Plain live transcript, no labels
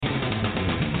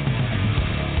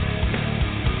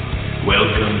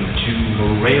Welcome to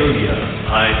Morelia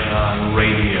Python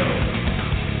Radio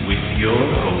with your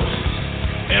hosts,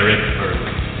 Eric Herp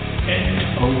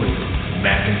and Owen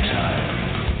McIntyre.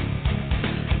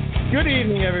 Good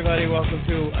evening, everybody. Welcome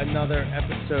to another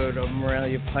episode of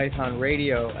Morelia Python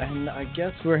Radio. And I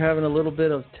guess we're having a little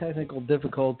bit of technical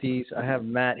difficulties. I have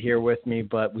Matt here with me,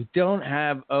 but we don't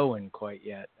have Owen quite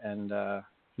yet. And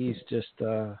he's just,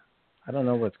 I don't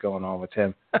know what's going on with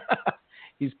him.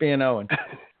 He's being Owen.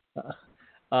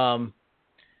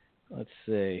 Let's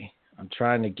see. I'm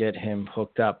trying to get him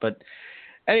hooked up. But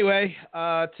anyway,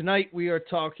 tonight we are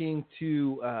talking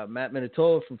to Matt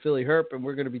Minetola from Philly Herp, and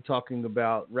we're going to be talking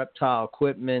about Reptile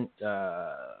equipment,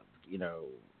 the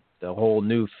whole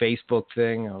new Facebook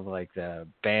thing of like the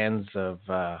bans of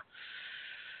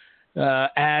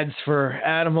ads for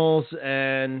animals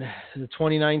and the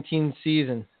 2019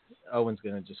 season. Owen's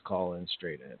going to just call in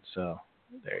straight in. So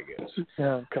there he goes.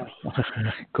 Yeah, okay.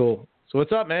 Cool. So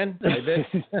what's up, man? How you been?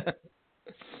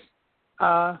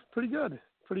 Pretty good.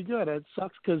 It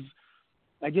sucks because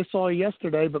I just saw you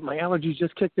yesterday, but my allergies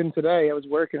just kicked in today. I was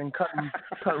working and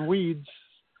cutting weeds.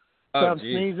 So I'm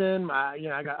sneezing.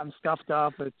 I'm stuffed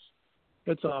up.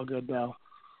 It's all good now.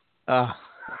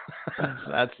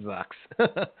 That sucks.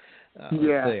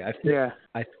 Yeah.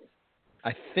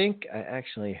 I think I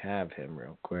actually have him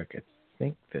real quick. I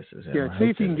think this is him. Yeah, see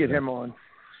if you can get him on.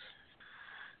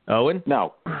 Owen?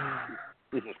 No.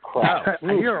 This is crap.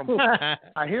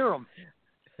 I hear him.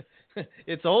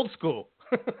 It's old school.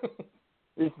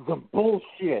 This is some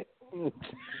bullshit.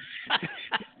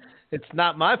 It's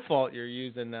not my fault you're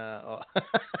using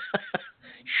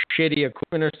shitty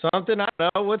equipment or something. I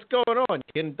don't know. What's going on?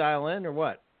 You can dial in or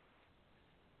what?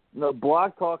 No,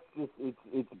 Blog Talk's just,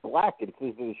 it's black. It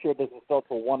says the show doesn't start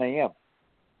till 1 a.m.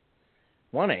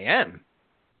 1 a.m.?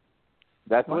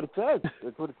 That's what it says.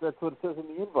 That's what it says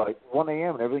in the invite. 1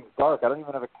 a.m. and everything's dark. I don't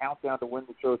even have a countdown to when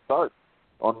the show starts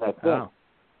on that thing. Oh.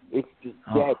 It's just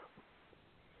dead.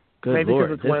 Good Maybe Lord.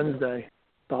 because it's Wednesday.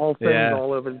 The whole thing's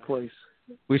all over the place.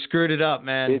 We screwed it up,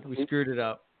 man. We screwed it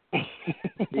up.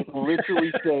 It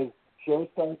literally says show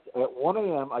starts at 1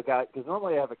 a.m. Because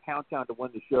normally I have a countdown to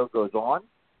when the show goes on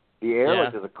the air,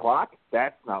 like there's a clock.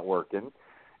 That's not working.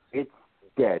 It's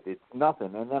dead. It's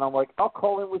nothing. And then I'm like, I'll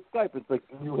call in with Skype. It's like,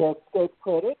 do you have Skype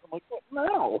credit? I'm like, what?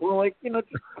 No. We're like,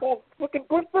 just call, fucking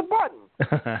push the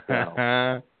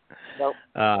button. Nope.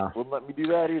 Wouldn't let me do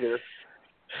that either.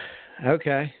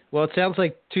 Okay. Well, it sounds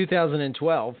like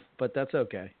 2012, but that's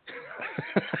okay.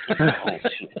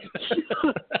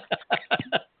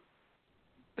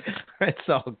 It's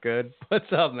all good.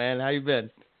 What's up, man? How you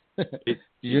been? It's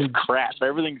crap.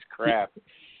 Everything's crap.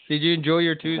 Did you enjoy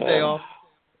your Tuesday off?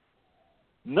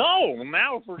 No.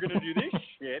 Now if we're gonna do this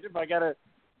shit, if I gotta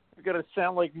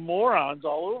sound like morons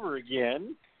all over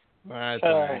again. That's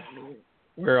all right.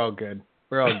 We're all good.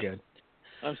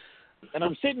 I'm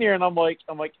sitting here and I'm like,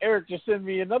 Eric, just send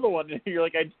me another one. And you're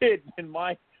like, I did. And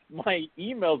my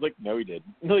email's like, no, he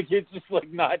didn't. Like, it's just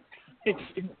like not.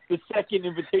 The second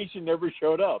invitation never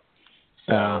showed up.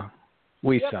 So,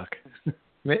 we suck.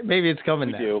 Maybe it's coming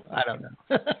we now. do. I don't know.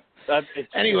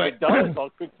 Anyway, if it does,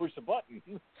 I'll quick push the button.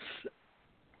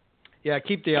 Yeah,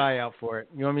 keep the eye out for it.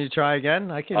 You want me to try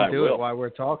again? I can do it while we're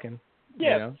talking.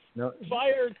 Yeah,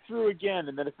 fire it through again,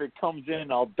 and then if it comes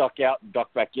in, I'll duck out and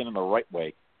duck back in the right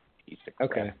way.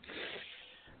 Okay.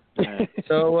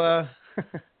 So,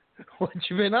 what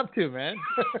you been up to, man?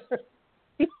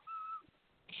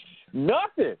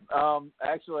 Nothing.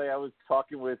 Actually, I was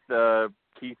talking with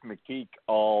Keith McKeek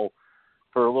all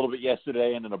for a little bit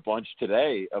yesterday and then a bunch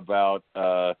today about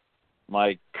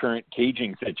my current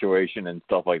caging situation and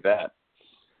stuff like that.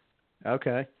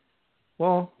 Okay.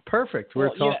 Well, perfect.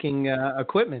 We're talking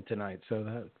equipment tonight, so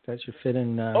that should fit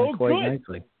in quite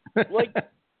nicely.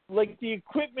 like the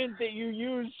equipment that you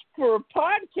use for a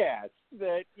podcast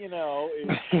that, is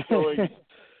going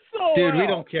so Dude, we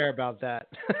don't care about that.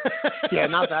 Yeah,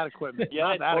 not that equipment.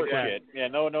 Yeah, not that equipment. Yeah,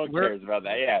 no one cares about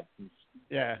that. Yeah.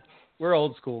 Yeah. We're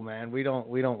old school, man. We don't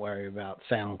worry about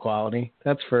sound quality.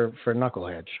 That's for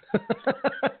knuckleheads.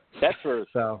 That's for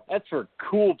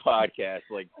cool podcasts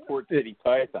like Port City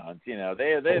Pythons. They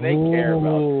care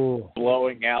about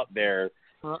blowing out their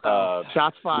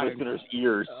shots fired listeners'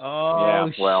 ears. Oh, yeah,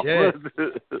 well. Shit.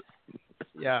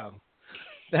 Yeah.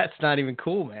 That's not even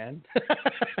cool, man.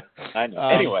 I know.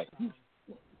 Anyway.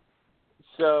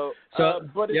 But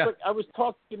it's like I was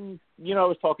talking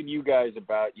to you guys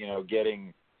about,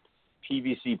 getting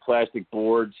PVC plastic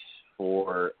boards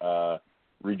for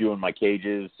redoing my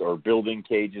cages or building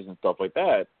cages and stuff like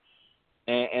that.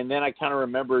 And then I kind of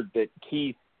remembered that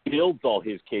Keith builds all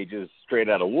his cages straight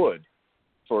out of wood.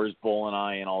 for his bull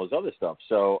eye and all his other stuff.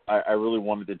 So I really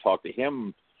wanted to talk to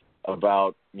him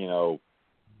about, is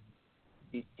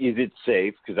it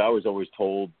safe? Because I was always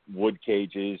told wood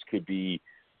cages could be,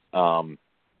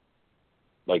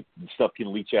 like stuff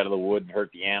can leach out of the wood and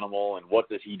hurt the animal, and what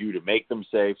does he do to make them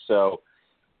safe? So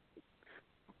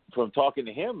from talking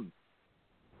to him,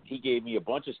 he gave me a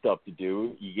bunch of stuff to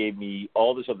do. He gave me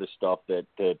all this other stuff that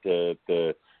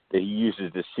he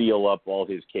uses to seal up all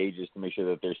his cages to make sure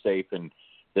that they're safe and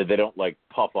that they don't like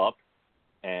puff up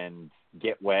and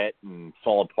get wet and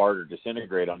fall apart or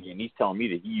disintegrate on you. And he's telling me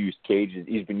that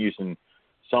he's been using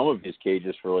some of his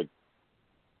cages for like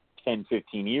 10,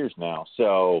 15 years now.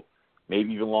 So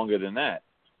maybe even longer than that.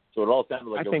 So it all sounded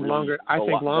like I think longer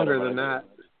than that.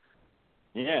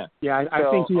 Yeah. Yeah,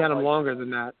 I think he had them longer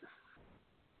than that.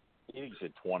 I think he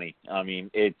said 20. I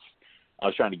mean, I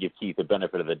was trying to give Keith the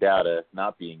benefit of the doubt of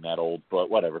not being that old, but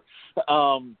whatever.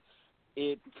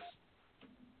 It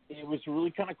was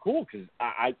really kind of cool because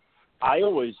I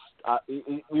always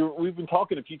we've been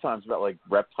talking a few times about like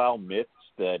reptile myths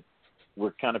that we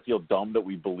kind of feel dumb that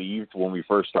we believed when we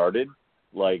first started,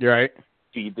 like right.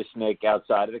 Feed the snake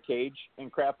outside of the cage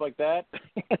and crap like that.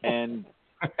 And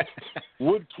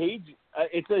wood cage,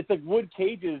 it's like wood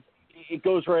cages. It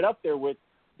goes right up there with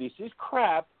this is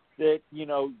crap that you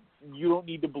don't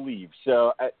need to believe.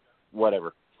 So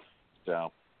whatever.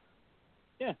 So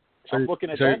yeah, I'm looking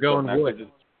at that. You're going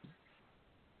wood.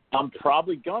 I'm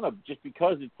probably gonna, just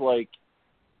because it's like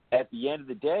at the end of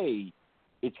the day,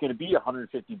 it's going to be $150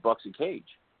 a cage.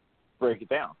 Break it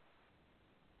down.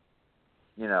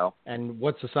 And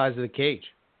what's the size of the cage?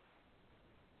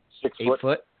 6 8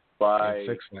 foot by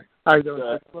 6 foot. Are you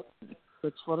doing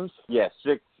 6 footers? Yeah,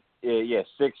 6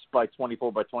 by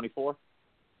 24 by 24.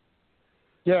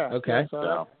 Yeah. Okay.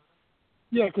 So,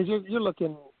 yeah, because you're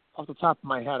looking off the top of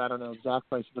my head. I don't know exact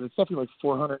price, but it's definitely like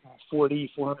 $450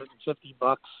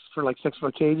 for like 6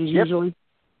 foot cages usually,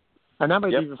 and that might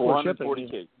be even before shipping.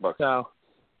 $440. So,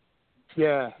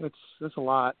 yeah, it's a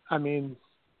lot. I mean,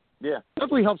 yeah, it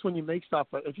definitely helps when you make stuff.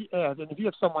 But if you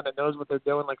have someone that knows what they're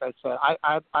doing, like I said,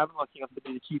 I'm lucky enough to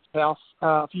be to Keith's house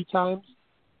a few times,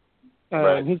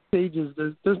 and his cages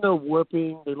there's no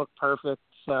warping. They look perfect.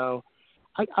 So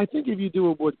I think if you do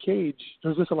a wood cage,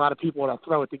 there's just a lot of people that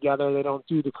throw it together. They don't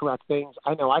do the correct things.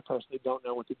 I know I personally don't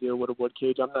know what to do with a wood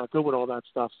cage. I'm not good with all that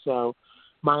stuff. So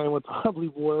mine would probably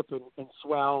warp and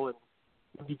swell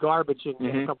and be garbage in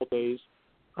a couple days.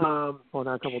 Well,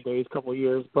 not a couple of days, couple of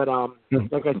years. But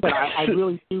like I said, I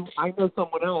really do. I know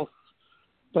someone else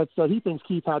that said he thinks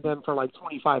Keith had them for like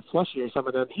 25 plus years. Some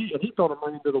of them, he throw them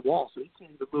right into the wall, so he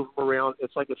can't even move them around.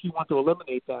 It's like if he wanted to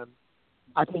eliminate them,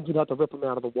 I think you'd have to rip them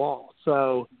out of the wall.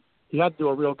 So he had to do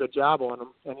a real good job on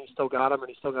them, and he still got them, and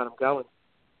he still got them going.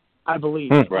 I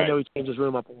believe. I know he changed his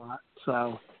room up a lot.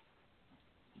 So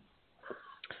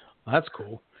well, that's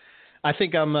cool. I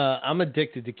think I'm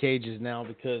addicted to cages now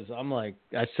because I'm like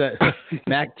I said,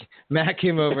 Matt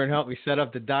came over and helped me set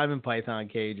up the diamond python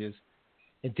cages,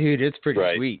 and dude, it's pretty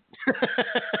sweet.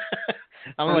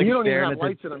 I'm like you don't even have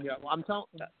lights in them yet. I'm telling.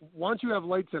 Once you have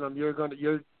lights in them,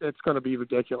 it's gonna be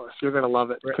ridiculous. You're gonna love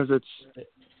it because it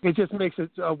just makes it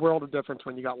a world of difference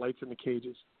when you got lights in the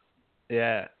cages.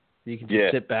 Yeah. You can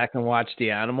just sit back and watch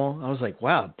the animal. I was like,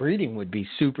 wow, breeding would be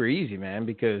super easy, man,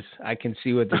 because I can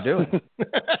see what they're doing.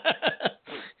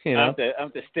 I have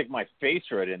to stick my face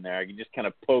right in there. I can just kind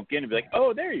of poke in and be like,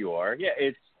 oh, there you are. Yeah,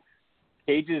 it's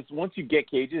cages. Once you get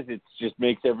cages, it just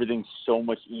makes everything so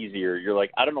much easier. You're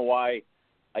like, I don't know why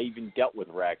I even dealt with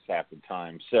racks half the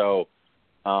time. So,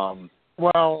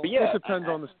 it depends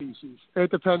on the species. It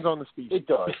depends on the species. It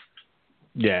does.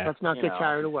 Yeah. Let's not get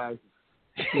carried away.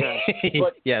 Yeah,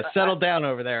 but settle down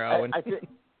over there, Owen.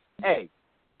 Hey,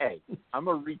 I'm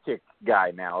a retic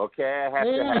guy now. Okay, I have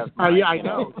to have. I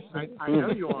know. I know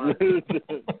you are.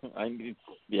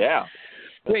 Yeah.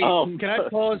 Wait,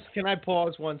 can I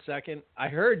pause 1 second? I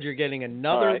heard you're getting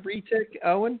another retic,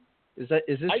 Owen. Is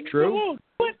this true?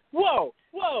 What?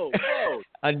 Whoa!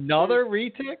 Another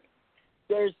retic?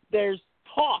 There's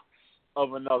talks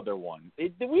of another one.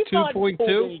 We've 2.2 not pulled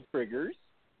any triggers.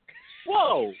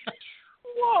 Whoa!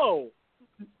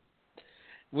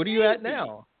 What are you at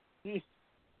now?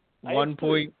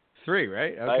 1.3,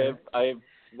 right? Okay. I have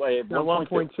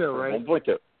 1.2, right?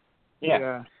 1.2.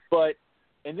 Yeah. But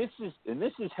this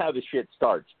is how the shit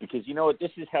starts, because you know what?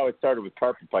 This is how it started with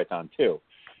carpet python too.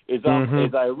 Is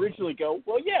I originally go,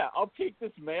 well, yeah, I'll take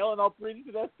this male and I'll breed it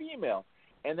to that female,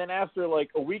 and then after like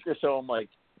a week or so, I'm like,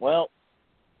 well,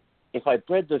 if I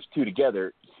bred those two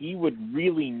together, he would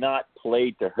really not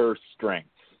play to her strengths.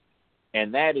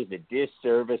 And that is a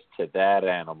disservice to that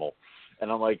animal.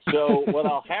 And I'm like, so what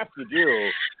I'll have to do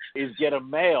is get a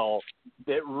male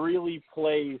that really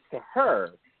plays to her.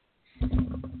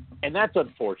 And that's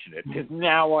unfortunate because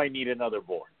now I need another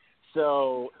born.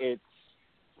 So it's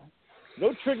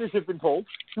no triggers have been pulled.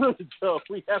 So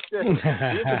we have to do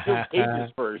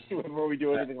cages first before we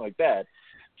do anything like that.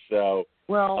 So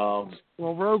Rogue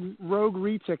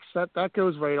retics that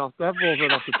goes right off. That rolls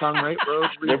right off the tongue, right? Rogue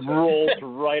retics. It rolls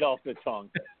right off the tongue.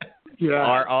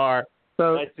 Yeah. RR.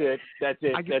 So that's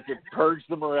it. Purge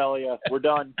the Morelia. We're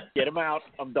done. Get him out.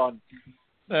 I'm done.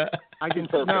 I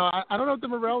don't know if the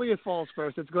Morelia falls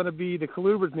first. It's going to be the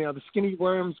colubers now. The skinny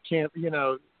worms can't,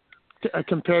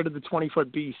 compared to the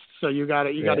 20-foot beast. So you got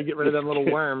to get rid of them little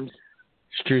worms.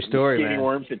 It's a true story, skinny man.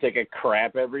 Worms that take a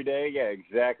crap every day. Yeah,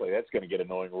 exactly. That's going to get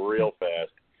annoying real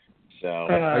fast. So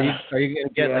are you going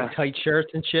to get like tight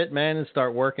shirts and shit, man, and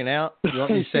start working out? You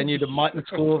want me to send you to Mutton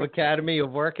School of Academy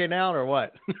of Working Out or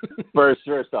what?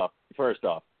 First off,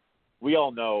 we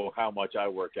all know how much I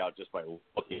work out just by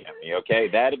looking at me. Okay,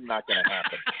 that is not going to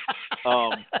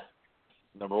happen.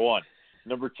 Number one.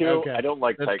 Number two, okay. I don't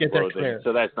like tight clothing,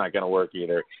 so that's not going to work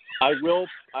either. I will,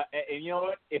 and you know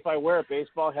what? If I wear a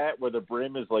baseball hat where the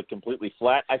brim is like completely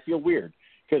flat, I feel weird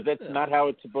because that's not how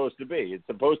it's supposed to be. It's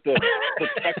supposed to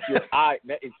protect your eye.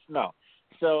 No.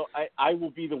 So I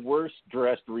will be the worst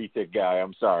dressed retic guy.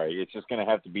 I'm sorry. It's just going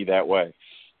to have to be that way.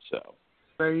 So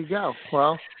there you go.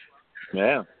 Well,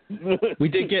 yeah. we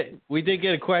did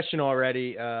get a question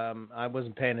already. I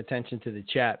wasn't paying attention to the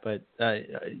chat, but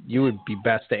you would be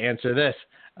best to answer this,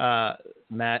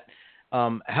 Matt.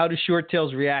 How do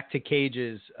short-tails react to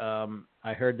cages?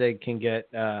 I heard they can get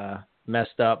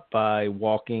messed up by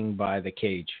walking by the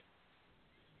cage.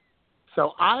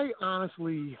 So I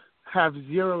honestly have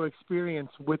zero experience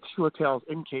with short-tails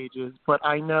in cages, but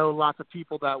I know lots of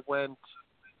people that went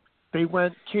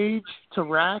cage to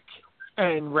rack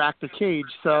and rack to cage.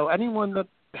 So anyone that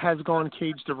has gone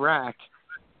cage to rack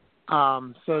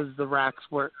says the racks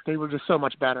were just so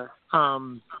much better.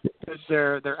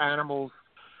 Their animals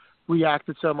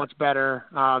reacted so much better.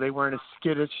 They weren't as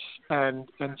skittish and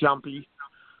jumpy.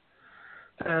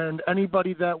 And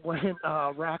anybody that went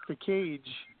rack to cage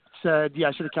said, yeah,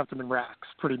 I should have kept them in racks,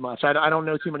 pretty much. I don't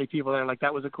know too many people that are like,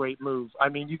 that was a great move. I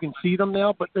mean, you can see them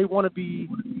now, but they don't want to be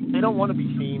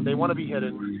seen. They want to be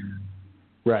hidden.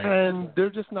 Right. And they're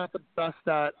just not the best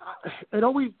at – it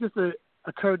always just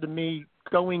occurred to me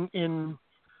going in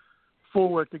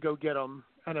forward to go get them,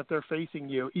 and if they're facing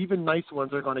you, even nice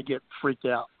ones are going to get freaked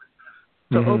out.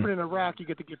 So opening a rack, you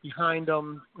get to get behind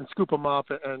them and scoop them up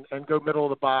and go middle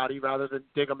of the body rather than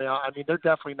dig them out. I mean, they're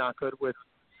definitely not good with –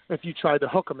 if you try to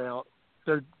hook them out,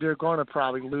 they're going to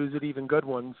probably lose it, even good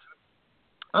ones.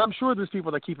 I'm sure there's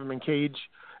people that keep them in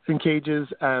cages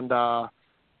and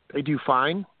they do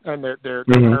fine, and they're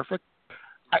perfect.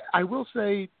 I will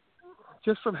say,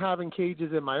 just from having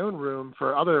cages in my own room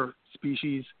for other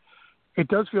species, it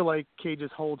does feel like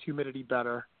cages hold humidity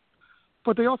better.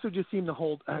 But they also just seem to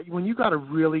hold when you got to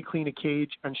really clean a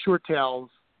cage, and short tails,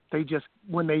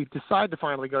 when they decide to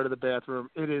finally go to the bathroom,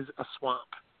 it is a swamp.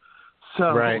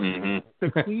 So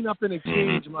the cleanup in a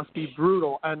cage must be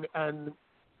brutal. And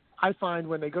I find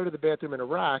when they go to the bathroom in a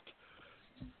rack,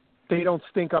 they don't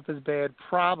stink up as bad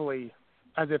probably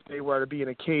as if they were to be in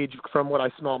a cage from what I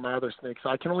smell my other snakes. So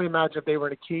I can only imagine if they were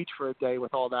in a cage for a day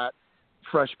with all that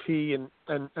fresh pee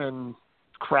and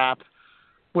crap,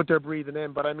 what they're breathing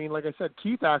in. But, I mean, like I said,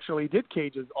 Keith actually did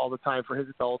cages all the time for his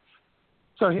adults.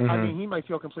 So, I mean, he might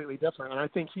feel completely different, and I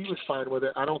think he was fine with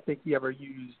it. I don't think he ever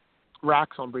used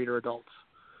racks on breeder adults.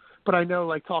 But I know,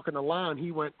 like, talking to Lon,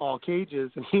 he went all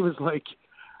cages, and he was like,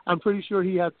 I'm pretty sure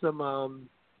he had some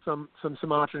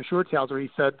Sumatran short tails where he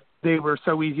said they were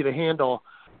so easy to handle,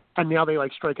 and now they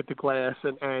like strike at the glass,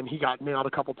 and he got nailed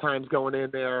a couple times going in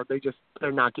there.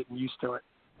 They're not getting used to it.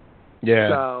 Yeah.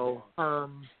 So,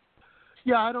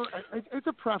 it's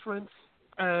a preference,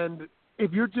 and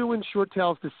if you're doing short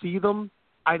tails to see them,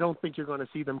 I don't think you're going to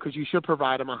see them because you should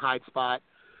provide them a hide spot.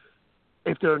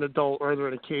 If they're an adult or they're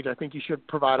in a cage, I think you should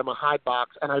provide them a hide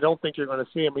box, and I don't think you're going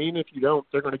to see them. Even if you don't,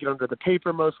 they're going to get under the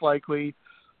paper most likely,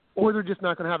 or they're just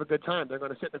not going to have a good time. They're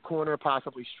going to sit in the corner,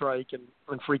 possibly strike, and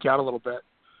freak out a little bit.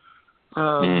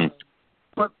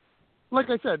 But like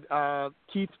I said,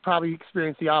 Keith probably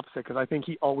experienced the opposite because I think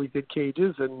he always did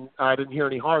cages, and I didn't hear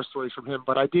any horror stories from him.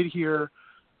 But I did hear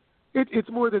it's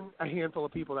more than a handful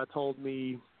of people that told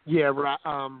me,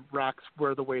 racks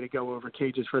were the way to go over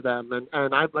cages for them.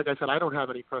 And like I said, I don't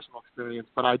have any personal experience,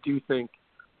 but I do think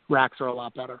racks are a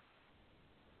lot better.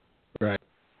 Right.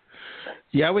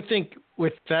 Yeah, I would think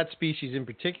with that species in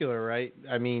particular, right?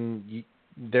 I mean,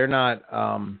 they're not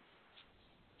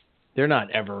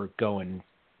ever going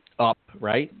up,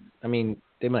 right? I mean,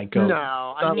 They might go.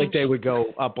 No, it's not like they would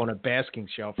go up on a basking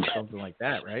shelf or something like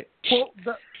that, right?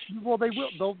 Well, they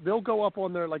will. They'll go up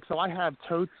on their So I have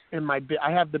totes in my.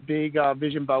 I have the big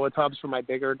Vision boa tubs for my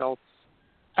bigger adults,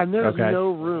 and there's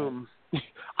no room.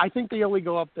 I think they only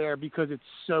go up there because it's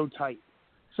so tight.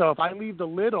 So if I leave the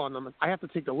lid on them, I have to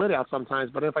take the lid out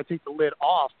sometimes. But if I take the lid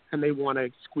off and they want to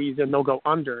squeeze in, they'll go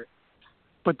under it.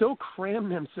 But they'll cram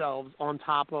themselves on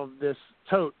top of this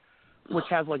tote, which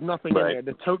has like nothing in there.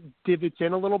 The tote divots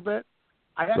in a little bit.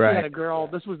 I actually had a girl.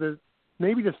 This was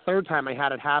maybe the third time I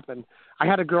had it happen. I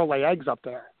had a girl lay eggs up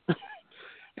there,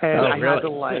 and I had to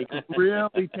like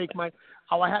really take my.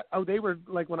 They were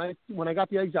like when I got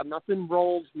the eggs out, nothing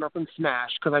rolled, nothing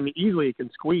smashed, because I mean easily it can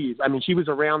squeeze. I mean she was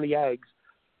around the eggs,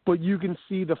 but you can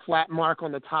see the flat mark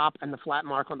on the top and the flat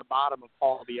mark on the bottom of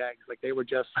all the eggs. Like they were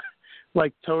just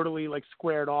like totally like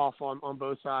squared off on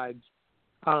both sides.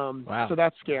 Wow. So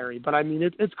that's scary. But I mean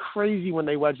it's crazy when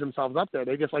they wedge themselves up there.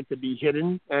 They just like to be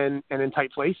hidden and in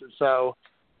tight places. So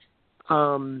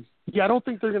I don't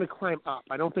think they're going to climb up.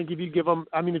 I don't think if you give them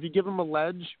a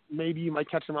ledge, maybe you might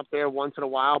catch them up there once in a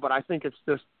while, but I think it's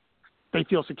just they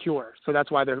feel secure. So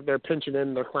that's why they're pinching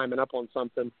in, they're climbing up on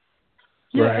something.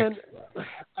 Yeah,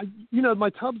 and my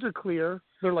tubs are clear.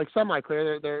 They're like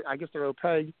semi-clear. I guess they're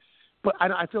opaque, but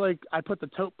I feel like I put the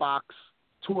tote box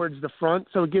towards the front,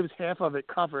 so it gives half of it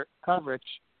coverage.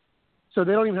 So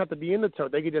they don't even have to be in the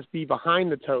tote. They could just be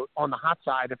behind the tote on the hot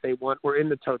side if they want, or in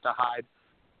the tote to hide.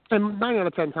 And 9 out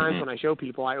of 10 times when I show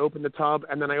people, I open the tub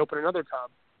and then I open another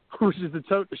tub, which is the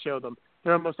tote to show them.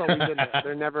 They're almost always in there.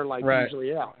 They're never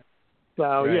usually out.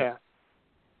 So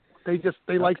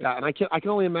they like that. And I can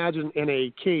only imagine in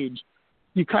a cage,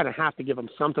 you kind of have to give them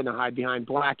something to hide behind,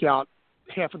 black out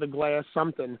half of the glass,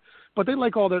 something. But they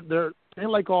like all their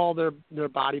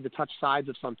body to touch sides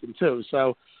of something too.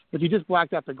 So if you just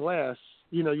blacked out the glass,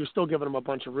 you're still giving them a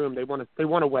bunch of room. They want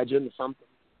to wedge into something.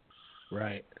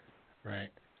 Right.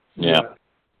 Yeah.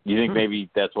 You think maybe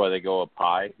that's why they go up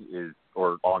high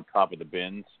or on top of the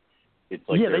bins? It's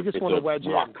like they just want to wedge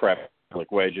in.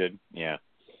 Like wedge in. Yeah.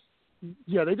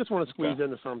 Yeah, they just want to squeeze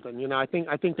into something. I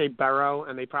think they burrow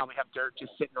and they probably have dirt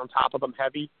just sitting on top of them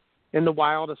heavy in the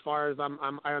wild, as far as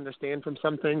I understand from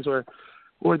some things, or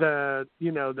the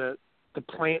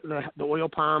plant, the oil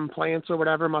palm plants or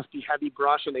whatever must be heavy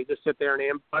brush, and they just sit there and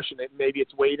ambush, and maybe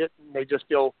it's weighted, and they just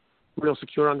feel real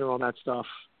secure under all that stuff.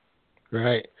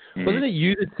 Right. Mm-hmm. Wasn't it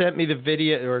you that sent me the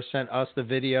video, or sent us the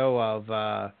video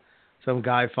of some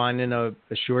guy finding a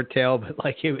short tail, but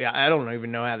I don't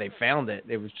even know how they found it.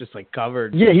 It was just like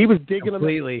covered. Yeah, he was digging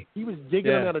completely. He was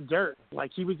digging them out of dirt.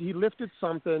 Like he lifted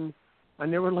something,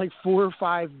 and there were like 4 or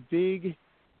 5 big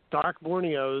dark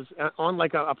Borneos on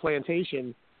like a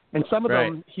plantation, and some of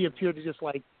them he appeared to just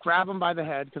like grab them by the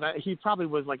head, because he probably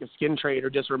was like a skin trader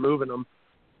just removing them.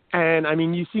 And I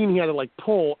mean, you seen he had to like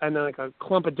pull, and then like a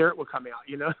clump of dirt would come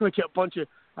out, like a bunch of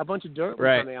dirt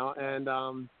would come out, and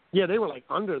they were like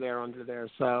under there,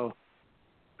 so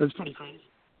it was pretty crazy.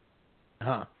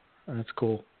 Huh, that's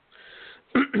cool.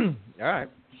 All right,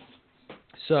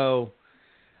 so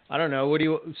I don't know. What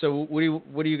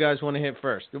do you guys want to hit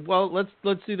first? Well,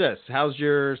 let's do this. How's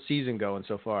your season going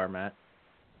so far, Matt?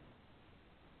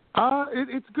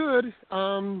 It's good.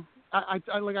 I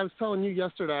like I was telling you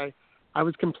yesterday, I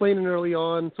was complaining early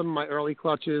on, some of my early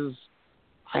clutches.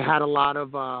 I had a lot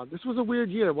of, this was a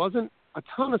weird year. It wasn't a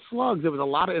ton of slugs. It was a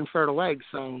lot of infertile eggs.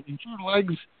 So infertile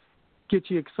eggs get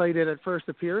you excited at first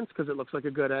appearance because it looks like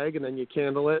a good egg, and then you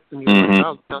candle it, and you're like,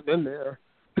 oh, it's not in there.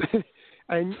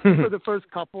 And for the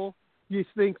first couple, you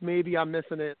think maybe I'm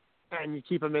missing it, and you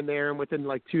keep them in there, and within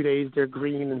like 2 days, they're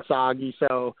green and soggy.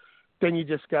 So then you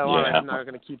just go, all right, I'm not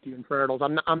going to keep the infertiles.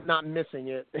 I'm not missing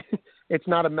it. It's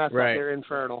not a mess up. They're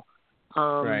infertile.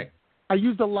 I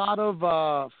used a lot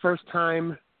of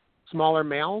first-time smaller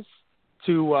males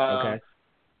to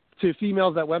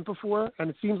females that went before, and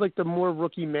it seems like the more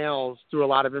rookie males threw a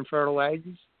lot of infertile eggs,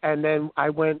 and then I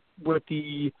went with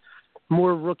the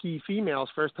more rookie females,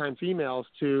 first-time females,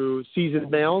 to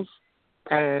seasoned males,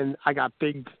 and I got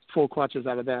big full clutches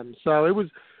out of them. So it was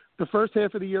the first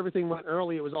half of the year, everything went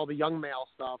early. It was all the young male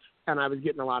stuff, and I was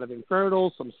getting a lot of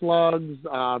infertile, some slugs,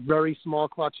 very small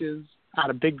clutches out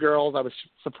of big girls. I was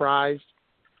surprised.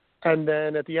 And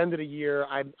then at the end of the year,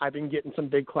 I've been getting some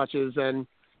big clutches, and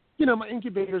my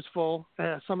incubator's full.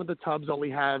 Some of the tubs only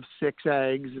have 6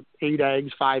 eggs, 8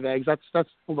 eggs, 5 eggs. That's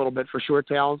a little bit for short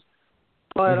tails.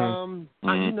 But I'm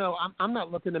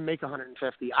not looking to make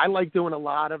 150. I like doing a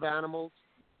lot of animals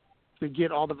to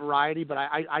get all the variety, but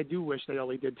I do wish they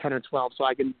only did 10 or 12 so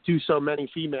I can do so many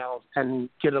females and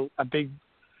get a big,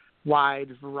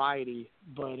 wide variety.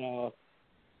 But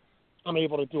I'm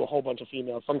able to do a whole bunch of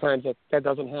females. Sometimes that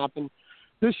doesn't happen.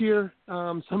 This year,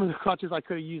 some of the clutches I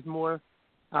could have used more,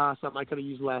 some I could have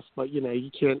used less, but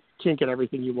you can't get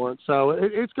everything you want. So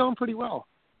it's going pretty well.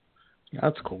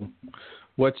 That's cool.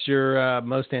 What's your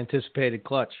most anticipated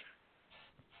clutch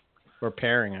or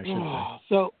pairing, I should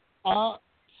say?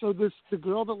 So the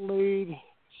girl that laid,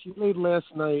 she laid last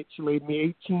night. She laid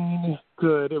me 18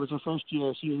 good. It was her first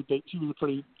year. She was a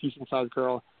pretty decent sized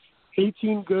girl.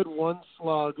 18 good, 1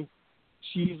 slug.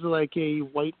 She's like a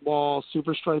white wall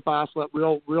super stripe oslet,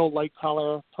 real light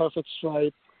color, perfect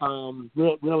stripe,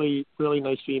 really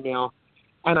nice female.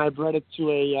 And I bred it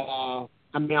to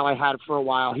a male I had for a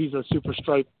while. He's a super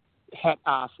stripe het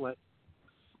oslet.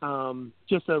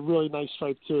 Just a really nice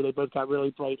stripe too. They both got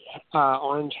really bright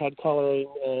orange head coloring,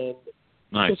 and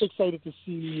nice. Just excited to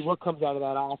see what comes out of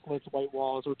that oslet, white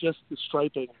walls, or just the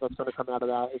striping that's going to come out of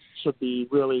that. It should be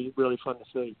really fun to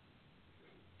see.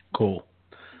 Cool.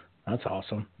 That's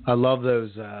awesome. I love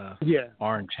those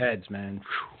orange heads, man.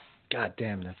 Whew. God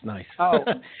damn, that's nice. Oh,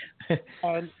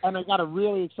 and I got a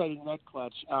really exciting red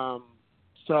clutch.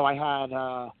 So I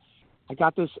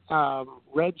got this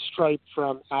red stripe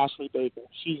from Ashley Baker.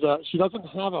 She doesn't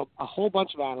have a whole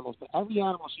bunch of animals, but every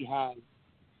animal she has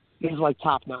is like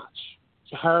top notch.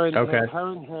 So her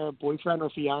and her boyfriend or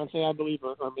fiance, I believe,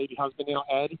 or maybe husband now,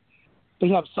 Ed. They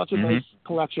have such a nice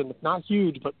collection. It's not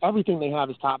huge, but everything they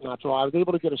have is top notch. So I was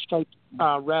able to get a striped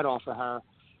red off of her.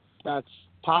 That's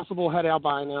possible het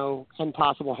albino and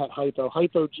possible het hypo.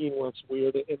 Hypo gene works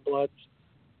weird in bloods,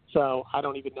 so I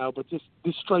don't even know. But this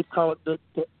stripe color, the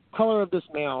color of this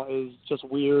male is just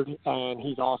weird, and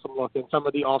he's awesome looking. Some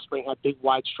of the offspring have big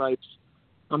wide stripes.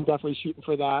 I'm definitely shooting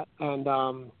for that. And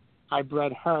I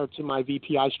bred her to my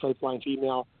VPI stripe line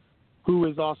female, who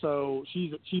is also,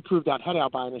 she proved out het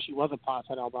albino. She was a pos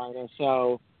het albino.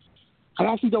 So I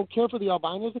actually don't care for the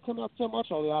albinos to come out so much,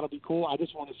 although that'll be cool. I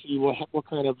just want to see what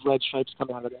kind of red stripes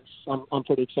come out of this. I'm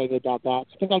pretty excited about that.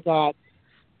 I think I got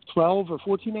 12 or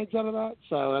 14 eggs out of that,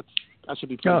 so that should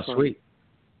be pretty fun. Sweet.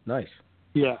 Nice.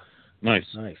 Yeah. Nice.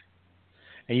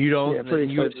 And you don't,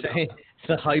 you would say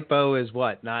the hypo is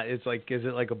what? Not, it's like, is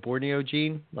it like a Borneo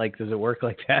gene? Like, does it work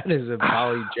like that? Is it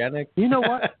polygenic? You know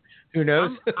what? Who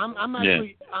knows? I'm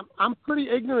actually I'm pretty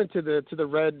ignorant to the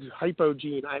red hypo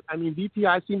gene. I mean,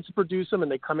 VPI seems to produce them,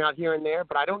 and they come out here and there,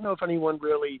 but I don't know if anyone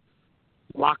really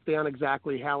locked down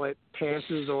exactly how it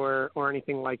passes or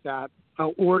anything like that.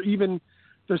 Or even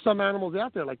there's some animals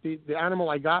out there, like the animal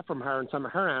I got from her and some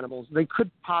of her animals, they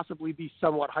could possibly be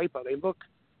somewhat hypo. They look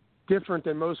different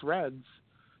than most reds.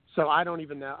 So I don't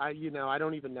even know. I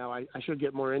don't even know. I should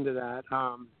get more into that.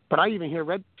 But I even hear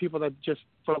red people that just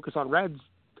focus on reds.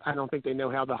 I don't think they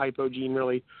know how the hypo gene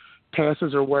really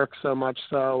passes or works so much.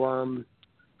 So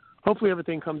hopefully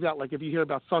everything comes out. Like if you hear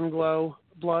about Sunglow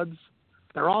bloods,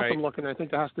 they're awesome looking. I think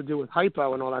that has to do with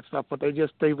hypo and all that stuff. But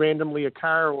they randomly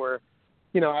occur, or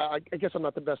I guess I'm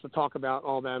not the best to talk about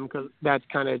all them because that's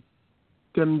kind of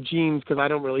them genes because I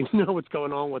don't really know what's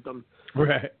going on with them.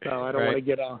 Right. So I don't want to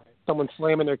get someone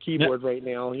slamming their keyboard right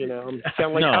now. I'm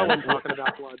sound like Owen talking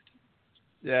about blood.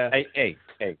 Yeah. Hey.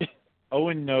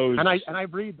 Owen knows, and I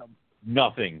breed them.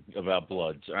 Nothing about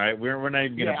bloods. All right, we're not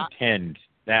even going to pretend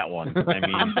that one. I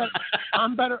mean,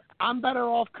 I'm better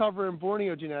off covering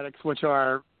Borneo genetics, which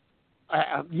are,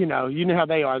 you know how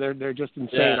they are. They're just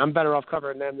insane. Yeah. I'm better off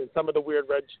covering them than some of the weird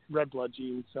red blood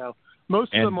genes. So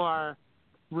most of them are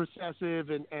recessive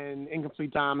and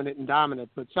incomplete dominant and dominant,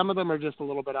 but some of them are just a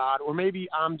little bit odd. Or maybe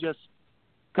I'm just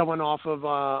going off of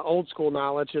old school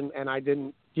knowledge, and I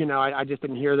didn't, I just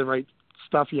didn't hear the right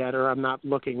stuff yet, or I'm not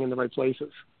looking in the right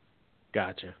places.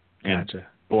 Gotcha. And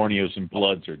Borneos and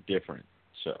bloods are different,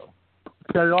 so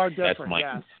they are different.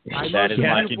 That is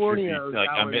my contribution.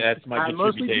 That's my contribution. I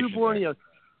mostly do Borneos.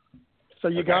 So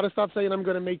you got to stop saying I'm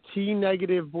going to make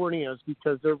T-negative Borneos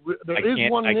because there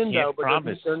is one Nindo, but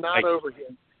they're not over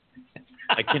here.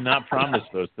 I cannot promise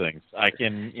those things. I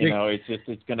can,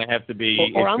 it's going to have to be.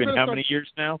 It's been how many years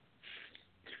now?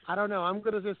 I don't know. I'm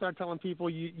going to just start telling people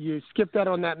you skipped out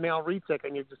on that male retic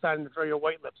and you've decided to throw your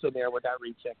white lips in there with that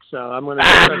retic. So I'm going to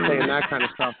start saying that kind of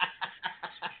stuff.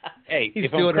 Hey,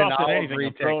 if I'm crossing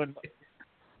anything,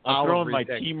 I'm throwing my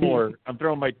Timor. I'm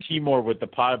throwing my Timor with the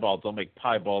piebalds. I'll make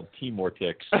piebald Timor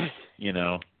ticks. He's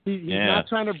not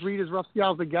trying to breed his rough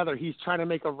scales together. He's trying to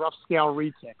make a rough scale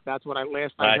retic. That's what I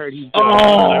heard he's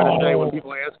doing. When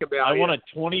people ask about I want a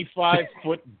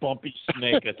 25-foot bumpy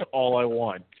snake. That's all I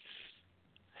want.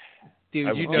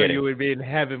 Dude, you would be in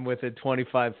heaven with a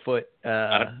 25-foot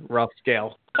rough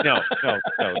scale. No.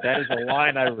 That is a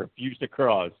line I refuse to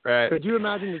cross. Right. Could you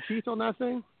imagine the teeth on that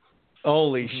thing?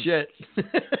 Holy shit.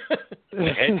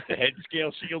 The head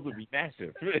scale shield would be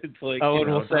massive. It's like,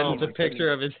 Owen will send us a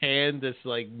picture of his hand that's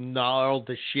like gnarled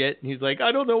to shit, and he's like,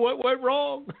 I don't know what went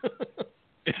wrong.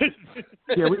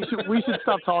 Yeah, we should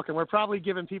stop talking. We're probably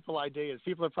giving people ideas.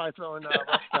 People are probably throwing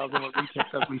reptiles in what we tips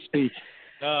as we speak.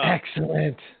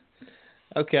 Excellent.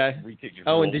 Okay.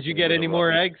 Owen, did you get any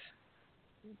more eggs?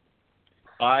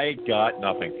 I got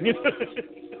nothing. Nothing?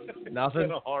 It's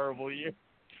been a horrible year.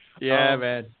 Yeah,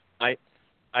 man.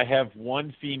 I have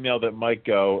one female that might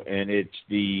go, and it's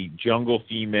the jungle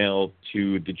female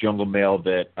to the jungle male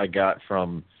that I got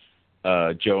from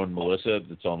Joe and Melissa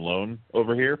that's on loan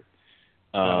over here.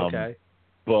 Okay.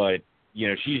 But,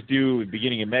 she's due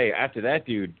beginning of May. After that,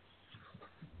 dude,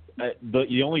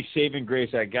 the only saving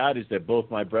grace I got is that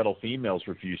both my bredel females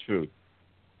refuse food.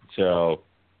 So,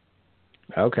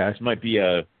 okay, this might be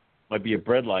a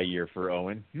bredlie year for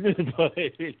Owen. But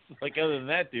it's like, other than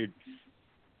that, dude,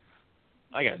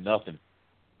 I got nothing.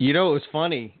 It was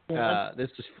funny. Go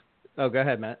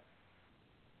ahead, Matt.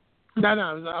 No,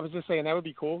 I was just saying that would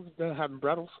be cool having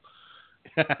bredels.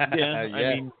 Yeah,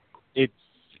 I mean,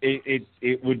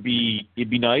 it'd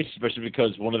be nice, especially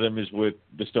because one of them is with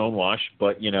the Stonewash.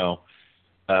 But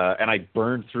and I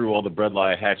burned through all the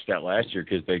bredlie I hatched out last year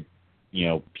because they,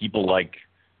 people like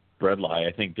bredlie.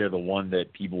 I think they're the one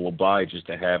that people will buy just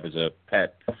to have as a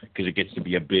pet because it gets to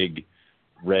be a big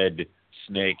red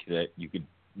snake that you could,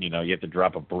 you have to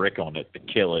drop a brick on it to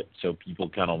kill it. So people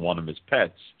kind of want them as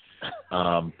pets.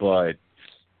 But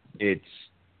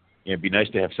it'd be nice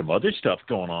to have some other stuff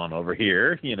going on over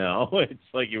here. It's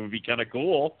like, it would be kind of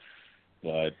cool,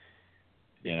 but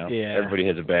everybody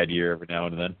has a bad year every now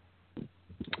and then.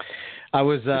 I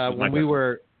was,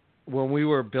 when we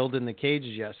were building the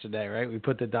cages yesterday, right? We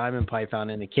put the diamond python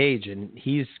in the cage, and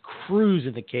he's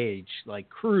cruising the cage, like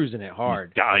cruising it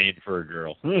hard. He's dying for a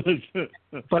girl.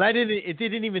 But it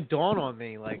didn't even dawn on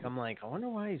me. Like, I'm like, I wonder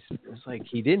why it's like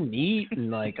he didn't eat, and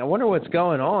like, I wonder what's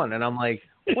going on. And I'm like,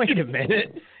 wait a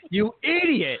minute, you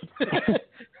idiot.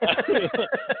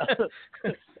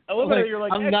 I love how you're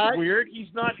like, that's weird.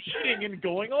 He's not eating and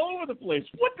going all over the place.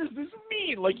 What does this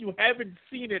mean? Like, you haven't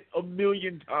seen it a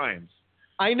million times.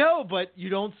 I know, but you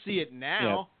don't see it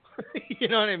now. Yeah. You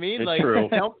know what I mean? It's like, true.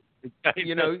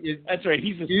 That's right.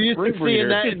 He's a you used to breeder. seeing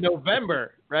that in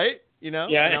November, right? Yeah.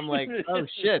 And I'm like, oh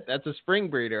shit, that's a spring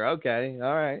breeder. Okay,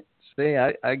 all right. See,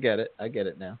 I get it. I get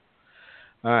it now.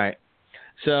 All right.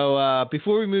 So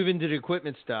before we move into the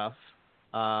equipment stuff,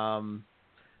 I'm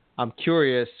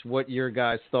curious what your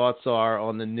guys' thoughts are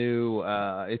on the new.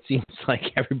 It seems like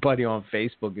everybody on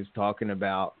Facebook is talking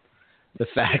about the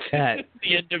fact that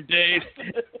the end of days,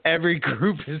 every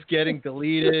group is getting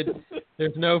deleted.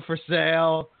 There's no for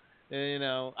sale.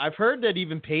 I've heard that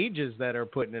even pages that are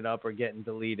putting it up are getting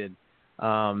deleted.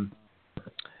 Wow.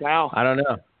 I don't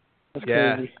know. That's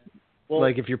crazy. Well,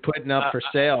 like if you're putting up for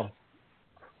sale.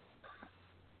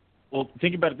 Well,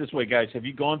 think about it this way, guys. Have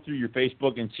you gone through your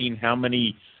Facebook and seen how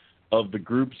many of the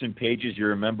groups and pages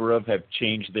you're a member of have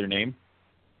changed their name?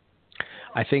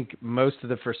 I think most of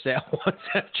the for sale ones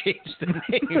have changed the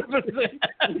name.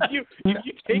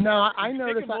 I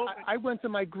noticed. I went to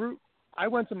my group. I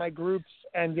went to my groups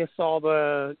and just saw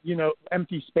the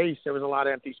empty space. There was a lot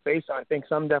of empty space. So I think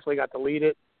some definitely got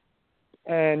deleted.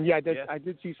 And I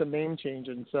did see some name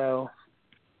changing. So,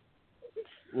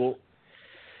 well,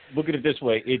 look at it this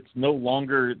way: it's no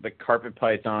longer the Carpet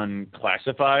Python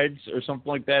Classifieds or something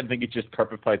like that. I think it's just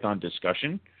Carpet Python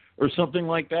Discussion or something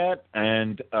like that.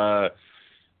 And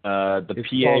it's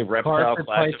PA Reptile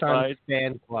Classified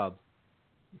Fan Club.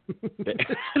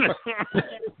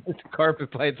 It's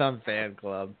Carpet Python Fan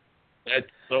Club. That's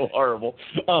so horrible.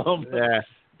 Yeah.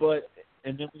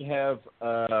 And then we have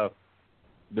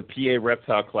the PA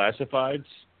Reptile Classifieds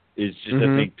is just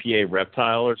I think PA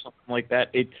Reptile or something like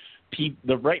that.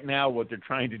 Right now what they're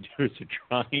trying to do is they're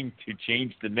trying to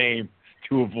change the name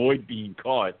to avoid being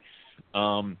caught.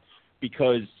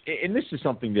 Because, and this is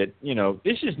something that,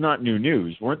 this is not new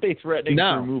news. Weren't they threatening to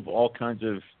remove all kinds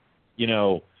of,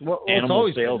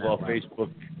 animal sales off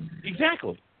Facebook?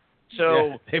 Exactly.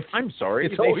 So, I'm sorry,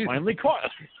 they finally caught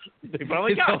us. They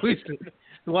finally got us.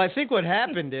 Well, I think what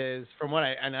happened is,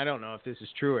 and I don't know if this is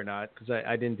true or not, because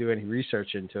I didn't do any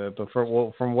research into it, but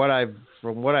from what I've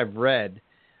read,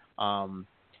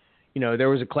 there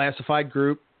was a classified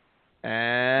group,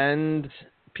 and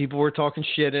people were talking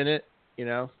shit in it,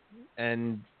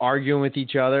 and arguing with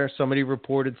each other. Somebody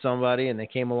reported somebody, and they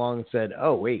came along and said,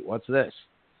 "Oh, wait, what's this?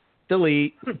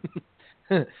 Delete."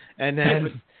 And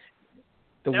then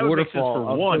the waterfall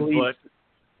for one,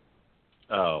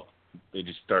 but they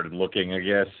just started looking. I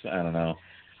guess I don't know.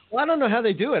 Well, I don't know how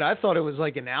they do it. I thought it was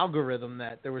like an algorithm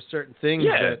that there were certain things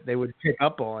that they would pick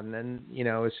up on, and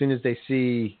as soon as they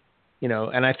see,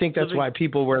 and I think that's why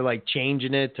people were like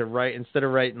changing it to write instead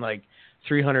of writing like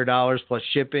 $300 plus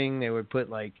shipping, they would put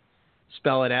like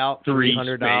spell it out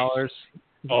 $300.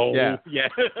 Oh yeah,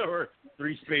 or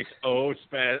 3 space O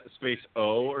space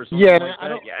O or something. Yeah, like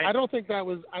that. I don't think that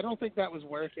was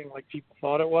working like people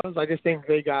thought it was. I just think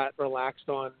they got relaxed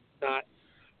on not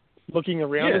looking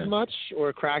around as much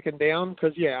or cracking down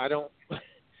because I don't.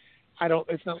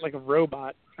 It's not like a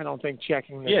robot. I don't think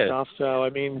checking this stuff. So I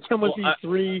mean, someone sees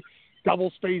 3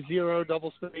 double space 0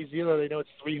 double space 0, they know it's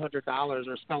 $300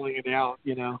 or spelling it out.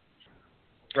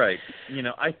 Right.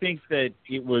 I think that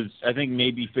I think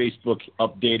maybe Facebook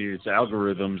updated its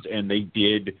algorithms and they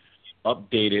did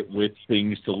update it with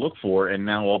things to look for, and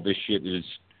now all this shit is,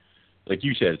 like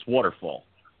you said, it's waterfall.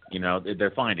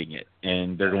 They're finding it,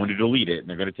 and they're going to delete it, and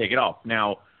they're going to take it off.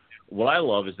 Now, what I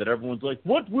love is that everyone's like,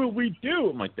 what will we do?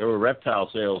 I'm like, there were reptile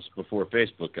sales before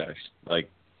Facebook, guys. Like,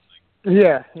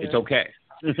 it's okay.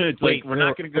 It's like, we're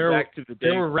not going to go back to the day.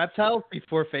 There were reptiles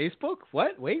before Facebook?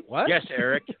 What? Wait, what? Yes,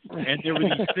 Eric. And there were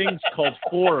these things called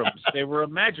forums. They were a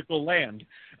magical land.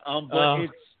 But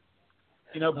it's,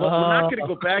 but we're not going to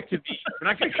go back to we're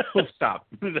not going to go, stop.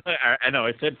 I know,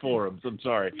 I said forums. I'm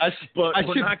sorry.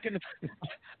 We're not going to.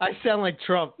 I sound like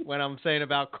Trump when I'm saying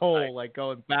about coal, like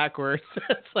going backwards.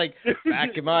 It's like, back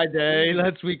in my day,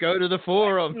 we go to the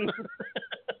forum.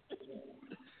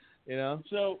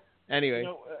 So, anyway.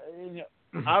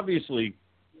 Obviously,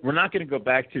 we're not going to go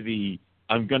back to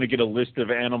I'm going to get a list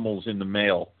of animals in the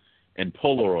mail and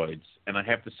Polaroids, and I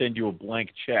have to send you a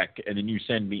blank check, and then you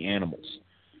send me animals.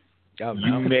 Oh,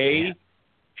 you may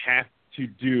have to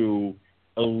do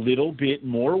a little bit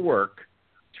more work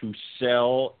to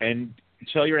sell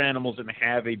your animals and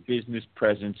have a business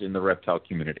presence in the reptile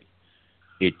community.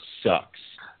 It sucks,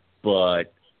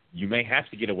 but you may have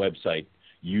to get a website.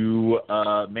 You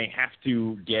may have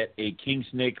to get a king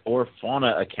snake or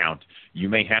fauna account. You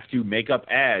may have to make up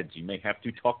ads. You may have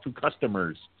to talk to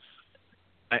customers.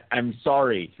 I'm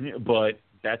sorry, but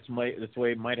that's the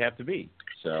way it might have to be.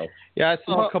 So I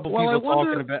saw a couple people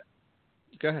talking about.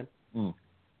 Go ahead. Oh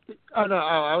no,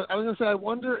 I was going to say I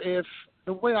wonder if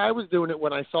the way I was doing it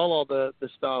when I saw all the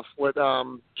stuff with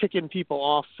kicking people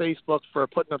off Facebook for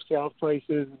putting up sales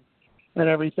prices and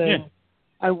everything. Yeah.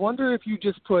 I wonder if you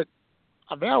just put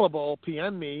available,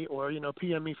 PM me, or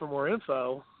PM me for more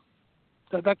info.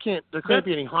 There couldn't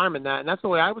be any harm in that, and that's the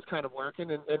way I was kind of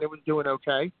working, and it was doing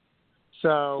okay.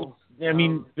 So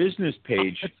business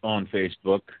page on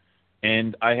Facebook,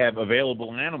 and I have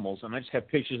available animals, and I just have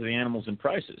pictures of the animals and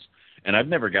prices, and I've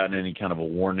never gotten any kind of a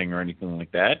warning or anything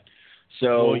like that.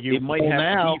 So it might have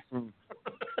to be from.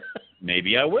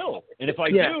 Maybe I will, and if I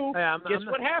do, guess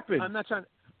what happens? I'm not trying.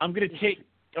 I'm going to take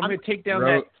down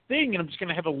that thing, and I'm just going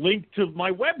to have a link to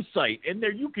my website, and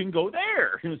there you can go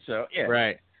there. So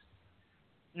right.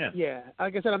 Yeah.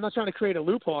 Like I said, I'm not trying to create a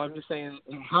loophole. I'm just saying,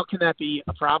 how can that be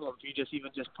a problem if you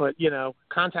just put,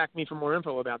 contact me for more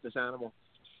info about this animal?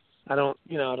 I don't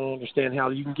understand how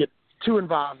you can get too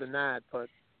involved in that, but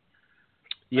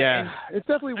it's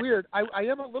definitely weird. I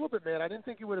am a little bit mad. I didn't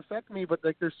think it would affect me, but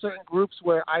like there's certain groups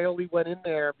where I only went in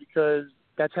there because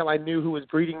that's how I knew who was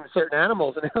breeding certain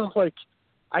animals, and I was like,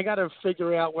 I got to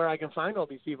figure out where I can find all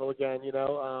these people again,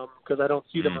 because I don't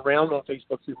see them around on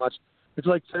Facebook too much. It's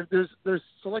like there's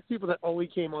select people that only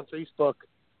came on Facebook,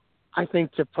 I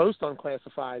think, to post on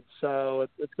classified. So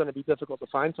it's going to be difficult to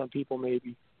find some people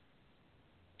maybe.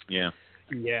 Yeah.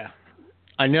 Yeah.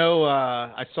 I know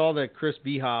I saw that Chris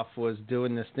Behoff was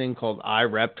doing this thing called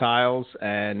Reptiles,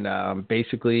 and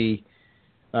basically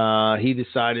he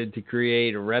decided to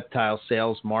create a reptile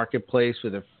sales marketplace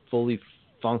with a fully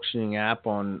functioning app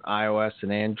on iOS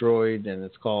and Android, and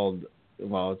it's called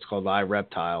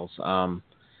iReptiles.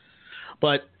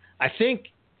 But I think,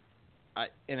 I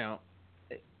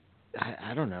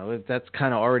don't know, that's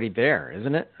kind of already there,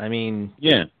 isn't it? I mean,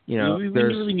 we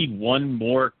really need one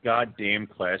more goddamn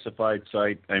classified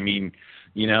site. I mean,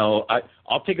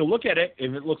 I'll take a look at it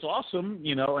if it looks awesome,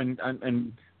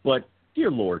 but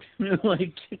dear Lord,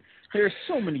 like there's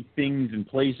so many things and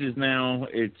places now.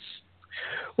 It's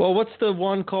what's the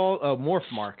one called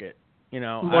Morph Market?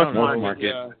 Morph Market.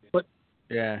 Yeah. But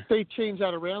they changed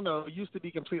that around though. It used to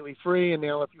be completely free, and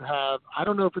now if you have, I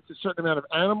don't know if it's a certain amount of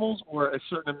animals or a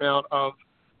certain amount of,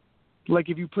 like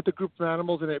if you put the group of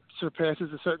animals and it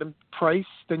surpasses a certain price,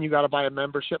 then you got to buy a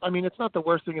membership. I mean, it's not the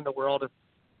worst thing in the world. If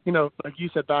like you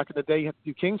said back in the day, you have to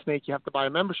do King Snake, you have to buy a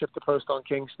membership to post on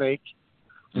King Snake.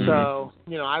 Mm-hmm. So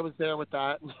I was there with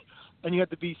that, and you have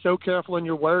to be so careful in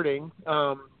your wording.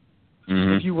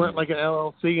 if you weren't like an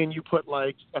LLC and you put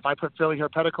like, if I put Philly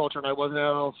Herpeticulture and I wasn't an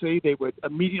LLC, they would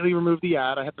immediately remove the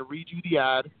ad. I had to redo the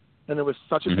ad, and it was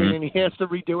such a pain in the ass to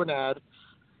redo an ad.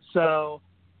 So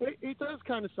it does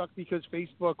kind of suck because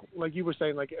Facebook, like you were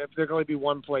saying, like if there can only be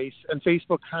one place, and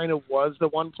Facebook kind of was the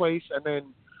one place, and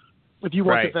then if you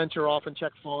want to venture off and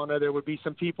check fauna, there would be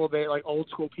some people there, like old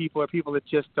school people or people that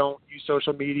just don't use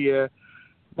social media.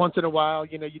 Once in a while,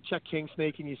 you check King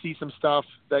Snake and you see some stuff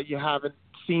that you haven't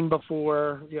seen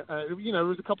before. There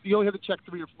was a couple. You only had to check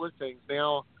 3 or 4 things.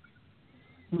 Now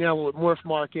with Morph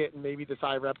Market and maybe this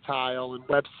Reptile and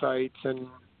websites, and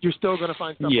you're still going to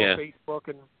find stuff on Facebook.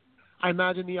 And I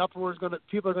imagine the uproar is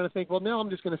people are going to think, well, now I'm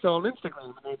just going to sell on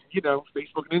Instagram. And then,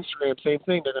 Facebook and Instagram, same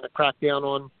thing. They're going to crack down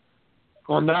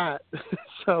on that.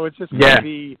 So it's just going to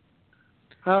be.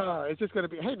 It's just going to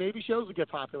be, hey, maybe shows will get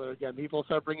popular again. People will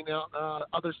start bringing out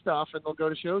other stuff, and they'll go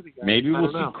to shows again. Maybe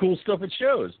we'll see cool stuff at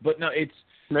shows. But no, it's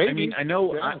maybe. I mean, I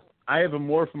know I have a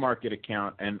Morph Market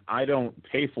account, and I don't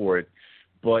pay for it,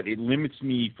 but it limits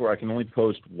me I can only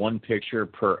post 1 picture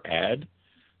per ad.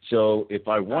 So if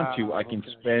I want to, I can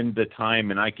spend the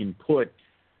time, and I can put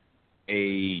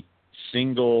a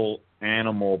single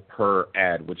animal per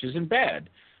ad, which isn't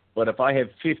bad. But if I have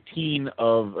 15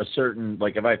 of a certain,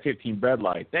 like if I have 15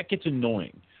 bredli, that gets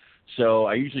annoying. So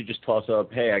I usually just toss up,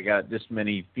 hey, I got this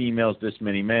many females, this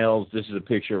many males. This is a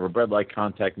picture of a bredli.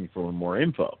 Contact me for more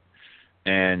info.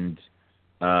 And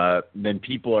then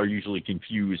people are usually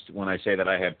confused when I say that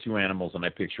I have 2 animals and I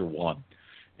picture 1.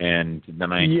 And then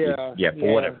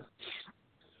whatever.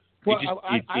 Well,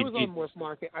 I was on Morph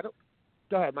Market.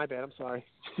 Go ahead, my bad. I'm sorry.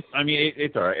 I mean,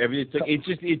 it's all right.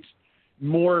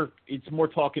 It's more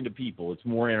talking to people. It's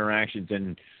more interactions,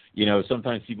 and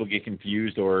sometimes people get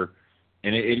confused,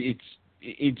 it's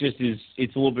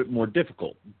a little bit more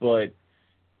difficult. But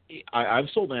I've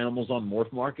sold animals on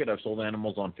Morph Market. I've sold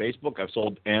animals on Facebook. I've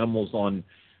sold animals on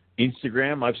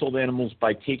Instagram. I've sold animals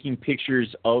by taking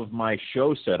pictures of my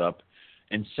show setup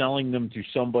and selling them to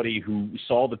somebody who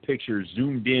saw the picture,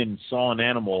 zoomed in, saw an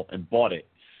animal, and bought it,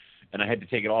 and I had to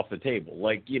take it off the table.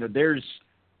 Like, there's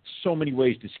so many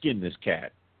ways to skin this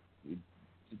cat.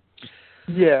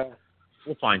 Yeah,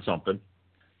 we'll find something.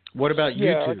 What about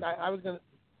YouTube? I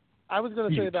was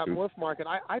gonna say about Morph Market.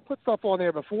 I put stuff on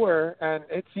there before, and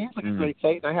it seems like a great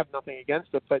site, and I have nothing against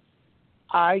it, but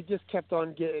I just kept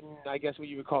on getting, I guess, what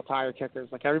you would call tire kickers.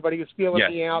 Like everybody was feeling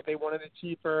me out. They wanted it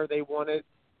cheaper.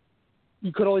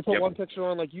 You could only put 1 picture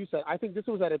on, like you said. I think this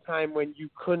was at a time when you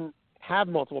couldn't have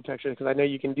multiple pictures, because I know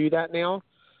you can do that now.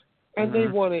 And they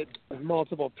wanted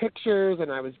multiple pictures,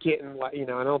 and I was getting,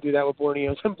 I don't do that with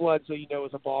Borneos and blood, so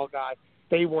as a ball guy.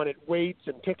 They wanted weights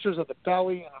and pictures of the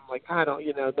belly, and I'm like, I don't,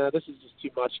 no, this is just too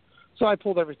much. So I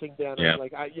pulled everything down. Yeah. I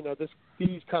was like,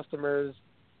 these customers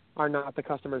are not the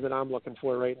customers that I'm looking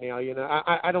for right now.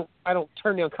 I don't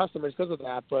turn down customers because of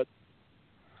that, but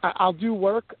I'll do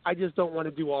work. I just don't want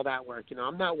to do all that work.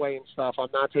 I'm not weighing stuff. I'm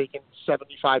not taking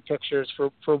 75 pictures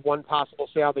for one possible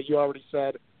sale that you already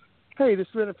said, hey, this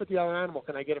 $350 animal,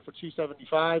 can I get it for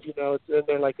 $275? And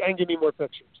they're like, and give me more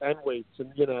pictures and weights,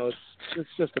 and it's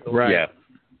just annoying. Right. Yeah.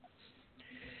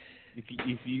 If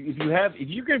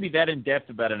you're going to be that in depth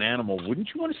about an animal, wouldn't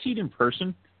you want to see it in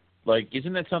person? Like,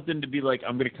 isn't that something to be like,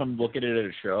 I'm going to come look at it at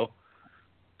a show?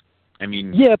 I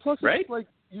mean, yeah. Plus, right? It's like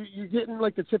you're getting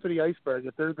like the tip of the iceberg.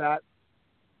 If they're that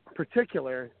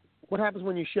particular, what happens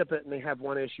when you ship it and they have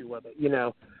one issue with it?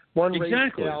 One race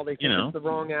scale, they think it's the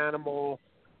wrong animal.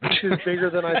 This is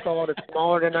bigger than I thought. It's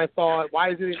smaller than I thought.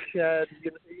 Why is it in shed?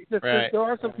 There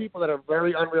are some people that are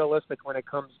very unrealistic when it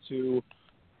comes to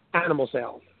animal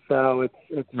sales. So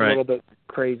it's a little bit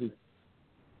crazy.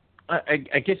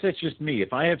 I guess that's just me.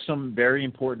 If I have some very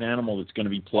important animal that's going to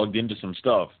be plugged into some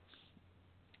stuff,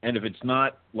 and if it's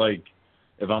not like,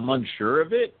 if I'm unsure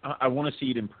of it, I want to see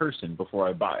it in person before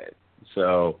I buy it.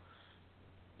 So,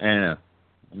 I don't know.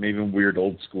 I'm even weird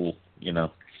old school,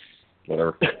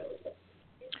 whatever.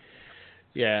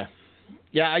 Yeah,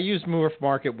 I used Morph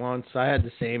Market once. I had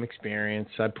the same experience.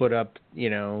 I put up,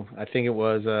 I think it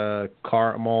was a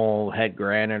caramel het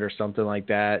granite or something like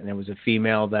that, and it was a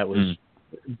female that was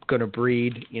going to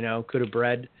breed, could have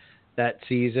bred that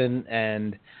season,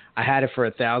 and I had it for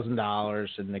 $1,000.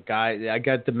 And the guy, I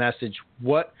got the message.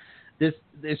 As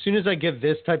soon as I get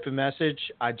this type of message,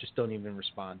 I just don't even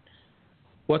respond.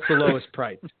 What's the lowest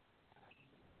price?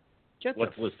 Get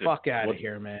the fuck out of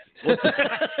here, man.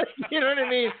 You know what I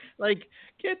mean? Like,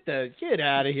 get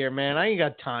out of here, man. I ain't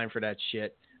got time for that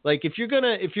shit. Like if you're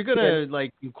gonna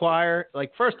like inquire,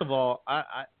 like first of all,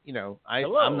 Hello,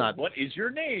 I'm not. What is your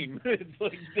name? It's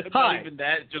like Hi. not even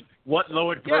that. Just what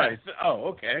lowest price? Oh,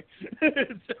 okay.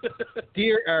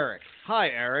 Dear Eric. Hi,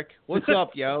 Eric. What's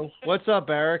up, yo? What's up,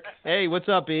 Eric? Hey, what's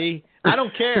up, E? I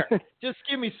don't care. Just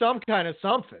give me some kind of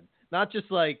something, not just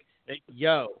like,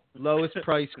 yo, lowest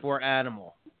price for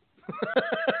animal.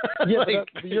 Yeah, like,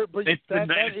 but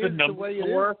that is the way it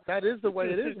is. That is the way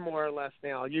it is, more or less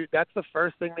now. That's the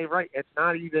first thing they write. It's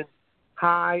not even,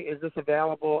 hi, is this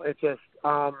available? It's just,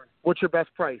 what's your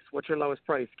best price? What's your lowest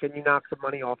price? Can you knock some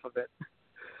money off of it?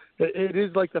 It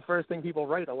is like the first thing people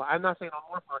write a lot. I'm not saying on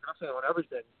Warpark. I'm saying on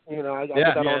everything. I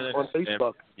get that on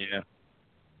Facebook. Yeah.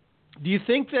 Do you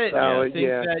think that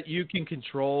that you can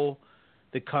control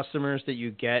the customers that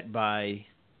you get by,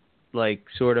 like,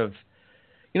 sort of,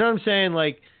 you know what I'm saying?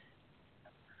 Like,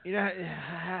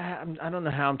 I don't know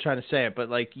how I'm trying to say it, but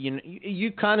like,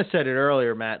 you kind of said it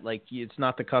earlier, Matt. Like, it's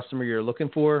not the customer you're looking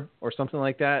for, or something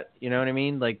like that. You know what I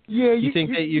mean? Like, you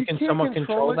think that you can somewhat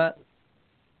control that?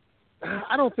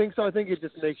 I don't think so. I think it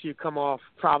just makes you come off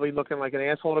probably looking like an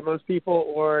asshole to most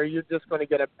people, or you're just going to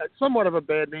get somewhat of a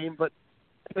bad name. But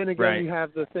then again, you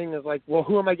have the thing is like, well,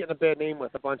 who am I getting a bad name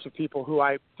with? A bunch of people who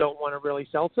I don't want to really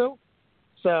sell to.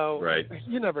 So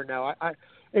you never know.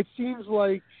 It seems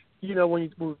like, when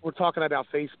we're talking about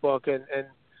Facebook and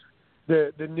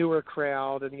the newer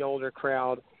crowd and the older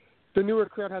crowd, the newer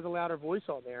crowd has a louder voice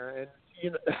on there. And,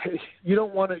 you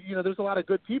don't want to, there's a lot of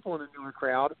good people in the newer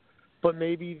crowd, but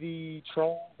maybe the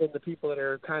trolls and the people that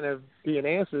are kind of being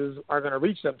asses are going to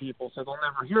reach them people. So they'll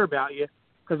never hear about you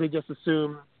because they just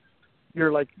assume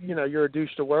you're like, you're a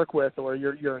douche to work with, or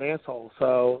you're an asshole.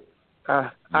 So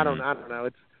I don't know.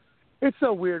 It's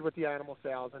so weird with the animal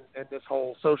sales and this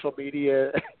whole social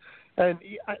media, and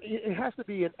it has to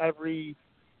be in every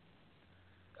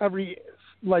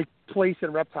like place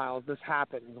in reptiles. This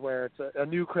happens where it's a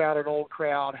new crowd, an old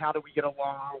crowd. How do we get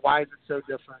along? Why is it so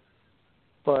different?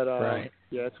 But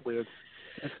yeah, it's weird.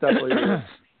 It's definitely weird.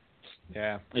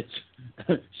 Yeah.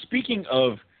 It's speaking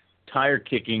of tire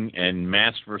kicking and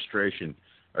mass frustration.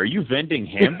 Are you vending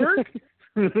Hamburg?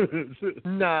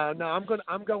 No,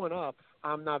 I'm going up.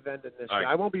 I'm not vending this year.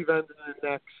 I won't be vending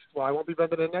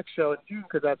the next show in June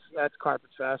because that's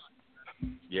Carpet Fest.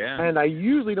 Yeah. And I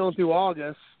usually don't do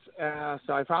August,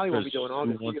 so I probably won't be doing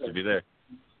August. Who wants to be there?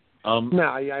 I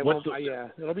won't.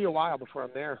 It'll be a while before I'm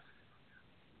there.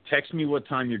 Text me what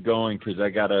time you're going because I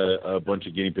got a bunch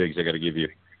of guinea pigs I got to give you.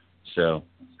 So.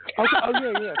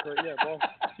 Okay.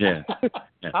 Yeah.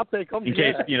 I'll take them. In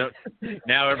case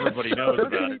now everybody knows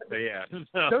about it. So yeah.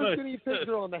 Those guinea pigs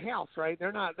are on the house, right?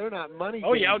 They're not money.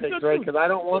 Oh yeah, pigs, right? Because I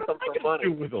don't want them for money.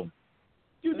 Do with them.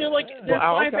 Dude, they're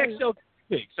 5XL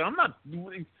pigs. So I'm not.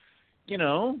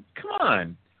 Come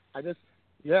on.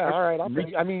 All right.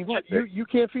 I mean, what you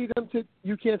can't feed them to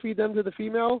the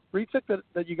female retic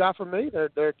that you got from me?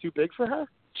 They're too big for her.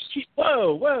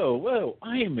 Whoa!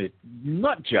 I am a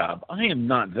nut job. I am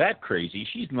not that crazy.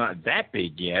 She's not that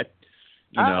big yet.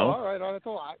 All right. That's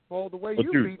all right. Well, the way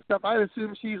you read stuff, I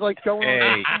assume she's like going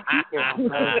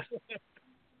on.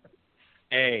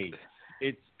 Hey,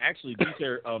 it's actually these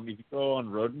are. If you go on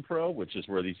Rodent Pro, which is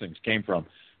where these things came from,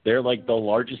 they're like the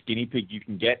largest guinea pig you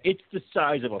can get. It's the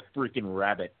size of a freaking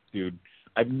rabbit, dude.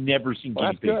 I've never seen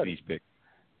guinea pigs these big.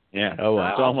 Yeah. Oh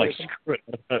wow. So I'm like, screw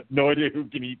it. No idea who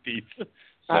can eat these.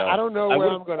 So, I don't know where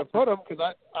I'm going to put them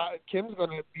because Kim's going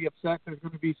to be upset. There's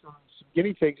going to be some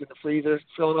guinea pigs in the freezer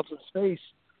filling up some space.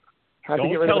 Have to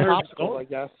get rid of the popsicle, I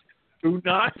guess. Do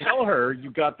not tell her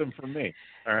you got them from me.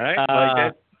 All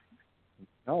right?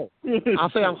 No. I'll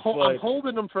say I'm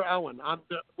holding them for Owen.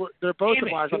 They're both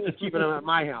of ours. I'm just keeping them at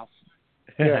my house.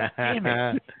 Yeah. Damn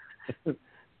it.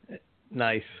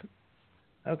 Nice.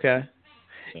 Okay.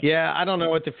 Yeah, I don't know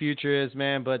what the future is,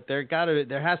 man, but there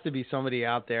has to be somebody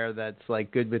out there that's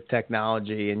like good with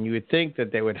technology, and you would think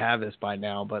that they would have this by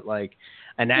now, but like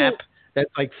an app that's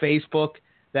like Facebook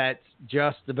that's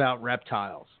just about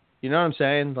reptiles. You know what I'm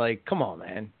saying? Like, come on,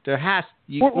 man. It can't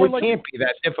be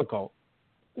that difficult.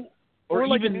 Or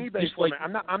like even an eBay format.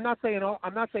 I'm not saying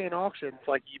auctions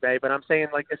like eBay, but I'm saying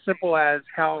like as simple as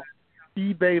how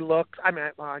eBay looks. I mean,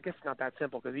 well, I guess it's not that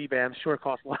simple because eBay, I'm sure,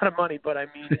 costs a lot of money. But I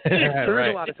mean, there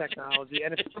is a lot of technology,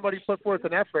 and if somebody put forth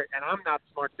an effort, and I'm not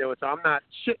smart to do it, so I'm not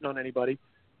shitting on anybody.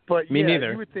 But Me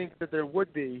neither. You would think that there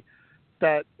would be.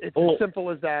 That it's as simple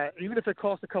as that. Even if it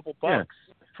costs a couple bucks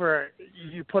for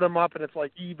you put them up, and it's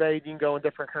like eBay, you can go in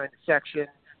different kind of sections.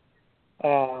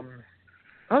 I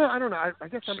don't know. I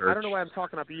guess I don't know why I'm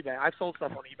talking up eBay. I've sold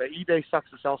stuff on eBay. eBay sucks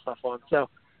to sell stuff on, so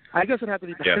I guess it'd have to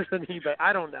be better than eBay.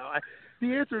 I don't know.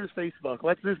 The answer is Facebook.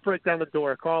 Let's just break down the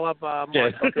door. Call up Mark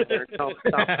Zuckerberg.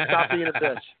 Stop being a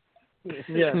bitch.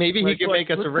 Yeah. Maybe he can make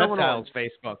us a Reptiles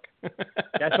Facebook.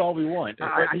 That's all we want.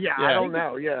 I don't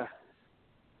know. Yeah.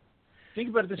 Think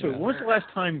about it this way. When was the last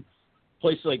time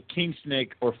places like King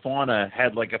Snake or Fauna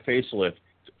had like a facelift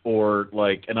or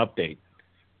like an update?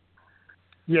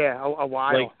 Yeah, a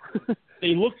while. Like,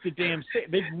 they look the damn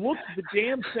same. They've looked the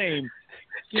damn same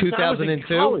since 2002? I was in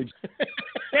college.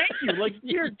 Thank you. Like,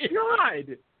 dear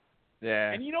God.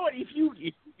 Yeah. And you know what? If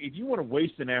you want to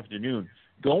waste an afternoon,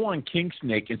 go on King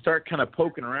Snake and start kind of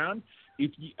poking around.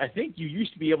 I think you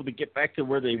used to be able to get back to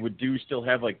where they would still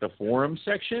have like the forum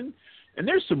section, and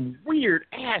there's some weird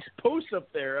ass posts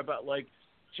up there about like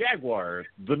Jaguar,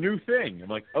 the new thing. I'm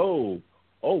like, oh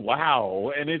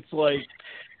wow, and it's like.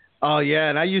 Oh, yeah,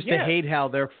 and I used to hate how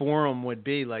their forum would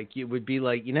be. Like, it would be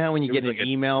like, you know how when you get an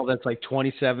email that's like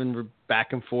 27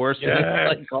 back and forth?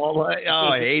 Yeah.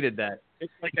 I hated that.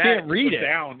 It's like you that. can't read it.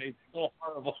 Down. It's so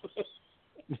horrible.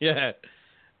 Yeah.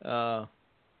 But,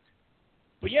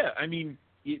 yeah, I mean,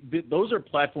 those are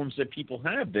platforms that people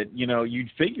have that, you know,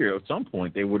 you'd figure at some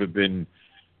point they would have been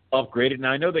upgraded. Now,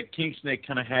 I know that King Snake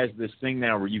kind of has this thing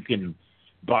now where you can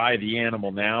buy the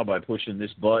animal now by pushing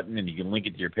this button, and you can link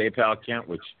it to your PayPal account,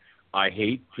 which I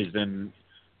hate, because then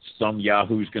some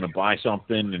Yahoo's going to buy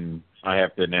something, and I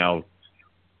have to now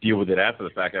deal with it after the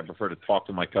fact. I prefer to talk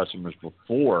to my customers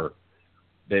before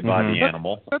they buy the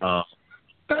animal.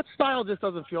 That style just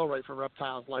doesn't feel right for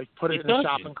Reptiles. Like, put it in a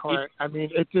shopping cart. I mean,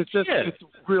 it's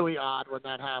really odd when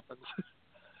that happens.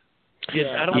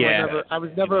 I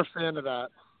was never a fan of that.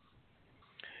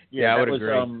 Yeah, I would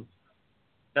agree.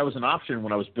 That was an option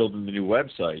when I was building the new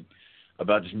website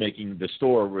about just making the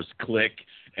store was click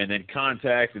and then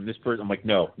contact and this person. I'm like,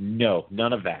 no,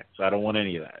 none of that. I don't want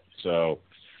any of that. So,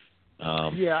 I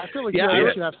feel like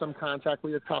you should have some contact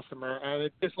with your customer, and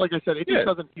it just, like I said, it just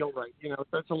doesn't feel right. You know,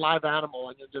 it's a live animal,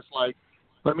 and you're just like,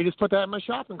 let me just put that in my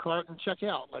shopping cart and check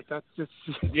out. Like, that's just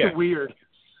weird.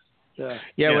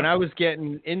 Yeah. When I was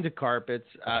getting into carpets,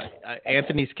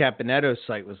 Anthony's Caponetto's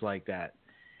site was like that,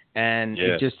 and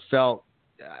it just felt.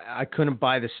 I couldn't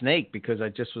buy the snake because I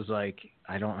just was like,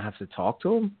 I don't have to talk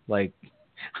to him. Like,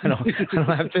 I don't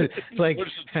have to, like,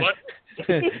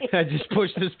 I just push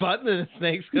this button and the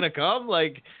snake's going to come.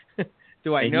 Like,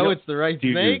 do I know it's the right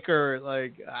snake or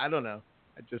like, I don't know.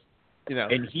 I just, you know.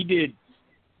 And he did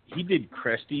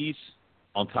Cresties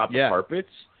on top of carpets.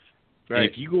 Right. And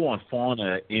if you go on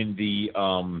Fauna in the,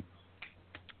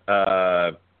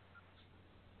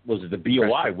 was it the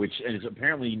BOI, which is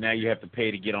apparently now you have to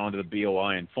pay to get onto the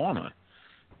BOI and Fauna.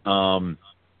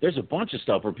 There's a bunch of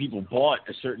stuff where people bought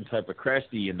a certain type of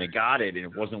Cresty and they got it and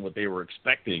it wasn't what they were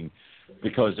expecting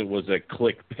because it was a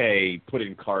click, pay, put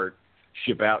in cart,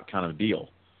 ship out kind of deal.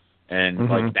 And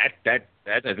like that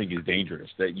I think is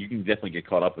dangerous. That you can definitely get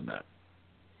caught up in that.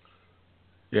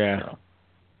 Yeah. So,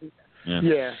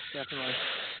 yeah, definitely.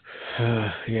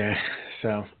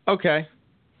 So, okay.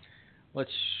 Let's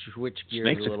switch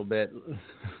gears a little bit.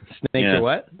 Snakes are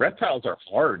what? Reptiles are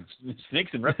hard.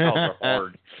 Snakes and reptiles are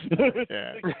hard.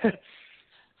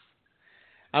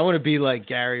 I want to be like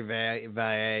Gary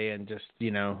Valle and just, you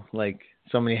know, like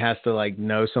somebody has to like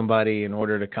know somebody in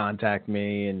order to contact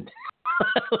me. And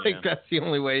that's the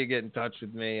only way you get in touch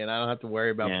with me. And I don't have to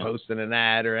worry about posting an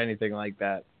ad or anything like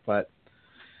that. But,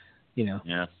 you know,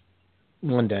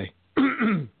 one day.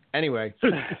 Anyway.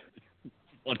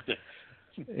 One day.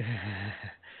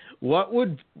 What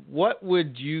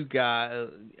would you guys,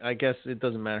 I guess it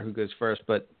doesn't matter who goes first,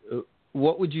 but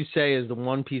what would you say is the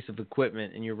one piece of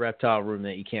equipment in your reptile room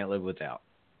that you can't live without?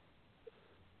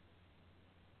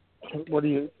 What do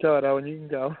you go, Owen? You can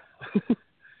go.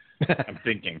 I'm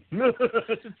thinking.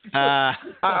 I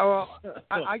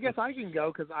guess I can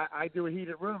go because I do a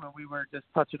heated room, and we were just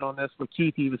touching on this with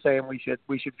Keith. He was saying we should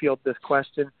field this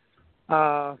question.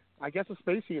 I guess a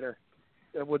space heater.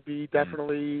 It would be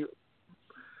definitely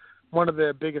one of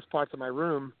the biggest parts of my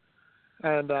room.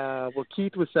 And what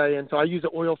Keith was saying, so I use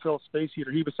an oil-filled space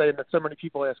heater. He was saying that so many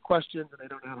people ask questions and they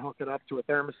don't know how to hook it up to a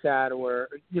thermostat or,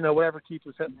 you know, whatever Keith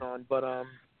was hitting on. But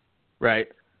right.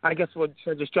 I guess we'll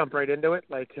just jump right into it.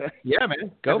 Like yeah,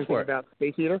 man, go for it. About the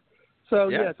space heater.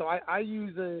 So so I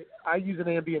use an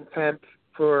ambient temp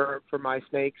for my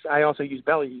snakes. I also use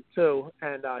belly heat too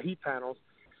and heat panels.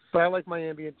 But I like my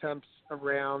ambient temps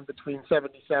around between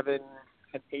 77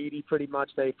 and 80 pretty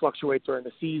much. They fluctuate during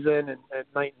the season and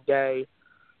night and day.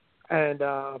 And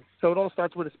so it all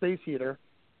starts with a space heater.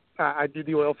 I do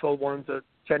the oil-filled ones that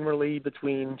generally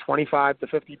between $25 to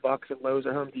 $50 at Lowe's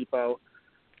or Home Depot.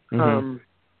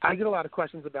 I get a lot of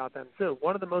questions about them too.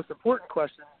 One of the most important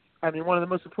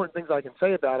things I can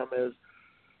say about them is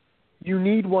you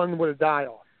need one with a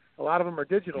dial. A lot of them are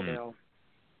digital now.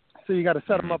 So you got to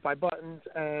set them up by buttons,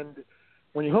 and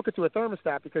when you hook it to a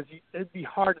thermostat, because it'd be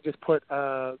hard to just put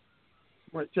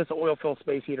just an oil-filled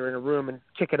space heater in a room and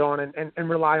kick it on and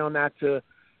rely on that to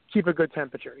keep a good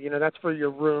temperature. That's for your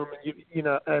room. And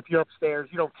if you're upstairs,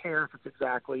 you don't care if it's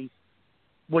exactly,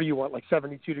 what do you want, like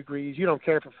 72 degrees. You don't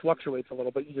care if it fluctuates a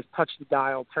little bit. You just touch the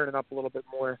dial, turn it up a little bit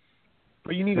more.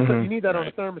 But you need that on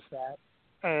a thermostat.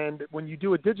 And when you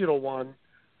do a digital one,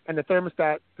 and the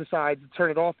thermostat decides to turn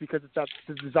it off because it's at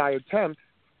the desired temp,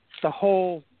 the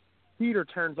whole heater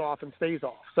turns off and stays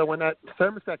off. So when that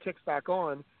thermostat kicks back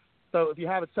on, so if you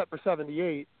have it set for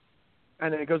 78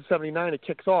 and then it goes to 79, it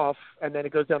kicks off, and then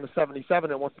it goes down to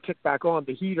 77 and wants to kick back on,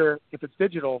 the heater, if it's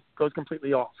digital, goes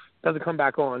completely off. Doesn't come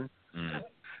back on.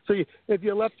 So if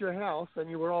you left your house and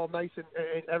you were all nice and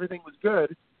everything was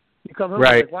good, you come home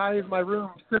and like, why is my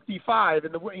room 55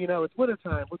 in the it's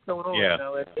wintertime? What's going on?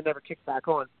 Yeah. It never kicks back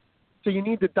on. So you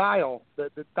need the dial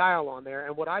on there.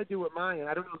 And what I do with mine, and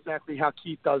I don't know exactly how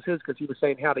Keith does his because he was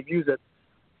saying how to use it.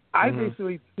 I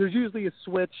basically, there's usually a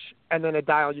switch and then a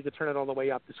dial. You can turn it all the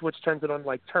way up. The switch turns it on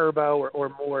like turbo or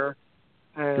more.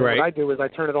 And what I do is I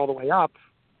turn it all the way up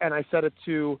and I set it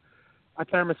to a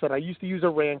thermostat. I used to use a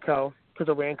Ranco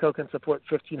because a Ranco can support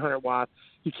 1,500 watts.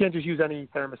 You can't just use any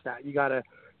thermostat. You got to,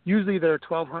 usually they're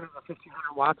 1,200 or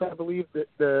 1,500 watts, I believe,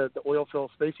 the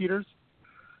oil-filled space heaters.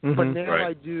 But now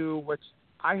I do, which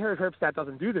I heard Herpstat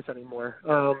doesn't do this anymore.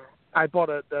 I bought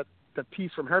the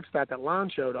piece from Herpstat that Lon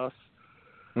showed us,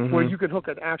 where you can hook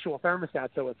an actual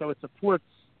thermostat to it. So it supports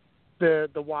the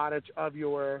wattage of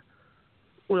your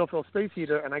oil-filled space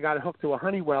heater, and I got it hooked to a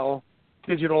Honeywell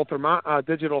digital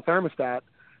thermostat,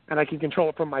 and I can control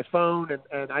it from my phone,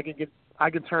 and I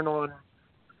can turn on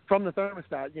from the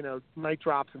thermostat, night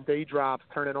drops and day drops,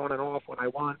 turn it on and off when I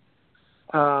want.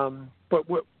 But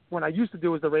what I used to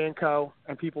do was the Ranco,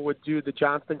 and people would do the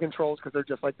Johnston controls because they're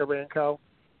just like the Ranco,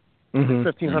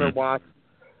 1,500 watts,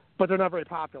 but they're not very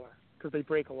popular because they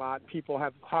break a lot. People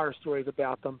have horror stories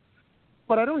about them.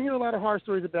 But I don't hear a lot of horror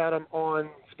stories about them on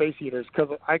space heaters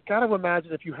because I got to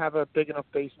imagine if you have a big enough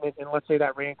basement and let's say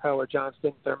that Ranco or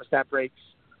Johnston thermostat breaks,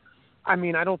 I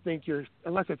mean, I don't think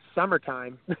unless it's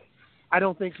summertime, I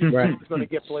don't think your room's going to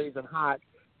get blazing hot.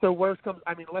 So worst comes,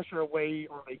 I mean, unless you're away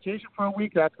on vacation for a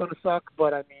week, that's going to suck.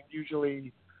 But, I mean,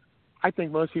 usually I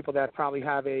think most people that probably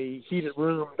have a heated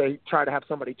room, they try to have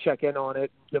somebody check in on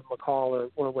it, give them a call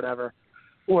or whatever.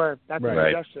 Or that's a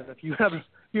suggestion. If you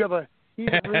have a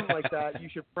heated room like that, you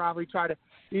should probably try to,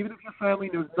 even if your family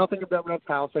knows nothing about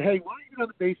Reptile, say, hey, why don't you go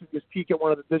to the base and just peek at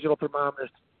one of the digital thermometers?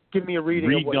 Give me a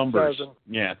reading of what numbers. It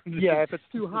says. And, if it's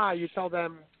too high, you tell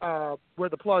them where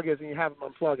the plug is and you have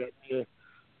them unplug it. You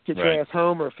get your ass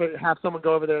home or have someone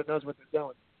go over there that knows what they're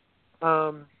doing.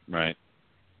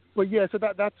 But yeah, so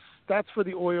that's for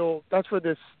the oil. That's for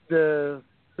the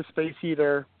space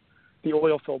heater, the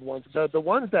oil-filled ones. The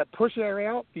ones that push air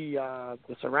out, the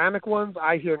ceramic ones,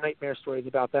 I hear nightmare stories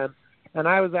about them. And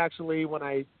I was actually, when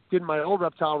I did my old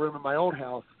Reptile room in my old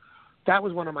house, that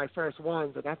was one of my first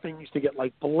ones, and that thing used to get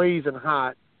like blazing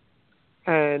hot.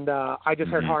 And I just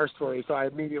heard horror stories, so I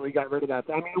immediately got rid of that.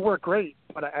 I mean, it worked great,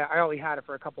 but I only had it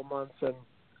for a couple months, and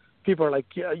people are like,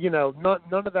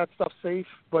 none of that stuff's safe,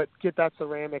 but get that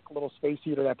ceramic little space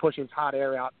heater that pushes hot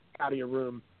air out of your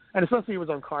room. And especially it was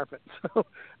on carpet, so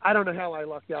I don't know how I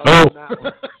lucked out on that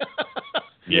one.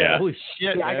 Holy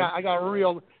shit, yeah, man. I got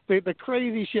real the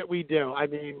crazy shit we do. I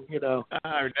mean,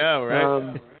 I know,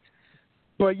 right?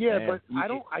 But yeah,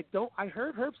 I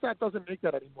heard Herpstat doesn't make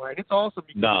that anymore, and it's awesome.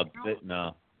 No,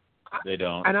 they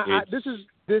don't. And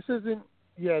this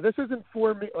isn't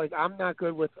for me. Like, I'm not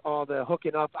good with all the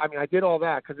hooking up. I mean, I did all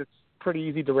that because it's pretty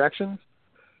easy directions.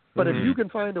 But if you can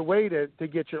find a way to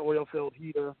get your oil-filled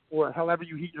heater or however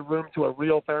you heat your room to a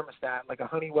real thermostat, like a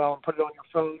Honeywell, and put it on your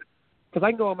phone, because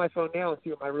I can go on my phone now and see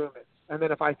what my room is. And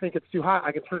then if I think it's too hot,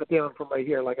 I can turn it down from right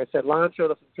here. Like I said, Lon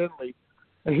showed us in Tinley,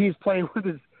 and he's playing with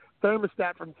his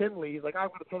thermostat from Tinley. He's like, I'm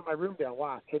going to turn my room down.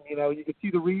 Watch. And, you can see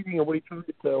the reading of what he turned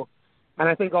it to. And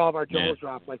I think all of our jaws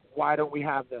dropped. Like, why don't we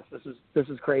have this? This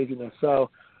is craziness. So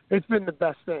it's been the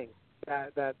best thing,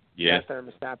 that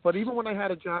thermostat. But even when I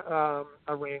had a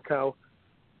Ranco,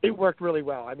 it worked really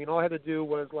well. I mean, all I had to do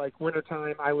was, like,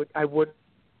 wintertime,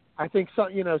 I think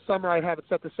summer I'd have it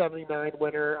set to 79.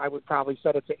 Winter I would probably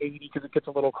set it to 80 because it gets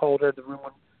a little colder. The room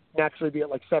would naturally be at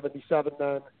like 77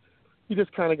 then. You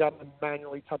just kind of got to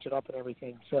manually touch it up and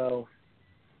everything. So,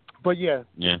 but yeah.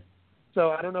 So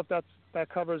I don't know if that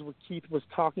covers what Keith was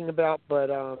talking about, but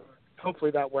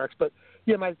hopefully that works. But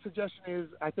yeah, my suggestion is,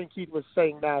 I think Keith was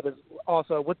saying that is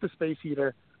also with the space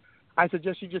heater, I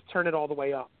suggest you just turn it all the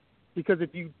way up, because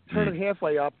if you turn it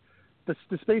halfway up, the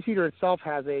space heater itself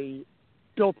has a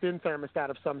built-in thermostat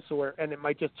of some sort, and it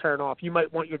might just turn off. You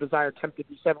might want your desired temp to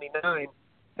be 79,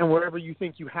 and wherever you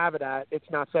think you have it at, it's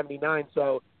not 79,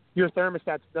 so your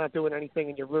thermostat's not doing anything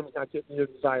and your room's not getting your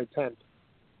desired temp.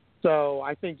 So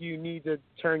I think you need to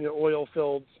turn your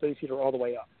oil-filled space heater all the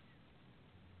way up,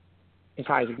 as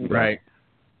high as it can go.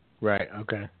 Right.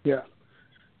 Okay. Yeah.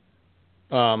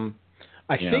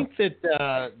 I think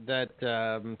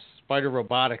that Spider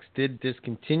Robotics did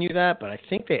discontinue that, but I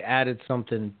think they added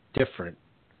something different,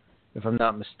 if I'm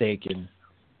not mistaken.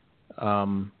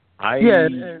 I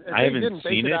haven't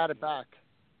seen it. Add it back.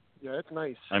 Yeah, it's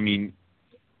nice. I mean,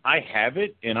 I have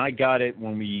it, and I got it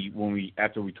when we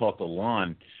after we talked to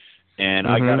Lon, and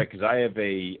I got it because I have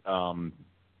a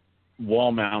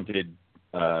wall-mounted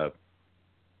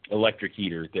electric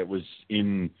heater that was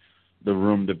in the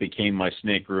room that became my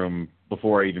snake room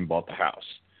before I even bought the house.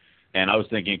 And I was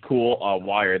thinking, cool, I'll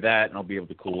wire that and I'll be able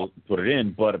to put it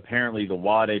in. But apparently the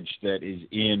wattage that is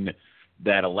in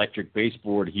that electric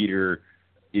baseboard heater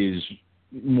is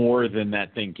more than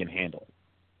that thing can handle.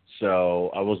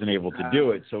 So I wasn't able to do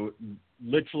it. So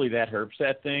literally that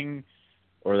Herpsat thing,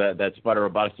 or that Spider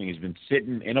Robotics thing, has been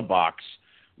sitting in a box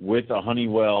with a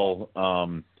Honeywell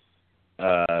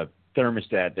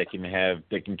thermostat that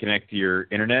can connect to your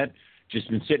internet. Just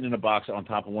been sitting in a box on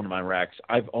top of one of my racks.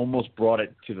 I've almost brought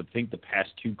it to the past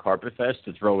 2 Carpet Fests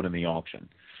to throw it in the auction,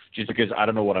 just because I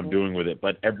don't know what I'm doing with it.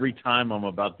 But every time I'm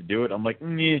about to do it, I'm like,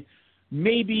 maybe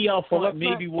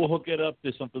we'll hook it up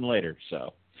to something later.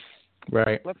 So,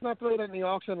 right. Let's not throw it in the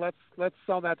auction. Let's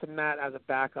sell that to Matt as a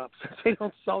backup. Since they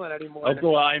don't sell it anymore. Oh,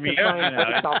 well, I mean,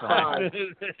 I'll cry.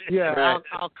 Yeah,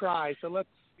 I'll cry. So let's.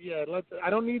 I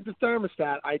don't need the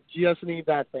thermostat. I just need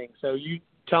that thing. So you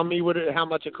tell me how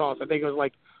much it costs. I think it was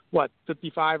like what,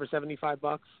 $55 or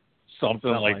 $75?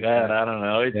 Something like that. I don't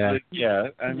know. It's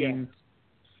I mean,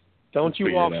 don't you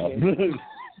auction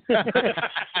it?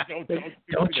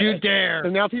 Don't you dare. So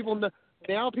now people know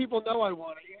I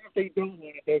want it. Even if they don't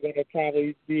want it, they're going to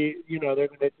probably be, they're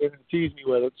going to tease me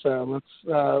with it. So let's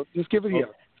just give it here.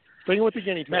 Bring it with the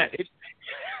guinea pig.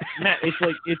 Matt,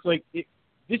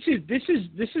 This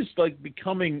is like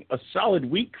becoming a solid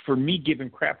week for me giving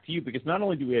crap to you, because not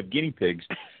only do we have guinea pigs,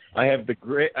 I have the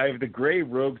gray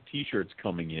Rogue T-shirts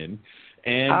coming in,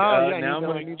 and now I'm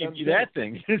going to give you that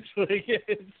thing.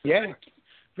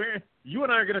 You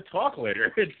and I are going to talk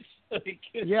later.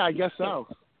 Yeah, I guess so.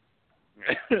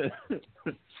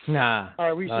 Nah. All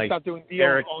right, we should stop doing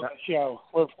deals on the show.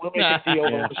 We're making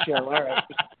deals on the show. All right.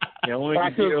 Yeah,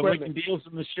 we're making deals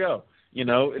on the show.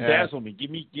 Dazzle me.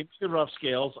 Give me the rough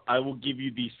scales. I will give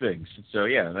you these things. So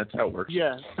yeah, that's how it works.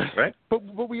 Yeah. Right. But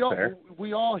we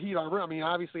all heat our room. I mean,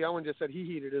 obviously, Owen just said he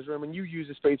heated his room, and you use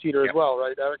a space heater as well,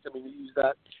 right, Eric? I mean, you use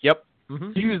that. Yep.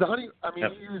 Mm-hmm. You use you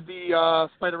use the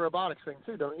Spider Robotics thing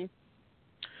too, don't you?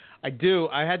 I do.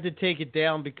 I had to take it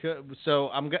down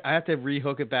I have to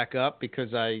rehook it back up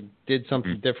because I did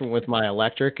something different with my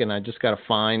electric, and I just got to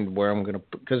find where I'm going to,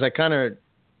 because I kind of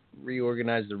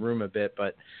reorganized the room a bit,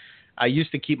 but I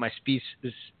used to keep my space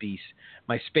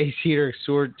heater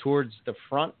towards the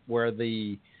front where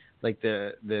the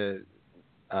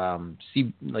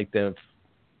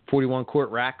 41 quart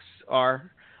racks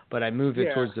are, but I moved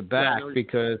it towards the back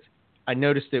because I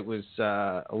noticed it was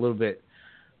a little bit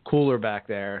cooler back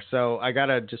there. So I got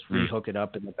to just rehook it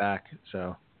up in the back.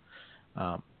 So,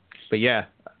 but yeah,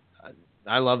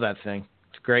 I love that thing.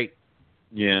 It's great.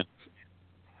 Yeah.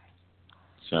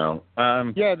 So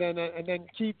and then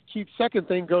Keith's second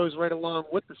thing goes right along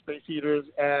with the space heaters,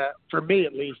 for me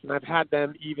at least, and I've had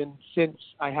them even since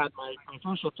I had my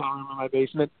first reptile room in my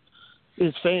basement,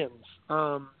 is fans.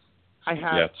 I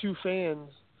have 2 fans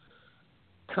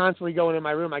constantly going in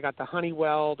my room. I got the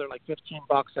Honeywell. They're like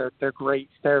 $15. They're great.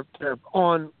 They're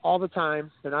on all the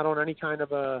time. They're not on any kind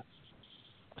of a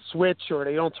switch, or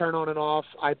they don't turn on and off.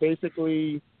 I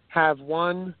basically have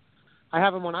them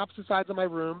on opposite sides of my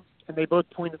room, and they both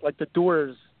point at like the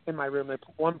doors in my room.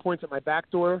 One points at my back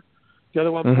door, the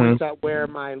other one points at where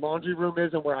my laundry room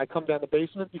is and where I come down the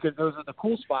basement, because those are the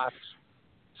cool spots.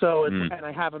 So and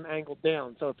I have them angled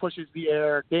down, so it pushes the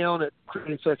air down. It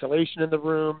creates circulation in the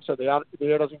room, so the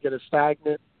air doesn't get as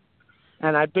stagnant.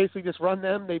 And I basically just run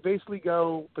them. They basically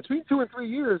go between 2 and 3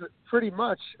 years, pretty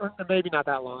much, or maybe not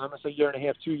that long. I'm gonna say 1.5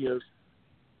 years, 2 years,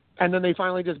 and then they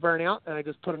finally just burn out, and I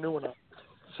just put a new one up.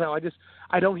 So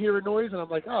I don't hear a noise, and I'm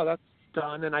like, oh, that's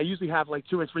done. And I usually have like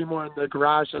 2 or 3 more in the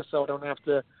garage, just so I don't have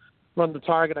to run the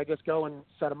target. I just go and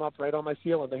set them up right on my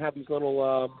ceiling. They have these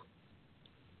little,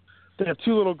 they have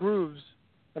 2 little grooves,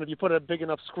 and if you put a big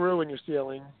enough screw in your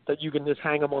ceiling, that you can just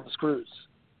hang them on the screws.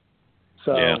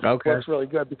 So Okay. it works really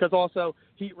good because also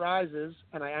heat rises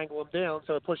and I angle them down,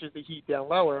 so it pushes the heat down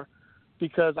lower.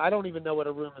 Because I don't even know what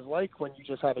a room is like when you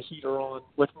just have a heater on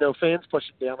with no fans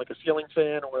pushing down, like a ceiling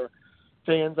fan or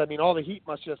fans. I mean, all the heat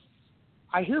must just.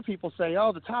 I hear people say,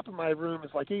 "Oh, the top of my room is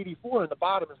like 84 and the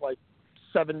bottom is like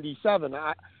 77."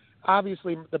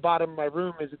 Obviously, the bottom of my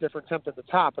room is a different temp than the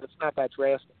top, but it's not that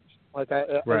drastic. Like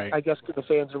I guess the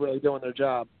fans are really doing their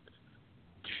job.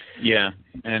 Yeah,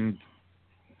 and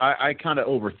I kind of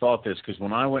overthought this because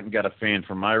when I went and got a fan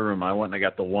for my room, I went and I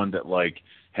got the one that like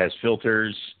has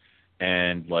filters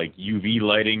and like UV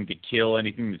lighting to kill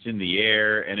anything that's in the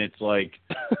air, and it's like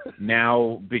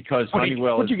now because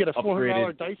Honeywell Did you get a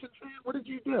 $400 Dyson fan? What did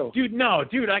you do? Dude,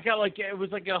 I got like it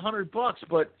was like $100,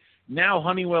 but now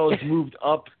Honeywell has moved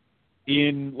up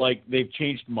in like they've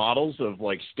changed models of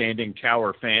like standing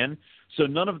tower fan, so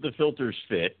none of the filters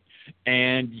fit,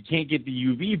 and you can't get the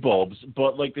UV bulbs,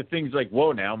 but like the thing's like,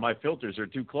 whoa, now my filters are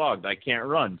too clogged, I can't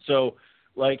run, so.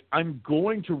 Like, I'm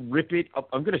going to rip it up.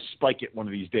 I'm going to spike it one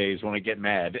of these days when I get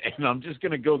mad. And I'm just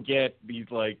going to go get these,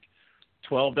 like,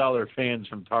 $12 fans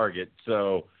from Target.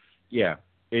 So, yeah,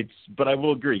 but I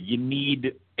will agree. You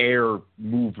need air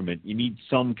movement. You need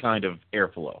some kind of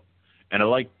airflow. And I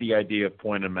like the idea of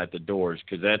pointing them at the doors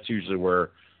because that's usually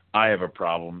where I have a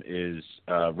problem is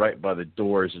right by the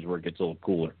doors is where it gets a little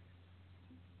cooler.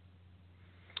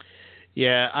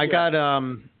 Yeah, I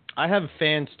have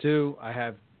fans, too. I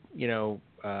have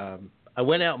I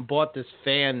went out and bought this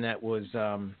fan that was,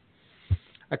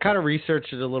 I kind of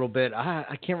researched it a little bit.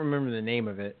 I can't remember the name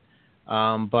of it,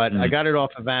 but I got it off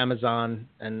of Amazon,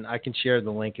 and I can share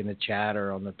the link in the chat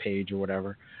or on the page or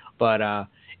whatever. But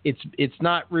it's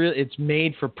not real. It's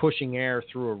made for pushing air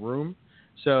through a room,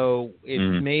 so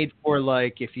it's made for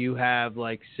like if you have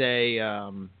like say.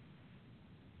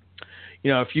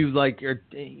 If you like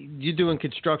you're doing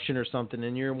construction or something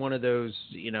and you're in one of those,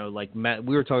 like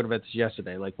we were talking about this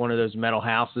yesterday, like one of those metal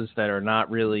houses that are not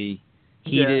really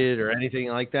heated or anything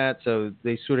like that. So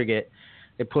they sort of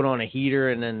they put on a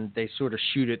heater and then they sort of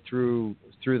shoot it through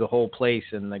the whole place.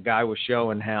 And the guy was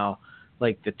showing how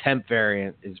like the temp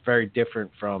variant is very different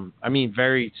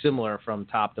very similar from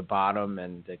top to bottom,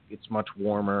 and it's much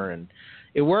warmer and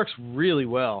it works really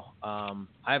well. I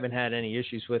haven't had any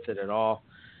issues with it at all.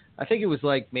 I think it was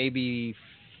like maybe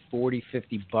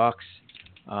 $40-50,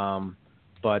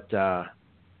 but I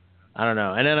don't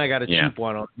know. And then I got a cheap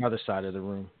one on the other side of the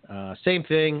room. Same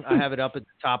thing. I have it up at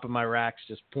the top of my racks,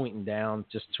 just pointing down,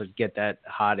 just to get that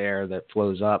hot air that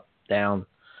flows up, down.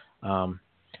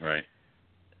 Right.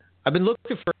 I've been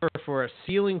looking for a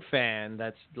ceiling fan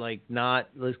that's like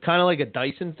it's kind of like a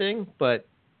Dyson thing, but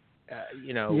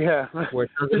where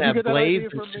it doesn't have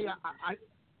blades.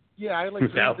 I like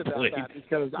read about that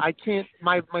because I can't.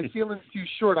 My ceiling's too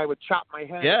short. I would chop my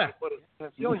head and put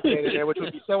a ceiling fan in there, which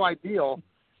would be so ideal.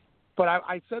 But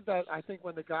I said that I think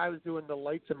when the guy was doing the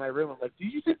lights in my room, I'm like, do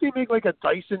you think they make like a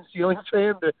Dyson ceiling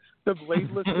fan, the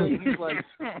bladeless thing? He's like,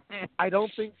 I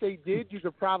don't think they did. You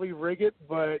could probably rig it,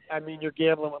 but I mean, you're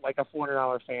gambling with like a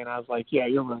 $400 fan. I was like, yeah,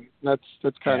 you're right.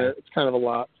 That's kind of it's kind of a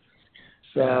lot.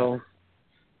 So. Yeah.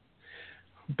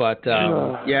 But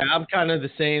I'm kind of the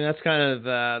same. That's kind of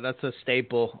that's a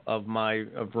staple of my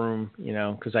room,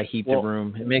 because I heat the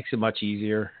room. It makes it much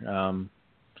easier,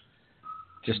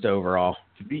 just overall.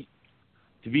 To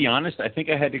be honest, I think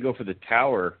I had to go for the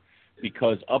tower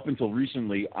because up until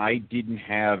recently I didn't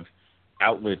have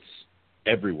outlets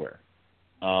everywhere.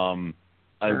 I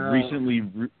recently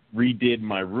redid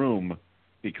my room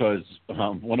because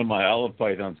one of my olive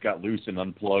pythons got loose and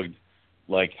unplugged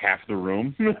like half the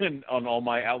room, and all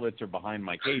my outlets are behind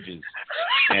my cages.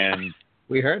 And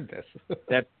we heard this.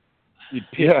 It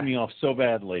pissed me off so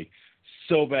badly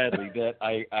that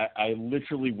I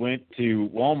literally went to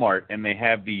Walmart and they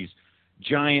have these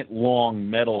giant long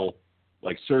metal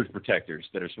like surge protectors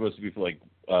that are supposed to be for like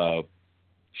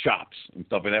shops and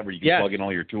stuff like that where you can plug in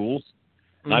all your tools.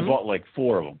 And I bought like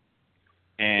 4 of them.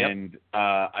 And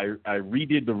I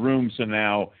redid the room, so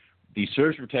now the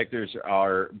surge protectors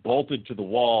are bolted to the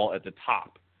wall at the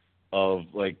top of,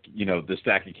 like, the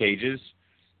stack of cages,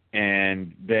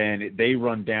 and then they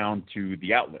run down to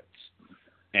the outlets.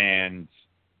 And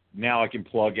now I can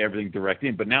plug everything direct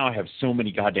in, but now I have so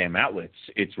many goddamn outlets.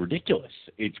 It's ridiculous.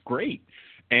 It's great.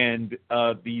 And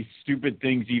these stupid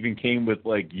things even came with,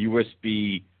 like,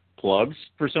 USB plugs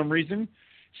for some reason.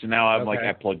 So now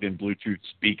I plugged in Bluetooth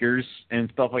speakers and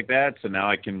stuff like that, so now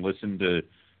I can listen to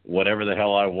whatever the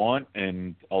hell I want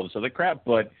and all this other crap.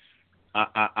 But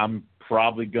I'm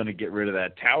probably going to get rid of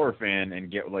that tower fan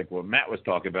and get like what Matt was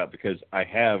talking about, because I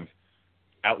have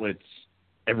outlets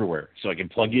everywhere, so I can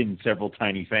plug in several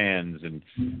tiny fans and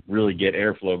really get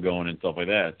airflow going and stuff like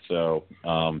that. So,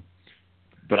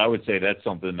 but I would say that's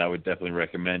something I would definitely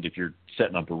recommend if you're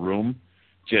setting up a room.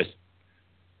 Just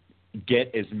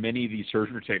get as many of these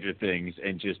surge protector things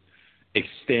and just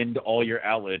extend all your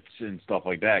outlets and stuff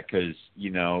like that, because, you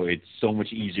know, it's so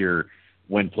much easier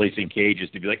when placing cages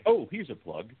to be like, oh, here's a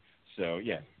plug. So,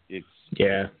 yeah, it's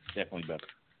definitely better.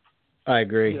 I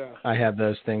agree. Yeah. I have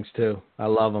those things, too. I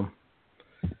love them.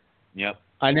 Yep.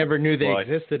 I never knew they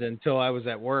existed until I was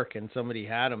at work and somebody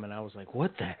had them, and I was like,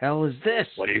 what the hell is this?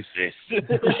 What is this?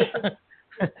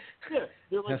 Yeah,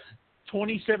 they're like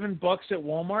 $27 at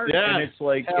Walmart, and it's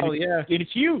like, and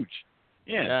it's huge.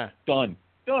 Yeah. Done.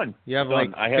 You have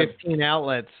Done. like 15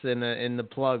 outlets in the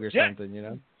plug or something, you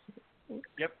know?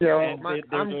 Yep. Yeah,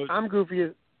 well, I'm goofy.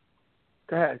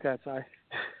 Go ahead, sorry.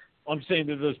 I'm saying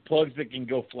there's those plugs that can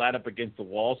go flat up against the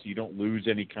wall, so you don't lose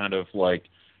any kind of like.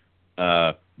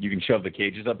 You can shove the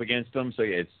cages up against them, so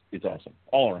yeah, it's awesome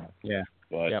all around. Yeah.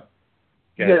 But,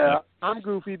 I'm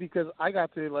goofy because I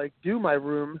got to like do my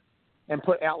room and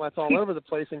put outlets all over the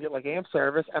place and get like amp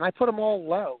service, and I put them all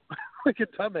low, like a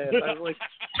dumbass. I was like,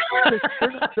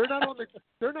 they're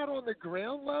not on the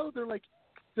ground low.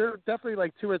 They're definitely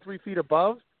like 2 or 3 feet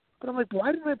above. But I'm like,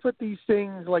 why didn't I put these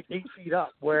things like 8 feet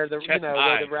up where the where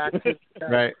the racks is?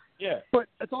 Right. Yeah. But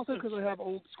it's also because I have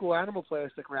old school animal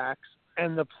plastic racks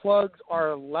and the plugs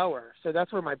are lower, so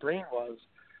that's where my brain was.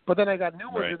 But then I got new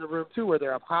ones in the room too, where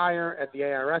they're up higher and the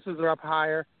ARSs are up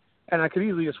higher, and I could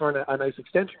easily just run a nice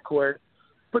extension cord.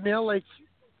 But now, like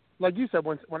you said,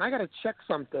 when I got to check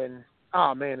something,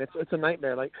 oh man, it's a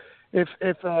nightmare. Like if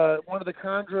one of the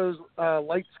Chondro's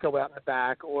lights go out in the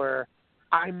back, or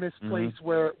I misplace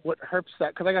what Herp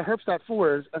stat, because I got Herp stat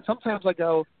 4s, and sometimes I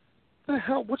go, what the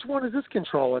hell, which one is this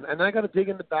controlling? And I got to dig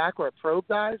in the back, or a probe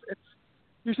dies.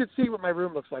 You should see what my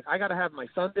room looks like. I got to have my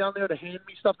son down there to hand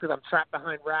me stuff because I'm trapped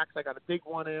behind racks. I got to dig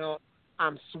one out.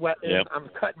 I'm sweating. Yep. I'm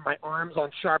cutting my arms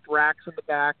on sharp racks in the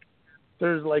back.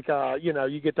 There's like,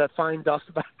 you get that fine dust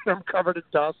back there. I'm covered in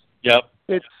dust. Yep.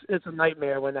 It's a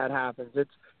nightmare when that happens.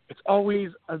 It's always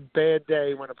a bad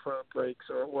day when a probe breaks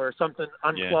or something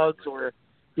unplugs or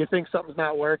you think something's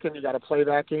not working. You got to play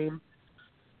that game.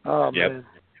 Oh, man.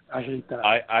 I hate that.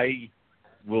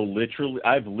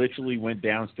 I've literally went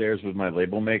downstairs with my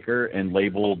label maker and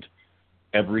labeled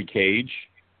every cage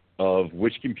of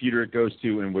which computer it goes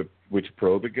to and which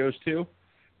probe it goes to.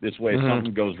 This way, if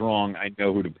something goes wrong,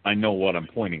 I know what I'm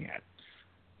pointing at.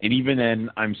 And even then,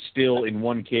 I'm still in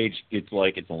one cage. It's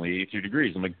like it's only 83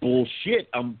 degrees. I'm like, bullshit.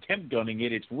 I'm temp gunning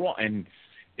it. It's wrong, and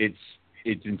it's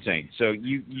insane. So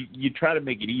you try to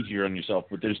make it easier on yourself,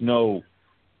 but there's no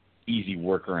easy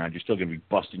workaround. You're still going to be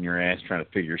busting your ass trying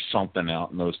to figure something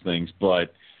out in those things.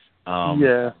 But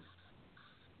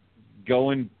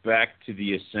going back to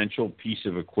the essential piece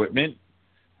of equipment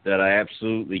that I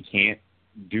absolutely can't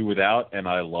do without and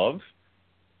I love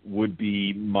would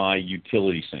be my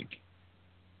utility sink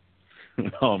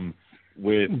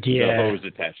with the hose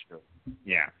attached to it.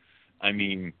 Yeah. I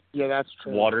mean, that's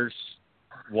true.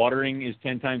 Watering is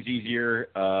 10 times easier.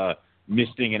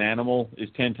 Misting an animal is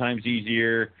 10 times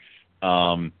easier.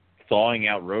 Thawing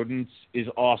out rodents is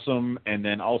awesome. And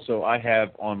then also I have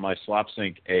on my slop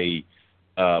sink a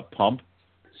pump,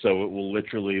 so it will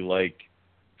literally like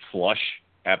flush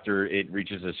after it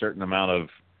reaches a certain amount of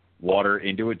water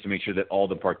into it to make sure that all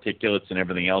the particulates and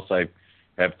everything else I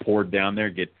have poured down there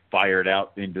get fired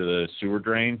out into the sewer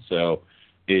drain. So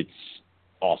it's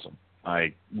awesome.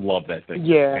 I love that thing.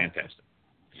 Yeah. It's fantastic.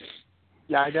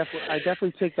 Yeah, I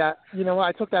definitely take that. You know what?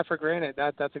 I took that for granted.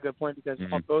 That's a good point because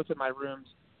both of my rooms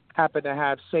happen to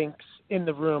have sinks in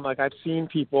the room. Like I've seen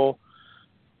people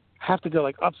have to go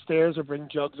like upstairs or bring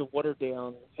jugs of water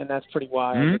down, and that's pretty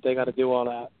wild that they got to do all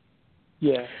that.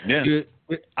 Yeah. Dude,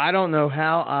 I don't know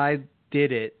how I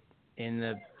did it.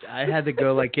 I had to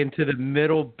go like into the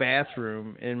middle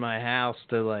bathroom in my house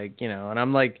to like, and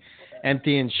I'm like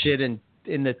emptying shit in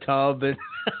the tub and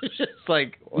just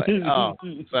like, what? Oh,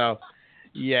 so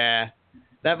yeah,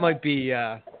 that might be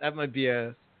a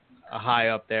high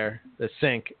up there. The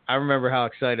sink. I remember how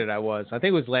excited I was. I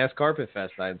think it was last Carpet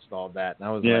Fest I installed that, and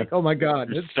I was like, oh my god,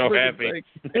 it's so happy.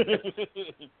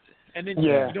 And then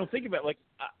you don't think about it, like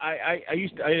I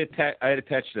had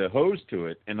attached a hose to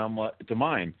it, and I'm to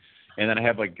mine, and then I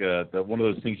have like one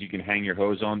of those things you can hang your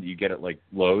hose on that you get at like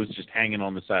Lowe's, just hanging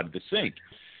on the side of the sink.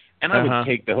 And I would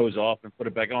take the hose off and put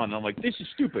it back on. And I'm like, this is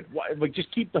stupid. Why? Like,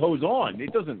 just keep the hose on.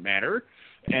 It doesn't matter.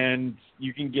 And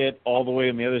you can get all the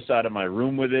way on the other side of my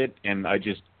room with it. And I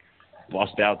just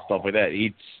bust out stuff like that.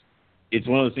 It's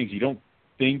one of those things you don't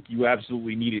think you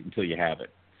absolutely need it until you have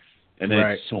it. And then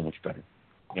it's so much better.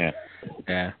 Yeah.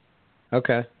 Yeah.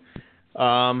 Okay.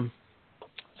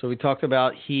 So we talked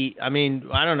about heat. I mean,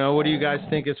 I don't know. What do you guys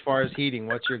think as far as heating?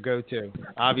 What's your go-to?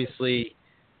 Obviously,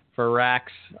 for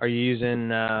racks, are you using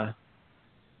what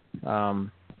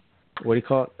do you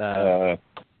call it?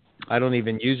 I don't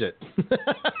even use it.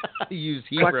 I use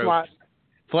heat rope.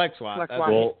 FlexWatt.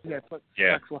 Well,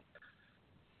 FlexWatt.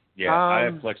 Yeah, I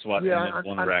have FlexWatt and then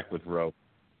one rack with rope.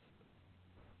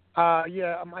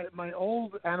 My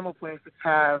old animal places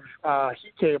have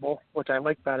heat cable, which I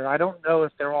like better. I don't know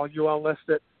if they're all UL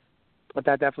listed, but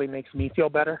that definitely makes me feel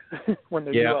better when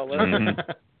they're UL listed.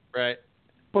 Mm-hmm. Right.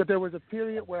 But there was a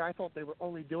period where I thought they were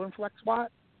only doing FlexWatt,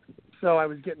 so I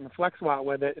was getting the FlexWatt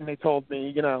with it, and they told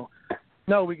me,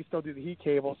 no, we can still do the heat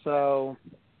cable. So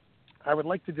I would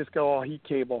like to just go all heat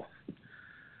cable,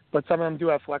 but some of them do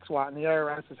have FlexWatt, and the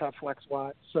ARSs have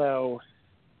FlexWatt. So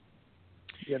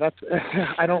yeah, that's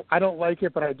I don't like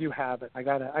it, but I do have it. I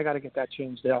gotta get that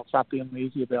changed out. Stop being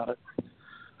lazy about it.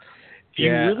 Do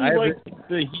you really like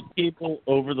the heat cable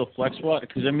over the FlexWatt?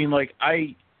 Because I mean, like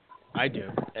I do.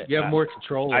 You have more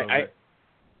control over it.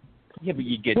 Yeah, but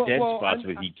you get dead spots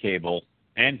with heat cable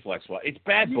and FlexWatt. It's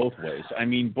bad both ways. I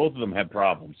mean, both of them have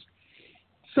problems.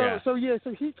 So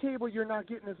heat cable you're not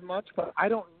getting as much, but I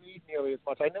don't need nearly as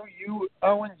much. I know you,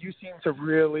 Owen, you seem to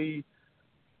really,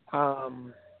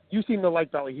 you seem to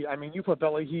like belly heat. I mean, you put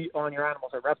belly heat on your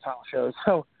animals at reptile shows,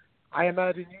 so I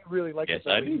imagine you really like the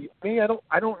belly heat. Me,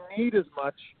 I don't need as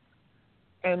much.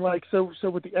 And so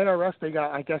with the ARS they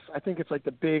got, I think it's like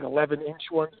the big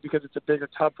 11-inch ones because it's a bigger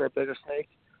tub for a bigger snake.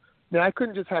 Now I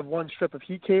couldn't just have one strip of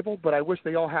heat cable, but I wish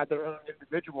they all had their own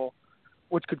individual,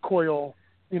 which could coil,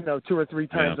 2 or 3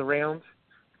 times around.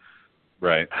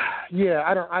 Right. Yeah,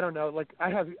 I don't know. Like I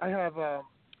have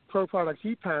Pro Products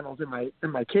heat panels in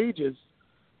my cages,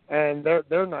 and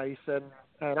they're nice. And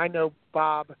I know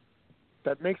Bob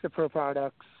that makes the Pro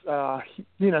Products.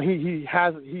 He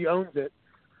owns it,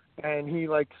 and he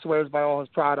swears by all his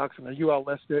products, and they're UL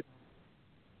listed.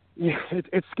 Yeah,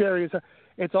 it's scary as hell.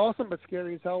 It's awesome, but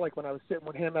scary as hell. Like when I was sitting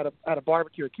with him at a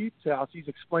barbecue at Keith's house, he's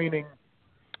explaining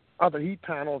other heat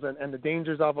panels and the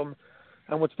dangers of them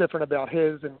and what's different about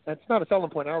his. And it's not a selling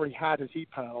point. I already had his heat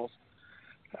panels.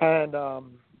 And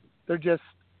they're just,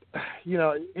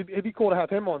 it'd be cool to have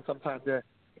him on sometime to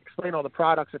explain all the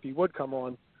products if he would come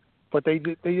on. But they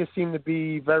just seem to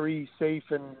be very safe,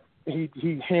 and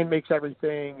he hand makes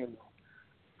everything. And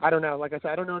I don't know. Like I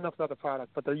said, I don't know enough about the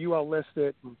product, but they're UL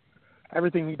listed. And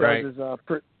everything he does is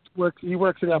he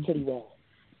works it out pretty well.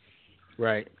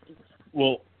 Right.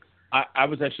 Well, I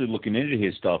was actually looking into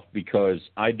his stuff because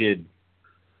I did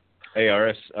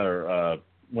ARS or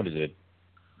what is it?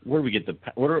 Where do we get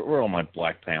where all my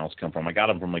black panels come from? I got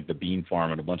them from the Bean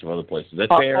Farm and a bunch of other places. That's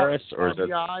ARS or is that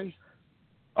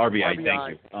RBI?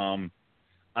 Thank you.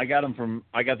 I got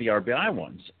the RBI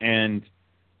ones, and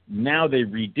now they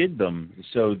redid them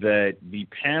so that the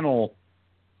panel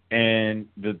and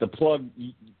the plug,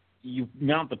 you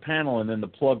mount the panel and then the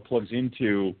plug plugs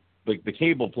into the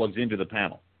cable plugs into the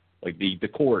panel, like the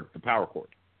cord, the power cord.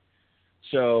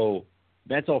 So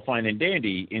that's all fine and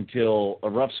dandy until a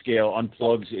rough scale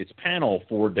unplugs its panel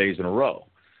 4 days in a row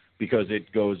because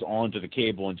it goes onto the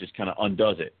cable and just kind of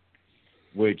undoes it.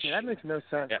 Which that makes no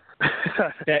sense.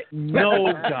 That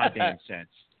no goddamn sense.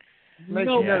 Makes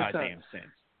no no goddamn sense.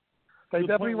 They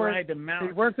definitely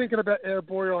weren't thinking about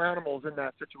arboreal animals in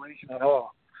that situation at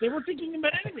all. They weren't thinking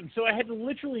about anything. So I had to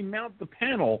literally mount the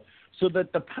panel so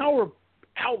that the power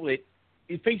outlet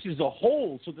faces a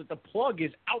hole so that the plug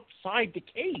is outside the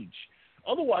cage.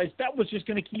 Otherwise, that was just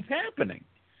going to keep happening.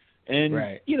 And,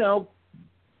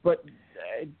 but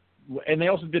and they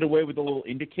also did away with the little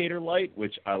indicator light,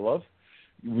 which I love.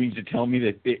 We used to tell me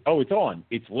that, it's on,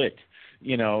 it's lit.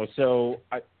 So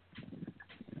I,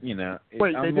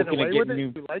 Wait, I'm they did away with it?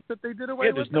 You like that they did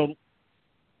away with it?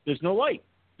 There's no light.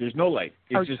 There's no light.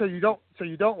 It's so you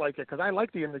don't like it, because I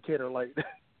like the indicator light.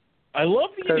 I love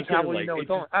the indicator how will light. You know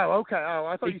it's on? Oh, okay. Oh,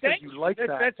 I thought you said you liked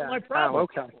that. That's my problem.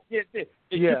 Oh, okay.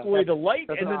 They took away the light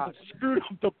and then odd. screwed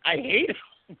up I hate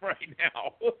them right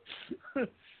now.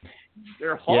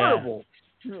 They're horrible.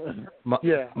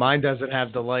 Yeah. Mine doesn't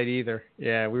have the light either.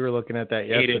 Yeah, we were looking at that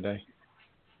yesterday.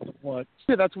 What?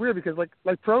 Yeah, that's weird because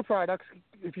like Pro Products,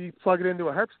 if you plug it into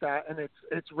a Herp stat and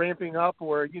it's ramping up,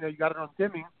 or you got it on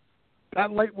dimming, that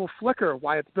light will flicker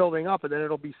while it's building up, and then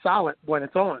it'll be solid when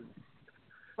it's on.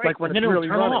 Right. Like when and it's really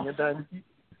running, off.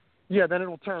 and then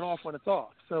it'll turn off when it's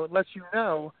off. So it lets you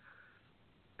know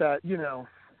that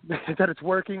that it's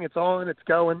working, it's on, it's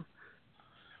going.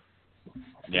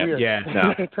 Yeah, weird. yeah.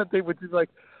 No. They would do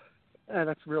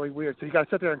that's really weird. So you got to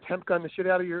sit there and temp gun the shit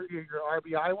out of your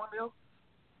RBI one now?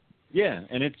 Yeah,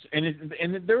 and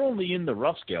they're only in the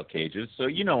rough scale cages, so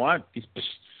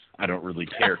I don't really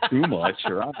care too much,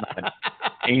 or I'm not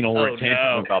anal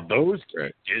retentive about those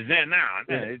cages. It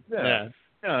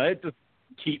doesn't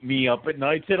keep me up at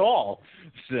nights at all.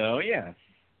 So yeah.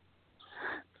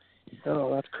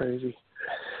 Oh, that's crazy.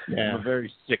 Yeah. I'm a very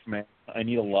sick man. I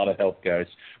need a lot of help, guys.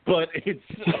 But it's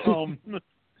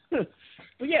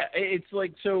but yeah, it's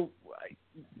like, so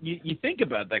you think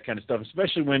about that kind of stuff,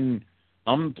 especially when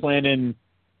I'm planning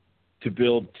to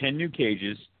build 10 new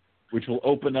cages, which will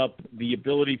open up the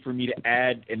ability for me to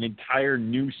add an entire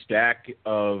new stack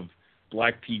of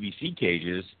black PVC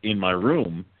cages in my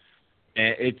room.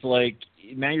 And it's like,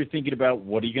 now you're thinking about,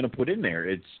 what are you going to put in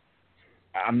there?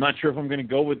 I'm not sure if I'm going to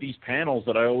go with these panels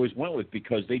that I always went with,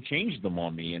 because they changed them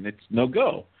on me, and it's no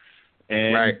go.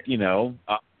 And, right. When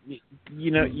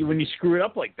you screw it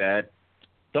up like that,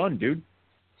 done, dude.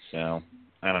 So,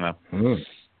 I don't know.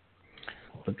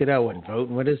 Look at Owen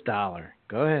voting with his dollar.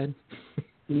 Go ahead.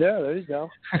 Yeah, there you go.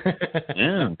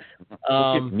 Yeah. Look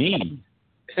at me.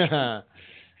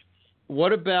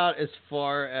 What about as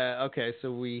far as, okay,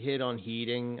 so we hit on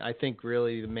heating. I think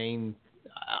really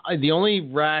the only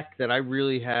rack that I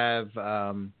really have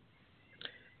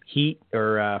heat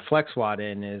or flex watt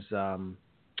in is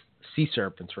Sea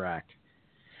Serpent's rack.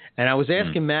 And I was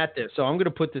asking Matt this, so I'm going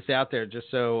to put this out there just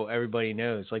so everybody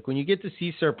knows. Like, when you get the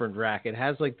Sea Serpent rack, it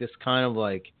has like this kind of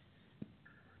like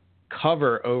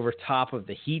cover over top of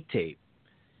the heat tape.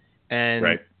 And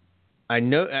right. I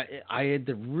know I had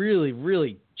to really,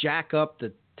 really jack up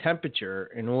the temperature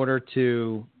in order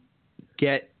to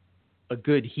get a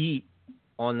good heat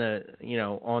on the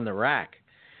rack.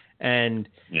 And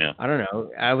I don't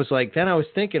know. I was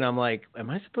thinking, I'm like, am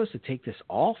I supposed to take this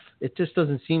off? It just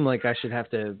doesn't seem like I should have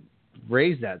to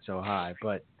raise that so high.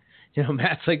 But,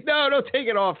 Matt's like, no, don't take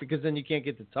it off, because then you can't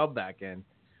get the tub back in.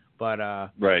 But,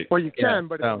 right. Well, you can,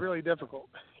 but it's really difficult.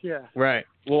 Yeah. Right.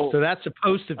 Well, so that's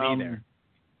supposed to be there.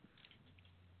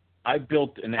 I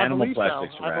built an animal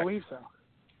plastics rack. I believe so.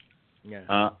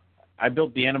 Yeah. I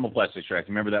built the animal plastics rack.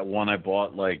 Remember that one I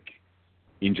bought like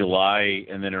in July,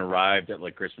 and then it arrived at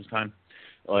like Christmas time?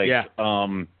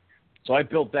 So I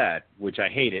built that, which I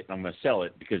hate it, and I'm going to sell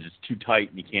it because it's too tight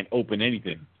and you can't open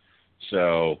anything.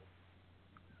 So,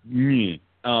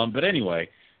 but anyway,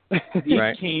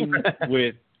 it came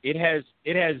with,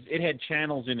 it had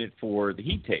channels in it for the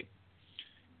heat tape,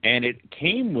 and it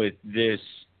came with this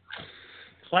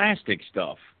plastic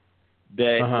stuff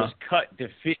that was cut to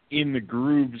fit in the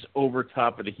grooves over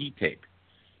top of the heat tape.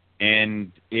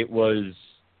 And it was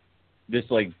this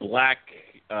like black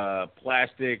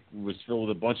plastic, was filled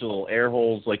with a bunch of little air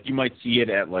holes. Like you might see it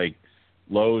at like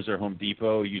Lowe's or Home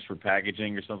Depot, used for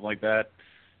packaging or something like that.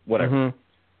 Whatever.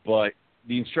 But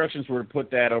the instructions were to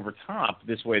put that over top.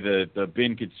 This way the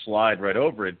bin could slide right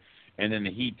over it, and then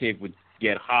the heat tape would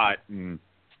get hot and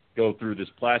go through this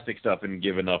plastic stuff and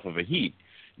give enough of a heat.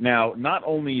 Now, not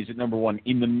only is it, number one,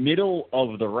 in the middle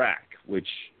of the rack, which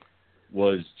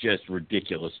was just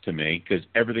ridiculous to me, because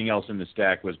everything else in the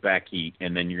stack was back heat,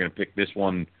 and then you're going to pick this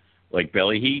one like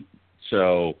belly heat.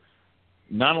 So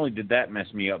not only did that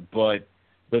mess me up, but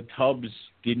the tubs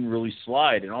didn't really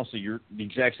slide, and also the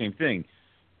exact same thing.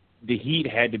 The heat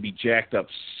had to be jacked up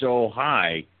so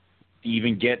high to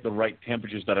even get the right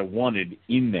temperatures that I wanted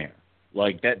in there.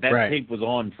 Like that tape was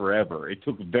on forever. It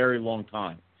took a very long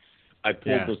time. I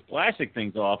pulled those plastic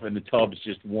things off, and the tubs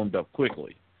just warmed up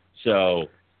quickly. So,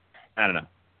 I don't know.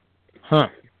 Huh.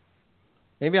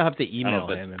 Maybe I'll have to email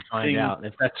him and find out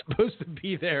if that's supposed to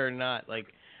be there or not. Like,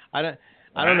 I don't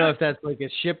know if that's like a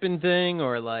shipping thing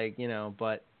or like,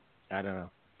 but I don't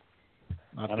know.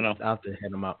 I'll have to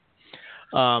hit him up.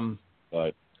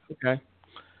 Okay.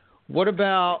 What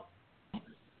about,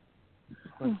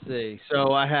 let's see.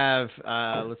 So I have,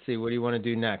 let's see, what do you want to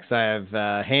do next? I have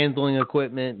handling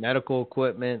equipment, medical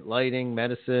equipment, lighting,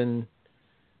 medicine.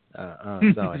 No,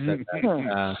 I said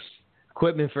that.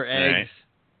 Equipment for eggs,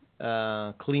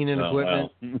 cleaning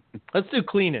equipment. Well. Let's do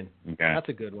cleaning. Okay. That's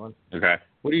a good one. Okay.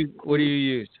 What do you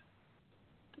use?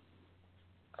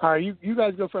 All right, you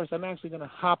guys go first. I'm actually going to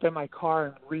hop in my car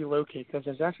and relocate because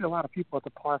there's actually a lot of people at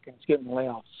the park and it's getting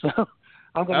layoffs. So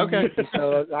I'm going to mute you.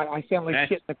 So I sound like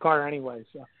shit in the car anyway.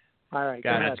 So all right,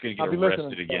 God, that's going to get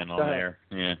arrested again on there.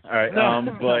 Yeah. All right.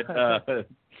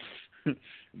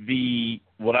 But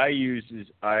what I use is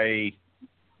I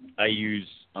use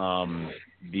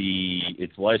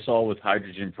it's Lysol with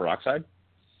hydrogen peroxide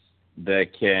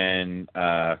that can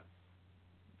I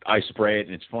spray it,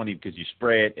 and it's funny because you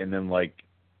spray it and then like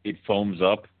it foams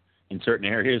up in certain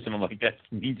areas, and I'm like, that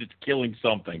means it's killing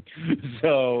something.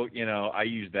 So, I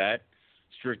use that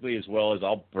strictly, as well as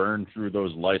I'll burn through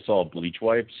those Lysol bleach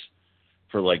wipes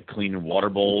for like cleaning water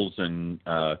bowls and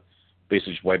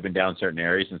basically just wiping down certain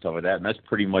areas and stuff like that. And that's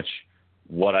pretty much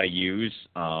what I use.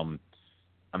 I'm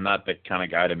not the kind of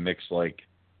guy to mix like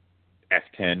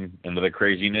F10 and other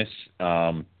craziness.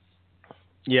 That's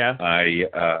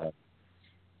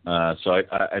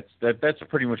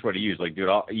pretty much what I use. Like, dude,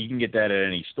 you can get that at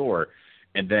any store.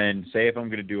 And then say if I'm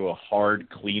going to do a hard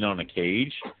clean on a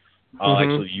cage, I'll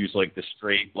actually use like the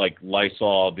straight, like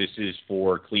Lysol, this is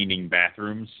for cleaning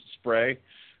bathrooms spray,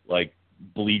 like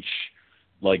bleach,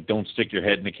 like don't stick your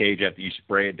head in the cage after you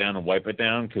spray it down and wipe it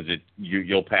down because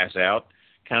you'll pass out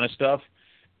kind of stuff.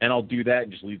 And I'll do that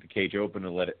and just leave the cage open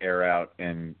and let it air out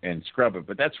and scrub it.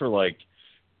 But that's for like,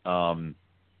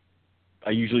 I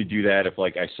usually do that if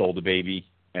like I sold a baby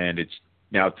and it's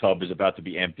now tub is about to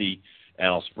be empty, and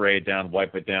I'll spray it down,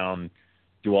 wipe it down,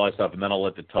 do all that stuff, and then I'll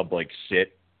let the tub like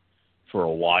sit for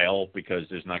a while because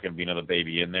there's not going to be another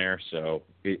baby in there. So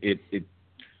it's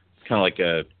kind of like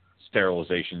a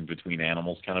sterilization between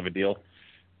animals kind of a deal.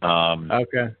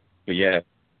 Okay. But yeah,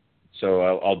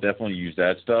 so I'll definitely use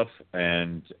that stuff.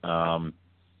 And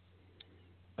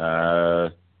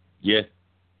yeah,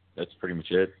 that's pretty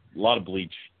much it. A lot of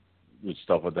bleach with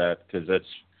stuff like that because that's,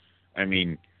 I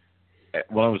mean,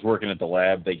 when I was working at the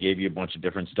lab, they gave you a bunch of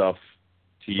different stuff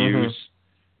to use.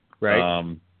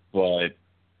 Right. But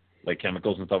like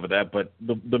chemicals and stuff like that. But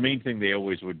the main thing they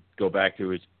always would go back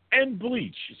to is, and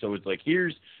bleach. So it's like,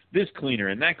 here's this cleaner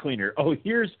and that cleaner. Oh,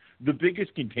 here's the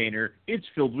biggest container. It's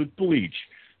filled with bleach.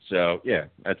 So, yeah,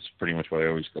 that's pretty much what I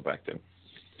always go back to.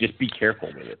 Just be careful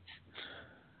with it.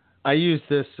 I use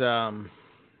this, I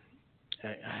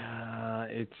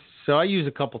use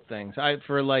a couple things.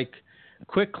 For like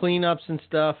quick cleanups and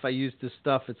stuff, I use this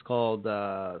stuff. It's called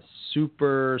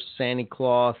Super Sandy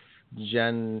Cloth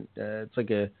Gen. It's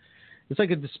like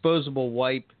a disposable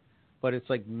wipe, but it's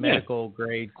like medical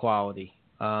grade quality.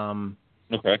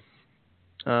 Okay.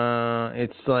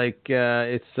 It's like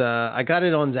I got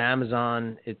it on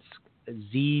Amazon. It's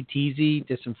ZTZ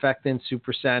disinfectant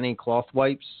Super Sandy cloth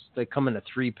wipes. They come in a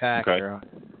 3-pack. Okay.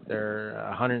 They're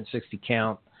 160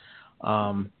 count.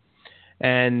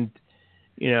 And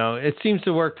you know, it seems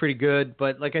to work pretty good,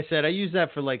 but like I said, I use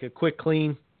that for like a quick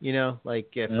clean, you know, like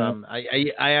if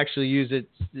I actually use it,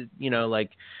 you know,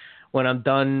 like when I'm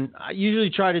done, I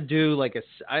usually try to do like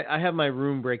I have my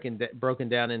room broken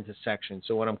down into sections.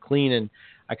 So when I'm cleaning,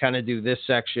 I kind of do this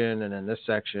section and then this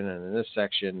section and then this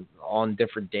section on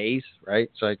different days.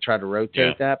 Right. So I try to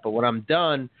rotate that. But when I'm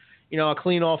done, you know, I'll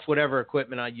clean off whatever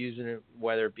equipment I use in it,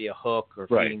 whether it be a hook or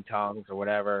feeding tongs or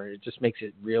whatever. It just makes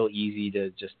it real easy to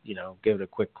just, you know, give it a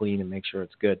quick clean and make sure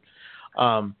it's good.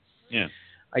 I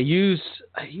use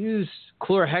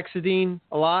chlorhexidine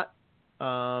a lot.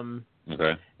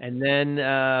 Okay. And then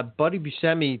Buddy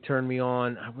Buscemi turned me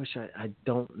on. I wish I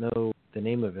don't know the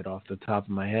name of it off the top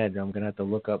of my head. I'm going to have to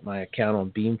look up my account on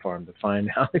Beam Farm to find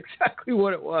out exactly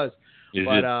what it was. It's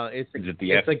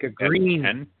like a green.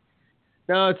 F10?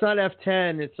 No, it's not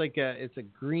F10. It's a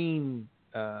green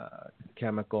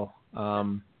chemical,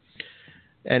 and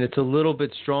it's a little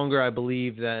bit stronger, I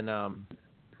believe, than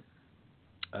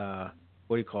what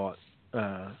do you call it?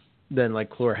 Than like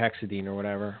chlorhexidine or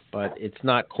whatever. But it's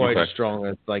not quite as strong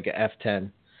as like a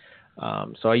F10.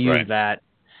 So I use that,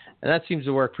 and that seems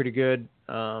to work pretty good.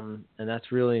 And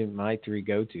that's really my 3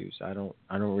 go-tos. I don't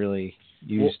really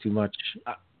use too much.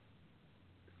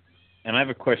 And I have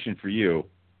a question for you.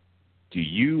 Do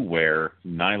you wear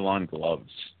nylon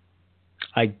gloves?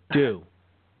 I do.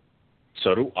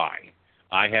 So do I.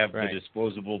 I have the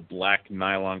disposable black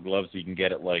nylon gloves you can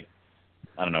get at, like,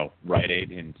 I don't know, Rite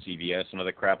Aid and CVS and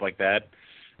other crap like that.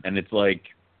 And it's like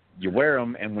you wear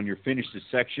them, and when you're finished a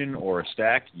section or a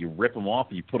stack, you rip them off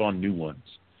and you put on new ones.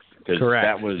 Because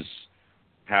that was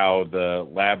how the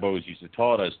labos used to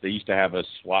taught us. They used to have us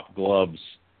swap gloves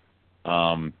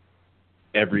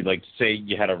every, like, say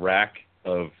you had a rack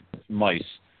of mice,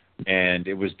 and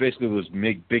it was basically those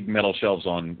big metal shelves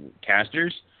on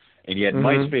casters, and you had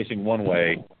mice facing one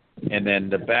way, and then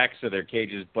the backs of their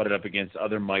cages butted up against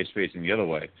other mice facing the other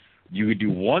way. You would do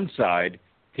one side,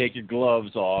 take your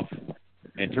gloves off,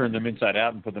 and turn them inside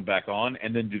out and put them back on,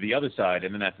 and then do the other side,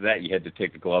 and then after that you had to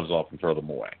take the gloves off and throw them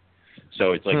away.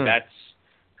 So it's like that's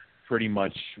pretty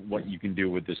much what you can do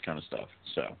with this kind of stuff.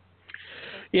 So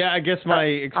yeah, I guess my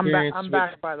experience. I'm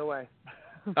back, by the way.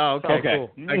 Oh, okay, cool.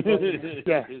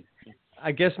 Yeah.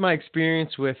 I guess my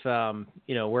experience with,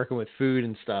 working with food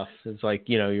and stuff is like,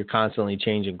 you know, you're constantly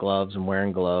changing gloves and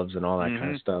wearing gloves and all that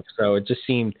kind of stuff. So it just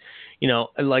seemed, you know,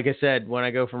 like I said, when I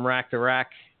go from rack to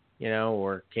rack, you know,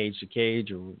 or cage to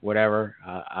cage or whatever,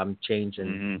 I'm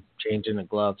changing the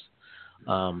gloves.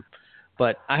 But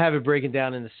But I have it breaking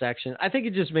down into section. I think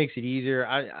it just makes it easier.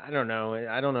 I don't know.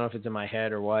 I don't know if it's in my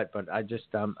head or what, but I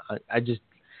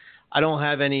don't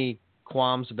have any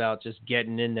qualms about just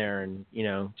getting in there and,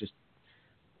 just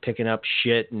picking up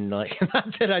shit and like, not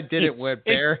that I did it with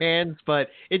bare hands, but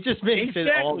it just makes it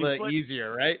all the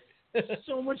easier, right?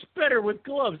 So much better with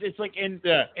gloves. It's like, and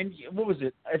what was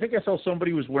it? I think I saw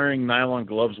somebody was wearing nylon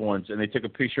gloves once, and they took a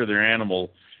picture of their animal,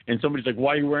 and somebody's like,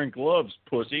 "Why are you wearing gloves,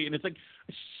 pussy?" And it's like,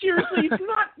 seriously, it's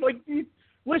not like.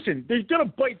 Listen, they're gonna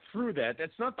bite through that.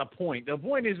 That's not the point. The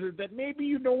point is that maybe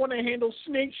you don't want to handle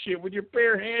snake shit with your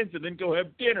bare hands and then go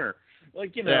have dinner.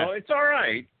 Like, it's all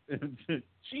right.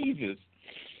 Jesus.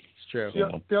 True.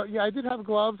 Yeah, I did have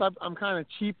gloves. I'm kind of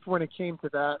cheap when it came to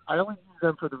that. I only use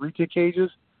them for the retake cages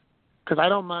because I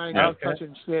don't mind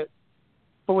touching shit.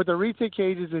 But with the retake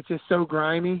cages, it's just so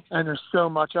grimy and there's so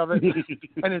much of it,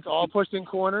 and it's all pushed in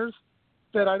corners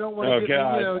that I don't want to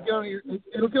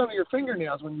it'll get on your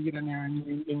fingernails when you get in there and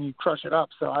you crush it up.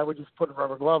 So I would just put a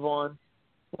rubber glove on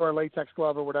or a latex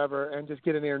glove or whatever and just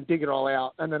get in there and dig it all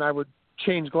out. And then I would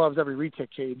change gloves every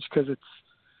retake cage because it's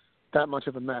that much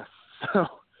of a mess. So.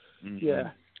 Mm-hmm. Yeah,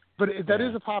 but that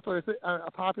is a popular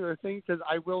thing because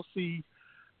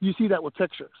you see that with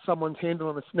pictures. Someone's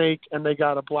handling a snake and they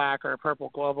got a black or a purple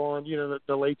glove on,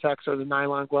 the latex or the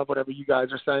nylon glove, whatever you guys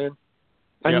are saying.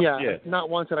 And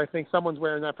not once did I think someone's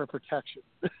wearing that for protection,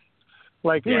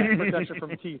 protection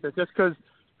from teeth. It's just because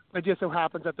it just so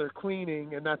happens that they're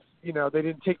cleaning and that's they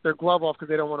didn't take their glove off because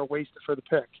they don't want to waste it for the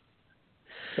pick.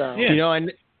 So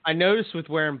I noticed with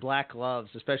wearing black gloves,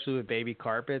 especially with baby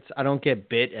carpets, I don't get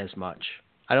bit as much.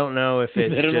 I don't know if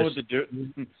it's they don't know what to do.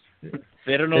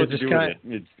 They don't know what to do with it.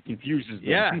 It confuses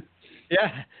them.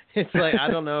 Yeah. It's like I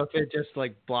don't know if it just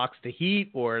like blocks the heat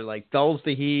or like dulls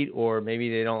the heat or maybe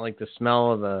they don't like the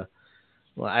smell of the.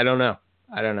 Well, I don't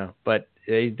know. But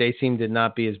they seem to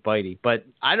not be as bitey. But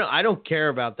I don't care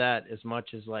about that as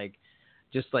much as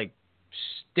just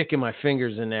sticking my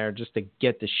fingers in there just to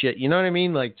get the shit, you know what I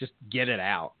mean? Like just get it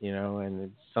out, and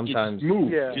it's sometimes move.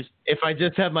 Yeah. If I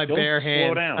just have my bare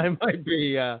hand, down. I might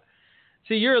be.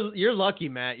 See, you're lucky,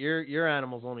 Matt. Your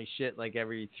animals only shit like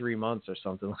every 3 months or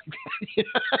something like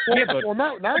that.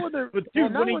 Not when they're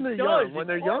young. When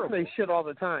they're young, they shit all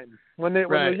the time. When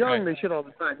they're young, they shit all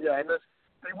the time. Yeah, and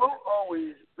they won't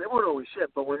always shit,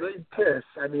 but when they piss,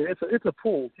 I mean, it's a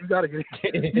pool. You gotta get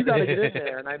in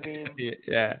there, and I mean,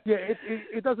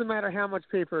 it doesn't matter how much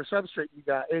paper or substrate you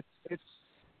got. It's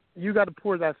you got to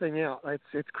pour that thing out.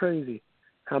 It's crazy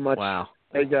how much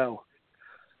they go.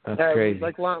 That's crazy.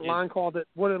 Like Lon called it.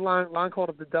 What did Lon called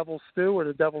it? The devil's stew or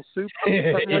the devil's soup?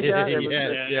 Something like that.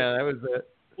 That was it.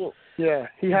 Well, yeah,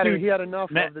 he had enough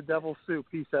of the devil's soup.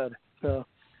 He said so.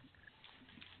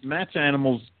 Matt's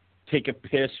animals take a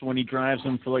piss when he drives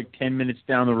them for like 10 minutes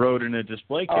down the road in a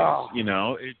display case. He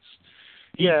gets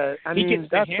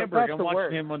the hamburger. I'm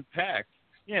watching him unpack.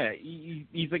 Yeah,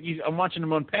 I'm watching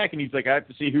him unpack, and he's like, I have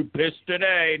to see who pissed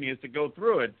today, and he has to go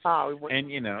through it.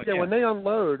 When they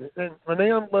unload, that's when they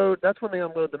unload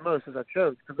the most, as I've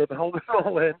showed, because they've been holding it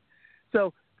all in.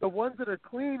 So the ones that are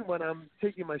clean, when I'm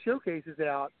taking my showcases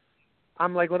out,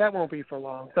 I'm like, well, that won't be for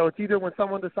long. So it's either when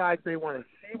someone decides they want to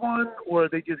see one, or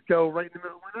they just go right in the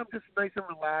middle. When I'm just nice and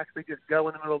relaxed, they just go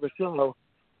in the middle of the show.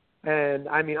 And,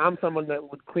 I mean, I'm someone that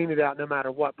would clean it out no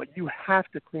matter what, but you have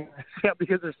to clean it out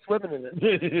because they're swimming in it.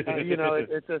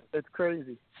 It's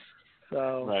crazy.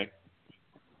 So. Right.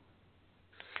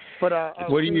 But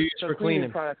what do you use for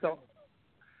cleaning?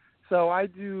 So I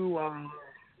do.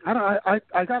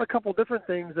 I got a couple different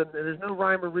things, and there's no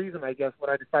rhyme or reason, I guess,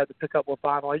 when I decide to pick up what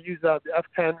bottle. I use the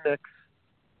F10 mix.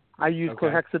 I use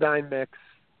chlorhexidine mix.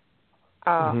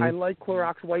 I like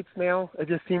Clorox wipes now. It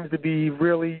just seems to be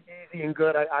really easy and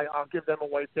good. I'll give them a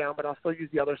wipe down, but I'll still use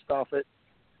the other stuff.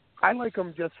 I like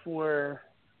them just for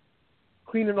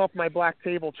cleaning off my black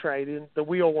table tray, the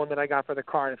wheel one that I got for the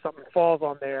car. If something falls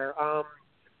on there,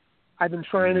 I've been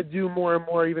trying to do more and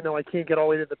more, even though I can't get all the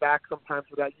way to the back sometimes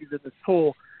without using this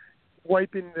tool,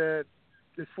 wiping the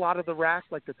slot of the rack,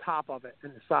 like the top of it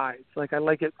and the sides. Like I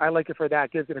like it for that.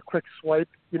 It gives it a quick swipe.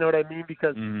 You know what I mean?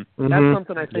 Because that's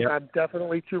something I think I'm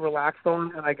definitely too relaxed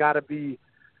on, and I gotta be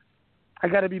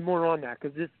more on that,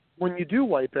 because when you do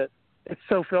wipe it, it's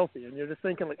so filthy, and you're just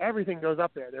thinking like everything goes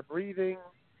up there. They're breathing.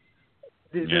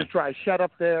 There's dry shed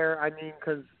up there. I mean,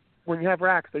 because when you have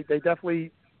racks, they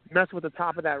definitely mess with the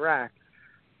top of that rack.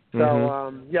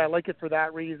 So I like it for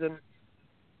that reason.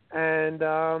 And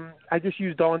I just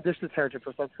use Dawn dish detergent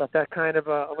for some stuff. That kind of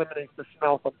eliminates the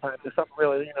smell sometimes. There's something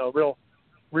really,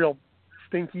 real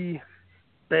stinky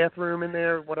bathroom in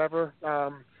there, whatever,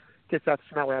 gets that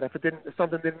smell out. If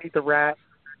something didn't eat the rat,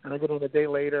 and I get it a day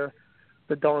later,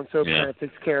 the Dawn soap kind of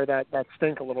takes care of that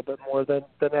stink a little bit more than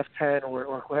F10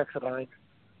 or Hexadine.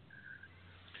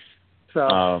 So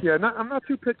I'm not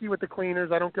too picky with the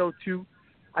cleaners. I don't go too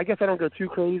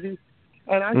crazy,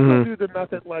 and I still do the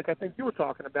method like I think you were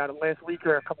talking about it last week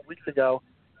or a couple weeks ago,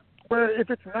 where if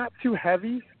it's not too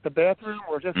heavy, the bathroom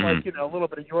or just like a little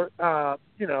bit of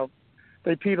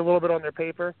they peed a little bit on their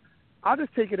paper, I'll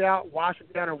just take it out, wash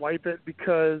it down, and wipe it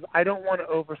because I don't want to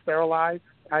over sterilize.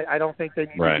 I don't think they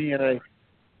need to be in a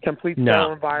complete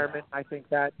sterile environment. I think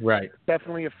that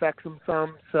definitely affects them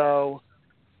some. So.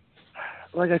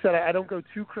 Like I said, I don't go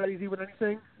too crazy with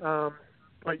anything.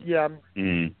 But,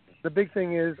 the big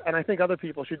thing is, and I think other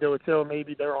people should do it too,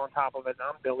 maybe they're on top of it, and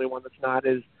I'm the only one that's not,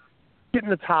 is getting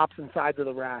the tops and sides of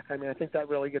the rack. I mean, I think that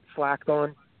really gets slacked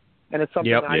on, and it's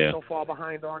something I still fall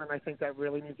behind on, and I think that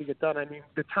really needs to get done. I mean,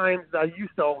 the times I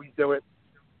used to always do it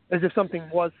is if something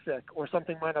was sick or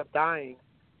something wound up dying,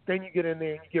 then you get in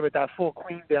there and you give it that full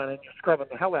clean down and you're scrubbing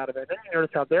the hell out of it. Then you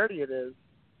notice how dirty it is.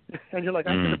 And you're like,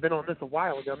 I should have been on this a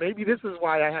while ago. Maybe this is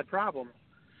why I had problems.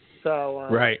 So,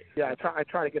 I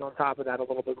try to get on top of that a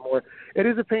little bit more. It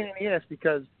is a pain in the ass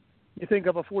because you think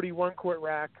of a 41 quart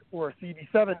rack or a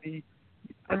CB70.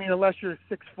 I mean, unless you're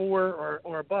 6'4"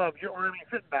 or above, your arm ain't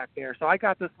fitting back there. So I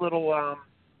got this little, I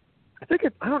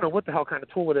don't know what the hell kind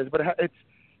of tool it is, but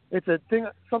it's a thing,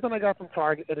 something I got from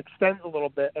Target. It extends a little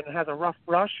bit and it has a rough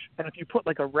brush. And if you put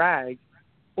like a rag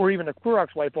or even a Clorox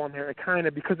wipe on there, it kind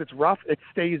of, because it's rough, it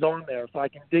stays on there, so I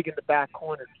can dig in the back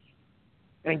corners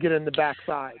and get in the back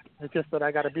side. It's just that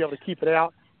I got to be able to keep it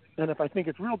out, and if I think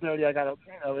it's real dirty, I got to,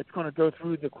 it's going to go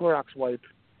through the Clorox wipe,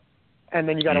 and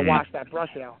then you got to wash that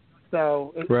brush out.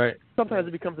 So sometimes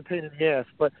it becomes a pain in the ass,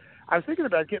 but I was thinking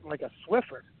about getting like a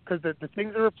Swiffer, because the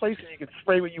things are replaced, and you can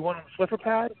spray what you want on the Swiffer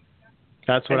pad.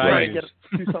 That's what I use.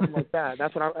 Do something like that.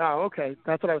 That's what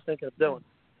That's what I was thinking of doing.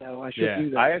 So I should do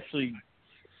that.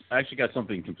 I actually got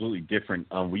something completely different.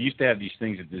 We used to have these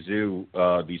things at the zoo,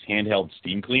 these handheld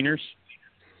steam cleaners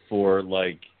for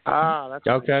like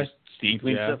steam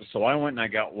clean stuff. So I went and I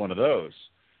got one of those,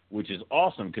 which is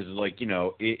awesome because like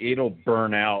it'll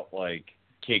burn out like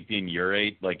caked in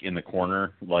urate like in the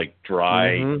corner, like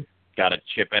dry, got a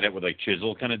chip at it with like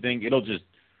chisel kind of thing. It'll just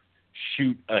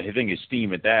shoot a thing of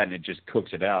steam at that and it just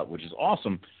cooks it out, which is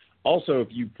awesome. Also, if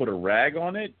you put a rag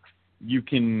on it, you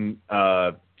can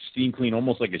steam clean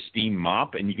almost like a steam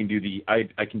mop, and you can do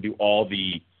I can do all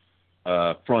the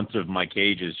fronts of my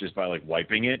cages just by like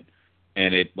wiping it,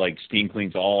 and it like steam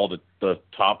cleans all the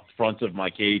top fronts of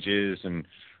my cages and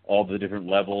all the different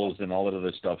levels and all that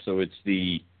other stuff. So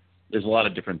there's a lot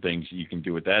of different things you can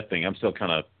do with that thing. I'm still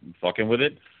kind of fucking with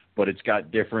it, but it's got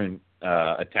different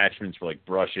attachments for like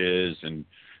brushes and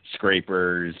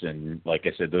scrapers and like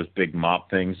I said, those big mop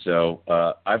things. So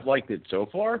I've liked it so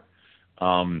far.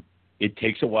 It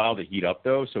takes a while to heat up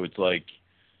though, so it's like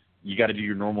you got to do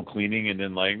your normal cleaning and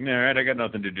then like, all right, I got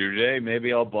nothing to do today.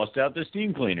 Maybe I'll bust out the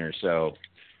steam cleaner. So,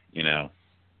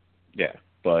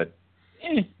 but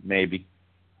maybe.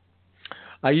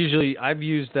 I've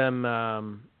used them.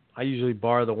 I usually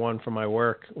borrow the one from my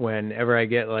work whenever I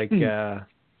get like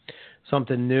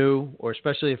something new, or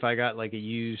especially if I got like a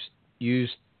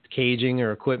used caging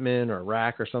or equipment or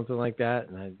rack or something like that,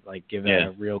 and I like give it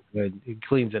a real good. It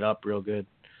cleans it up real good.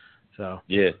 So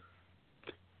yeah.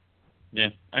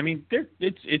 I mean,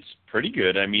 it's pretty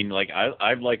good. I mean, like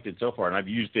I've liked it so far, and I've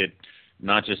used it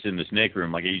not just in the snake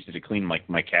room. Like I used it to clean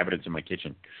my cabinets in my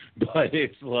kitchen. But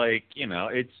it's like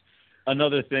it's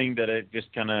another thing that I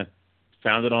just kind of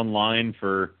found it online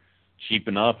for cheap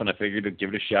enough, and I figured to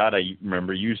give it a shot. I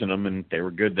remember using them, and they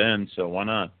were good then, so why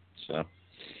not? So.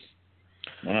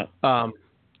 Why not?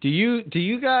 Do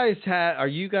you guys are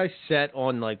you guys set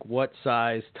on like what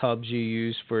size tubs you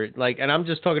use for like, and I'm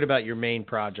just talking about your main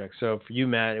project. So for you,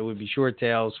 Matt, it would be short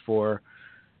tails. For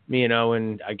me and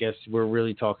Owen, I guess we're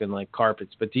really talking like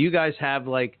carpets. But do you guys have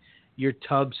like your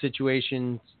tub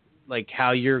situations, like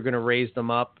how you're going to raise them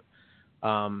up?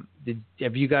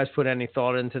 Have you guys put any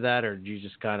thought into that, or do you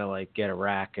just kind of like get a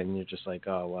rack and you're just like,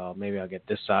 oh, well, maybe I'll get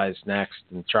this size next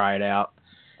and try it out?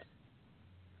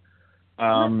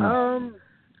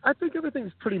 I think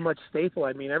everything's pretty much staple.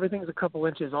 I mean, everything's a couple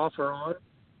inches off or on.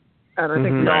 And I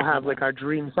think we all have like our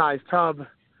dream size tub.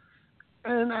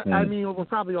 And I mean, we're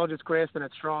probably all just grasping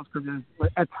at straws because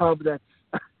there's a tub that's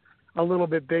a little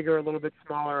bit bigger, a little bit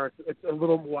smaller. It's a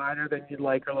little wider than you'd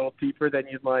like, or a little deeper than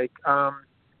you'd like.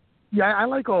 I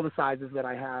like all the sizes that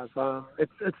I have.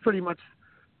 It's pretty much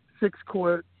 6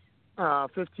 quart,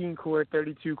 15 quart,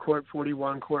 32 quart,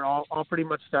 41 quart, all pretty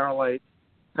much Sterilite.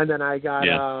 And then I got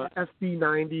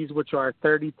FB90s, which are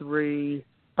 33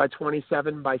 by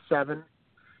 27 by 7.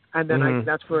 And then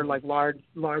that's for like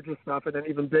larger stuff, and then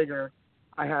even bigger,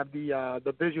 I have the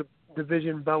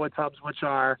Vision Boa tubs, which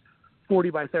are 40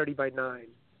 by 30 by 9.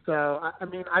 So I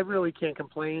mean, I really can't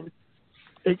complain.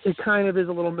 It kind of is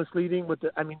a little misleading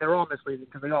they're all misleading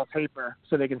because they all taper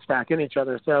so they can stack in each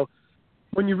other. So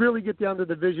when you really get down to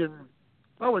the Vision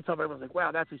Boa tub, everyone's like,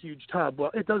 wow, that's a huge tub.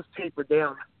 Well, it does taper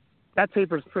down. That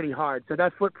tapers pretty hard, so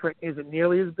that footprint isn't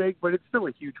nearly as big, but it's still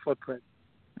a huge footprint.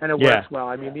 And it works well.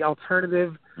 I mean, the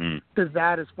alternative to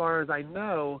that, as far as I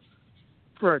know,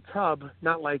 for a tub,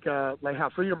 not like how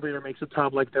Freedom Breeder makes a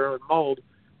tub like their own mold,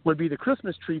 would be the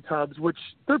Christmas tree tubs, which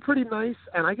they're pretty nice,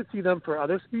 and I could see them for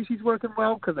other species working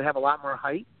well because they have a lot more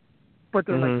height. But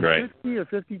they're like 50 or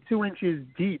 52 inches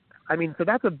deep. I mean, so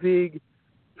that's a big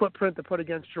footprint to put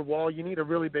against your wall. You need a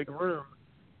really big room.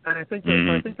 And I think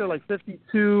they're like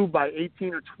 52 by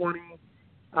 18 or 20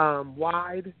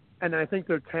 wide. And I think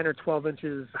they're 10 or 12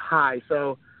 inches high.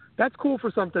 So that's cool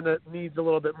for something that needs a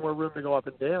little bit more room to go up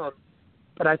and down.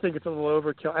 But I think it's a little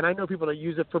overkill. And I know people that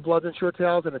use it for Bloods and Short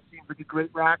Tails, and it seems like a great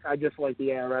rack. I just like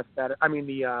the ARS better. I use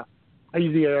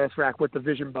the ARS rack with the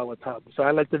Vision Boa tub. So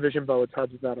I like the Vision Boa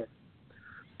tubs better.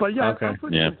 But, I'm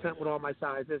pretty content with all my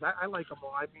sizes. I like them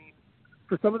all. I mean,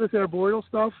 for some of this arboreal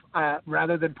stuff,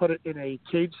 rather than put it in a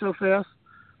cage so fast,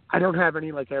 I don't have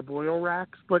any, like, arboreal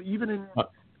racks. But even in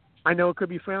I know it could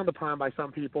be frowned upon by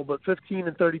some people, but 15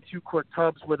 and 32 quart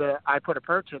tubs I put a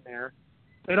perch in there.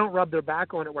 They don't rub their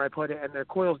back on it where I put it, and their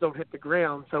coils don't hit the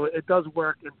ground, so it does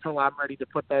work until I'm ready to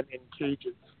put them in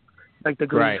cages, like the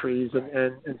green trees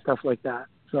and stuff like that.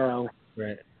 So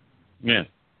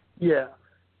yeah.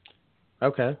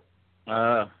 Okay.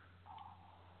 I'd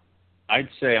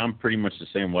say I'm pretty much the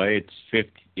same way.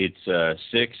 It's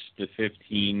 6 to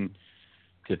 15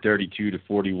 to 32 to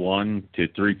 41 to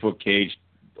 3-foot cage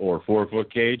or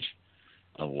 4-foot cage.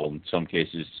 Well, in some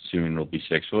cases soon it'll be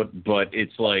 6 foot, but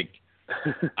it's like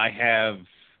I have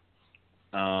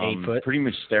 8 foot, pretty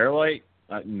much Sterilite,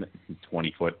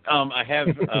 20 foot. I have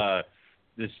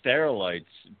the Sterilites,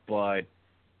 but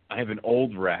I have an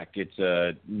old rack. It's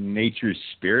a Nature's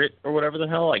Spirit or whatever the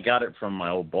hell. I got it from my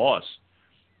old boss,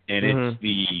 and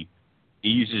it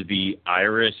uses the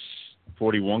Iris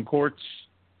 41 quarts,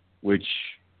 which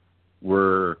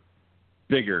were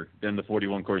bigger than the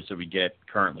 41 quarts that we get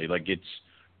currently. Like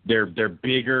they're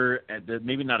bigger, they're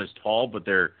maybe not as tall, but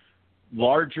they're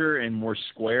larger and more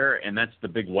square, and that's the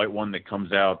big white one that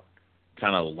comes out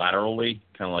kind of laterally,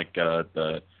 kind of like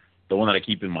the one that I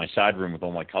keep in my side room with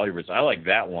all my colubrids. I like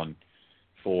that one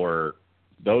for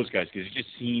those guys because it just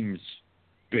seems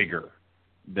bigger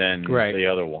than the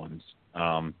other ones.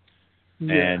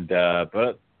 And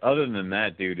but other than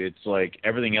that, dude, it's like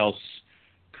everything else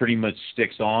pretty much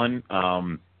sticks on.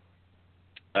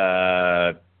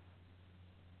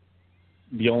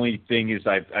 The only thing is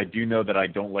I do know that I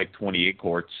don't like 28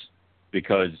 quarts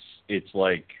because it's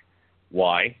like,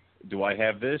 why do I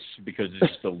have this? Because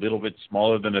it's just a little bit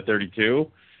smaller than a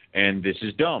 32, and this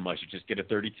is dumb. I should just get a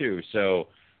 32. So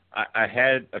I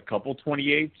had a couple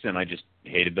 28s, and I just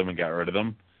hated them and got rid of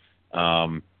them.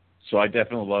 So I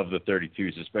definitely love the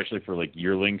 32s, especially for like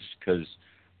yearlings, because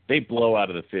they blow out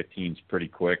of the 15s pretty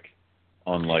quick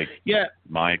on like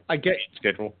my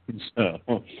schedule.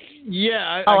 So.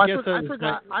 Yeah,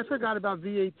 I forgot about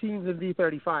V18s and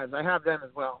V35s. I have them as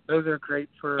well. Those are great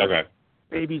for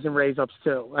babies and raise ups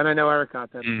too. And I know Eric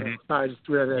got them too. I just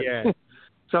read it. Yeah.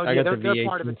 So they're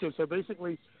part of it too. So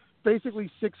basically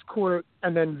 6 quart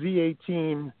and then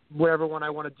V18, whatever one I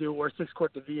want to do, or 6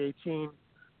 quart to V18.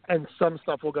 And some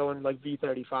stuff will go in like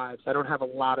V35s. I don't have a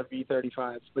lot of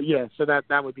V35s, but so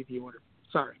that would be the order.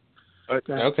 Sorry.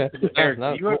 Okay.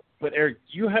 Eric,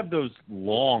 you have those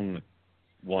long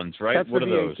ones, right? That's what the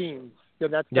are V18s. those? Yeah,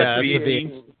 that's the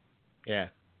V18s. Yeah.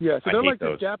 Yeah, so they're like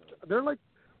those. the depth. They're like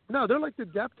the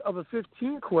depth of a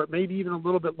 15 quart, maybe even a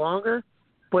little bit longer,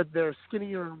 but they're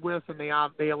skinnier in width, and they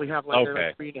only have they're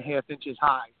like 3.5 inches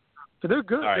high. So they're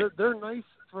good. Right. They're nice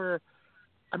for.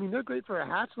 I mean, they're great for a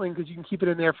hatchling because you can keep it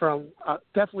in there for a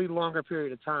definitely longer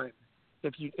period of time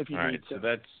if you need to.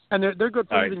 So and they're good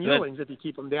for even yearlings if you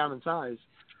keep them down in size.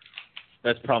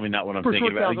 That's probably not what I'm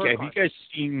thinking about. Have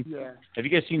you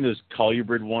guys seen those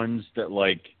colubrid ones that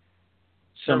like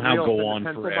somehow go on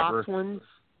forever? Box ones?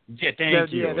 Yeah,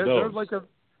 thank you. They're like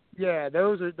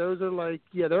those are like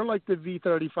they're like the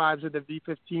V35s or the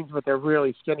V15s, but they're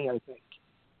really skinny, I think.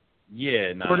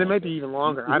 Yeah, or they may be even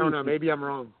longer. I don't know. Maybe I'm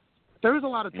wrong. There's a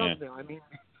lot of tubs now. I mean,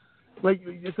 like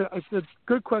it's a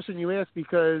good question you asked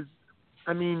because,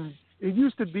 I mean, it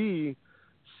used to be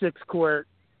 6 quart,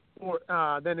 or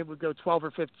then it would go 12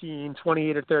 or 15,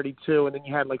 28 or 32, and then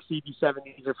you had like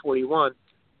CB70s or 41.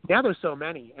 Now there's so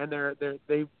many, and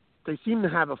they seem to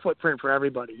have a footprint for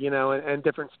everybody, and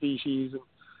different species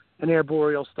and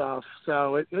arboreal stuff.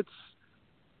 So it's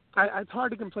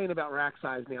hard to complain about rack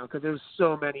size now because there's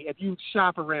so many. If you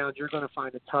shop around, you're going to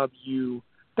find a tub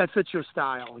that fits your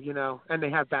style, and they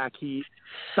have back heat,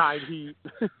 side heat,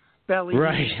 belly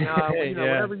heat,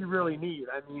 whatever you really need.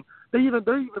 I mean, they're even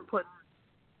putting,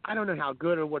 I don't know how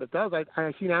good or what it does.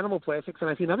 I've seen Animal Plastics and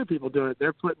I've seen other people doing it.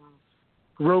 They're putting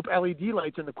rope LED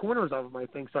lights in the corners of them, I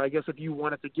think. So I guess if you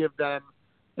wanted to give them,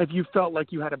 if you felt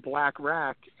like you had a black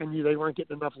rack and they weren't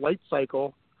getting enough light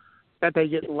cycle, that they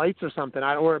get lights or something,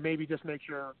 or maybe just make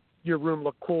your room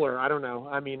look cooler. I don't know.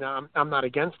 I mean, I'm not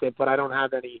against it, but I don't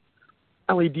have any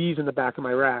LEDs in the back of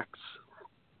my racks.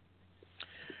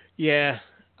 Yeah,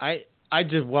 I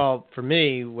just, well, for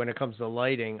me, when it comes to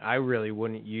lighting, I really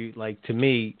wouldn't use, to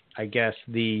me, I guess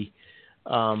the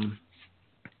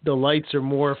lights are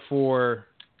more for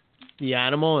the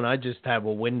animal, and I just have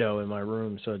a window in my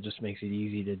room, so it just makes it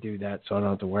easy to do that, so I don't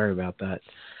have to worry about that.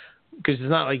 Because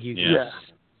it's not like you can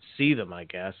see them, I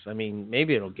guess. I mean,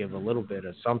 maybe it'll give a little bit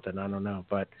of something, I don't know.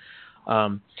 But,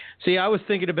 see, I was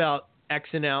thinking about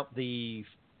Xing out the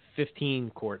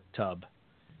 15-quart tub.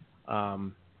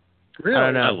 Really?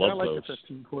 I don't know. I like the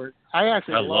 15-quart. I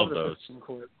actually love the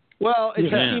 15-quart. Well, it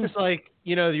just seems like,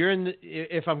 you're in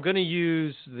if I'm going to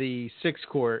use the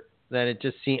 6-quart, then it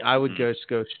just seems I would just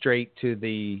go straight to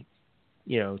the,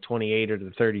 28 or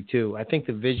the 32. I think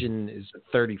the Vision is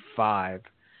 35,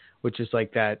 which is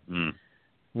like that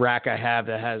rack I have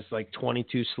that has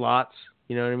 22 slots.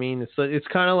 You know what I mean? It's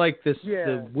kind of like this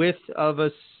the width of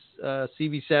a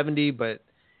CV70, but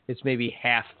it's maybe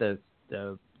half the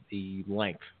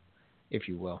length, if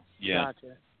you will. Yeah.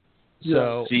 Gotcha.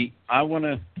 So see, I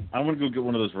wanna go get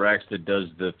one of those racks that does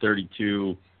the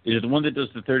 32. Is it the one that does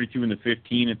the 32 and the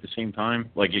 15 at the same time?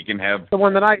 Like it can have the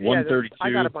one that I 132.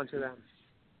 I got a bunch of them.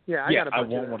 Yeah, I got a bunch I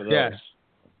want of them. one of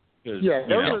those.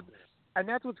 Yeah, and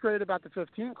that's what's great about the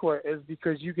 15-quart is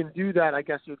because you can do that. I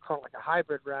guess you'd call it like a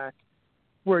hybrid rack,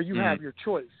 where you have your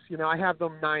choice. I have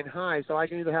them 9 high, so I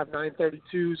can either have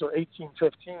 932s or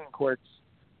 1815 quarts.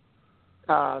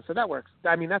 So that works.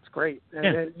 I mean, that's great.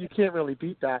 And you can't really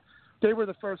beat that. They were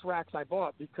the first racks I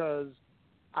bought because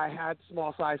I had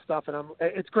small size stuff, and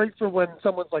it's great for when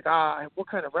someone's like, what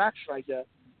kind of rack should I get?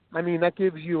 I mean, that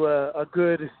gives you a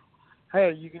good,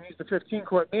 hey, you can use the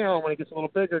 15-quart now, and when it gets a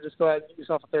little bigger, just go ahead and get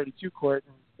yourself a 32-quart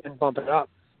and bump it up.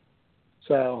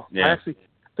 So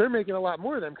they're making a lot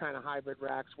more of them kind of hybrid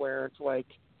racks where it's like,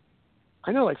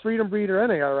 I know like Freedom Breeder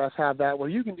and ARS have that where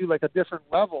you can do like a different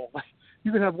level.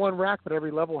 You can have one rack, but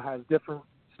every level has different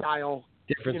style,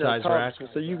 size racks.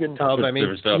 So you can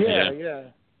different stuff.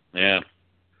 Yeah.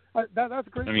 That's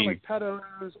great for like pet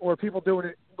owners or people doing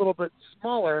it a little bit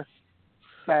smaller.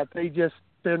 That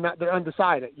they're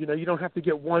undecided. You don't have to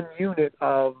get one unit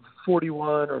of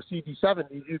 41 or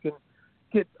CD70s. You can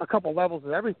get a couple levels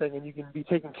of everything, and you can be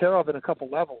taken care of in a couple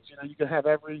levels. You can have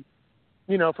every,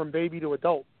 from baby to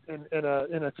adult in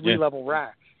a 3-level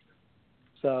rack.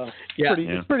 So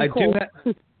it's pretty cool.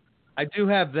 I do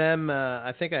have them.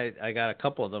 I think I got a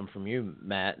couple of them from you,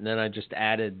 Matt, and then I just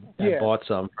I bought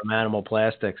some from Animal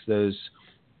Plastics.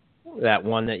 That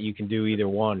one that you can do either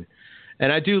one,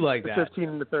 and I do like that. 15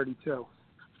 and the 32.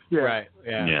 Yeah. Right.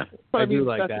 Yeah. But I do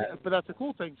like that. But that's a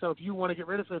cool thing. So if you want to get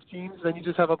rid of 15s, then you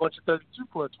just have a bunch of 32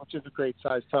 quarts, which is a great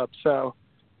size tub. So.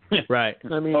 Right.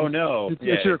 I mean. Oh no.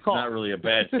 It's your call. It's not really a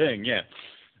bad thing. Yeah.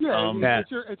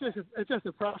 It's just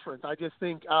a preference. I just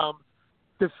think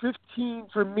the 15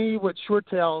 for me with short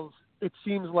tails, it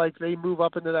seems like they move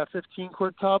up into that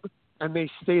 15-quart tub and they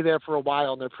stay there for a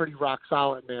while and they're pretty rock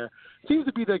solid in there. It seems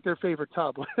to be like their favorite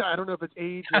tub. I don't know if it's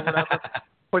age or whatever,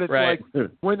 but it's like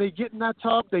when they get in that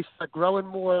tub, they start growing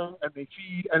more and they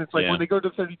feed. And it's like when they go to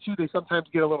 32, they sometimes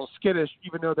get a little skittish,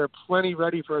 even though they're plenty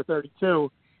ready for a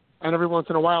 32. And every once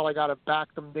in a while, I got to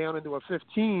back them down into a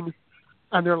 15.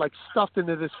 And they're like stuffed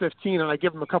into this 15, and I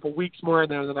give them a couple weeks more in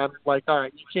there, and then I'm like, all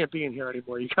right, you can't be in here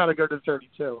anymore. You got to go to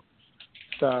 32.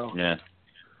 So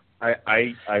I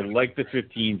like the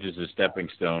 15s as a stepping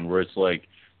stone, where it's like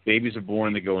babies are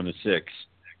born, they go into 6,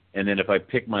 and then if I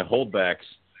pick my holdbacks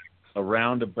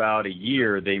around about a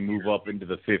year, they move up into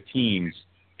the 15s,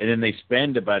 and then they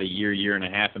spend about a year and a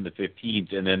half in the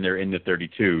 15s, and then they're in the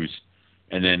 32s.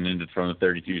 And then from the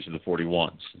 32s to the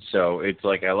 41s. So it's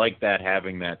like I like that,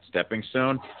 having that stepping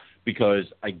stone, because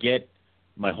I get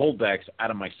my holdbacks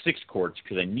out of my 6 quarts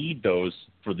because I need those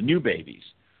for the new babies.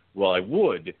 Well, I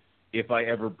would if I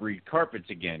ever breed carpets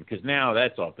again, because now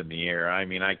that's up in the air. I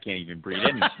mean, I can't even breed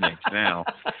any snakes now.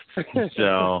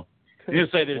 So I'm going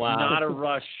to say there's not a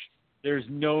rush. There's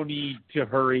no need to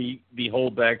hurry the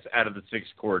holdbacks out of the 6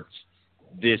 quarts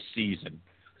this season.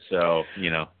 So,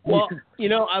 Well,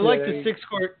 I like the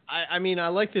 6-quart. I mean, I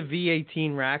like the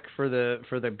V18 rack for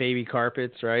the baby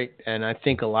carpets, right? And I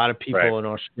think a lot of people in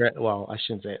Australia, well, I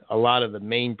shouldn't say it, a lot of the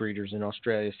main breeders in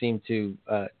Australia seem to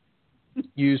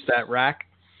use that rack.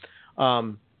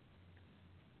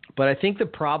 But I think the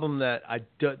problem that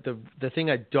the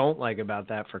thing I don't like about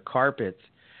that for carpets,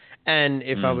 and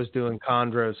if I was doing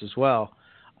chondros as well,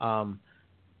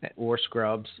 or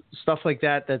scrubs, stuff like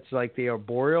that, that's like the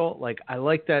arboreal. Like, I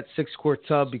like that 6-quart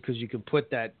tub because you can put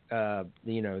that,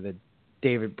 the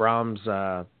David Brahms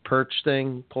perch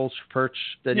thing, pulse perch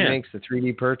that he makes, the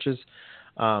 3D perches,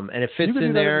 and it fits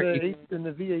in there. In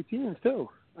the V18s too,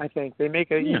 I think they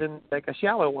make even like a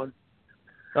shallow one.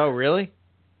 Oh, really?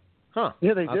 Huh.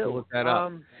 Yeah, they I'll do. have to look that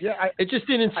up. It just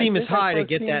didn't seem as high to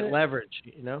get that leverage,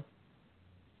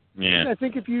 Yeah. I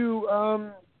think if you,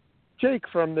 Jake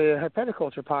from the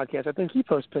Herpeticulture podcast, I think he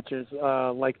posts pictures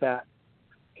like that.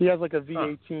 He has like a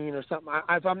V18 or something,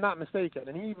 if I'm not mistaken,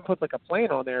 and he even puts like a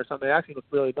plane on there or something. It actually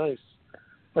looks really nice.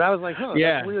 But I was like,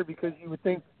 that's weird, because you would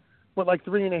think, with like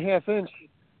 3.5 inch,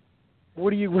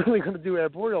 what are you really going to do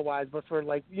arboreal wise? But for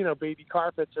like, baby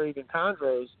carpets or even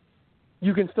chondros,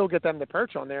 you can still get them to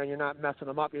perch on there, and you're not messing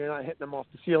them up. You're not hitting them off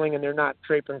the ceiling, and they're not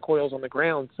draping coils on the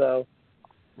ground. So,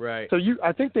 right. So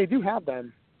I think they do have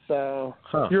them. So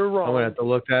you're wrong. I'm gonna have to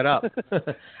look that up.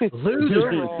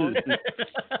 You're wrong.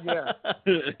 Yeah.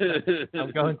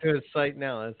 I'm going to his site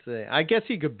now. Let's see. I guess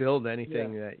he could build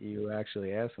anything that you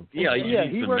actually ask him for. Yeah,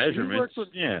 he measurements.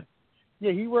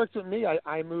 He works with me.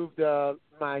 I moved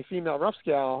my female rough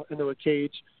scale into a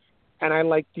cage, and I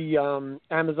like the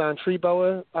Amazon tree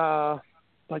boa.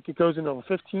 Like it goes into a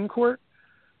 15-quart.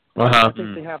 I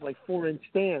think they have like 4-inch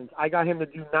stands. I got him to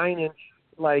do 9-inch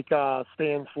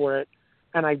stands for it,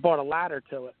 and I bought a ladder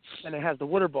to it, and it has the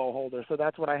water bowl holder. So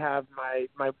that's what I have.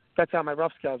 That's how my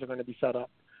rough scales are going to be set up.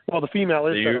 Well, the female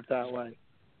is set up that way.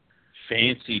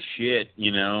 Fancy shit,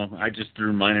 I just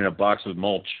threw mine in a box with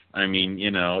mulch. I mean,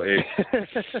 you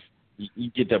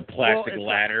get the plastic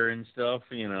ladder and stuff,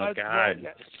 God.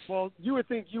 Well, you would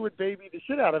think you would baby the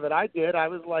shit out of it. I did. I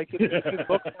was like, it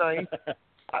looks nice.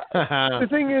 The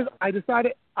thing is, I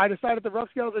decided the rough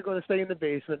scales are going to stay in the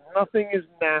basement. Nothing is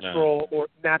natural or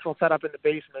natural setup in the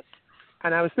basement.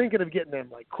 And I was thinking of getting them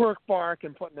like cork bark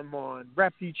and putting them on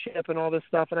Reptile chip and all this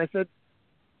stuff. And I said,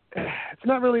 it's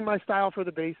not really my style for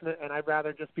the basement, and I'd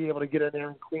rather just be able to get in there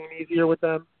and clean easier with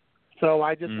them. So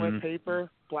I just went paper,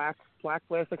 black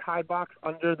plastic hide box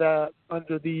under the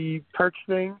perch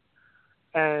thing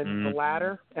and the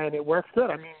ladder, and it works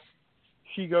good. I mean,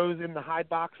 she goes in the hide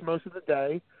box most of the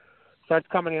day, starts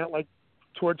coming out like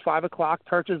towards 5 o'clock,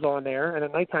 perches on there, and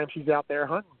at nighttime she's out there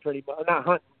hunting pretty much. Not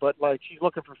hunting, but like she's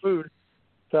looking for food.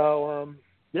 So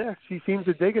she seems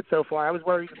to dig it so far. I was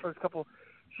worried the first couple.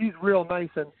 She's real nice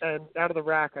and out of the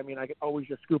rack. I mean, I could always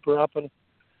just scoop her up, and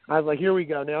I was like, here we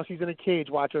go. Now she's in a cage.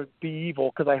 Watch her be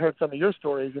evil, because I heard some of your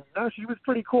stories. And no, she was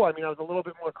pretty cool. I mean, I was a little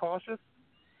bit more cautious,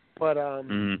 but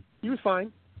he was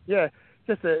fine. Yeah,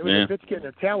 it was a bitch getting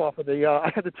her tail off of the. I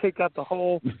had to take out the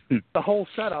whole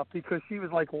setup because she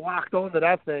was like locked onto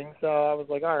that thing. So I was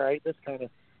like, all right, this kind of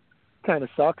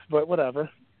sucks, but whatever.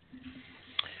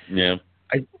 Yeah.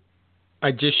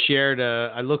 I just shared.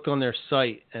 I looked on their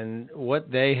site, and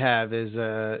what they have is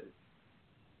I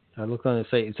looked on the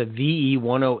site. It's a VE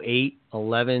 108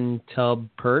 11 tub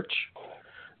perch.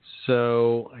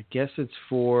 So I guess it's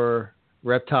for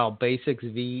Reptile Basics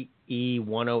VE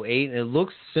 108. And it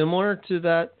looks similar to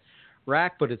that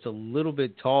rack, but it's a little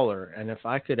bit taller. And if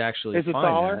I could actually find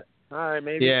taller? That. All right,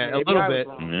 maybe. Yeah, maybe a little bit.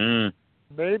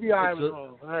 Maybe I was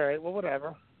wrong. All right, well,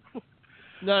 whatever.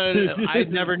 No. I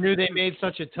never knew they made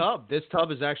such a tub. This tub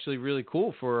is actually really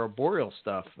cool for arboreal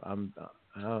stuff.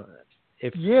 The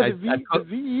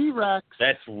VE racks.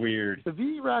 That's weird. The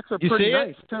VE racks are pretty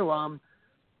nice too.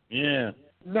 Yeah.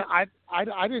 No, I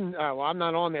didn't. Well, I'm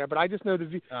not on there, but I just know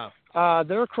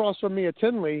they're across from me at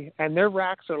Tinley, and their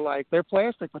racks are like they're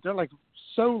plastic, but they're like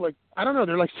so like I don't know.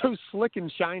 They're like so slick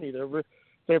and shiny. They're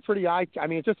pretty I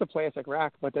mean, it's just a plastic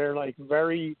rack, but they're like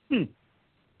very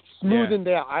smoothened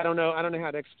out. I don't know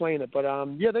how to explain it, but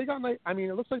they got nice. I mean,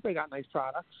 it looks like they got nice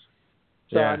products.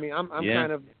 So I mean, I'm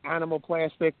kind of animal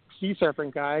plastic sea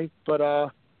serpent guy,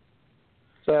 but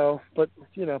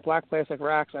black plastic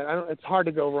racks. I don't. It's hard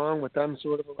to go wrong with them,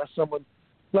 sort of,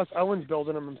 unless Owen's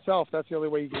building them himself. That's the only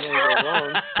way you can really go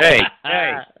wrong. Hey.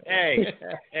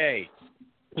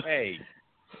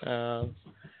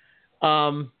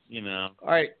 All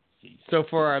right. So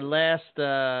for our last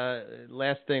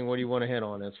thing, what do you want to hit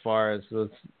on as far as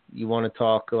you want to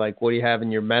talk, like what do you have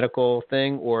in your medical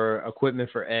thing or equipment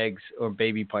for eggs or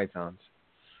baby pythons?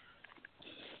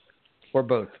 Or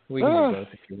both. We can do both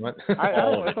if you want. It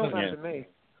don't matter to me.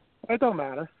 It don't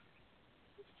matter.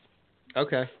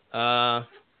 Okay. All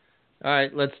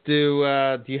right. Let's do.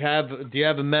 Do you have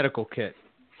a medical kit?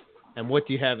 And what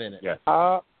do you have in it? Yeah.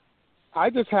 I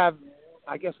just have,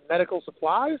 I guess, medical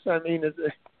supplies. I mean, is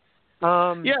it?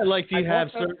 Do you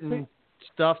have certain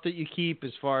stuff that you keep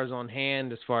as far as on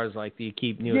hand? As far as do you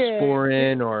keep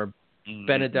Neosporin or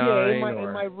Benadine?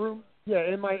 In my room. Yeah,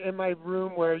 in my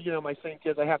room where my St.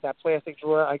 Kids, I have that plastic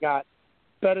drawer. I got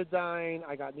Betadine,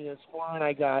 I got Neosporin,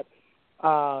 I got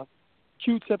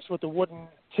Q-tips with the wooden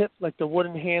tip, like the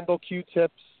wooden handle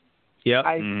Q-tips. Yeah.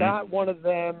 I got one of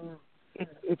them.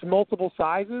 It's multiple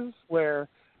sizes where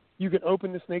you can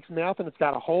open the snake's mouth and it's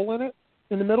got a hole in it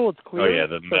in the middle. It's clear. Oh yeah,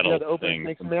 the metal to open thing. the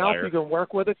snake's mouth, you can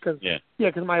work with it because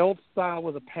my old style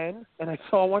was a pen, and I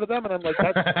saw one of them and I'm like,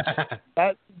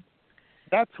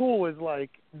 that tool is like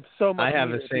so much. I have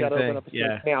the same thing. Open up a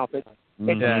snake's mouth.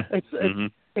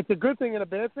 It's a good thing and a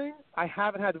bad thing. I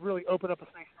haven't had to really open up a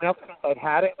snake's mouth since I've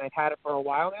had it, and I've had it for a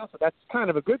while now, so that's kind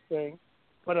of a good thing.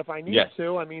 But if I need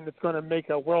to, I mean, it's going to make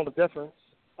a world of difference.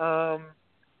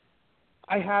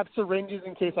 I have syringes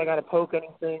in case I got to poke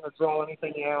anything or draw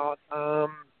anything out.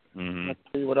 Let's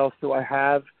see, what else do I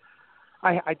have?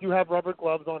 I do have rubber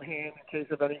gloves on hand in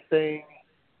case of anything.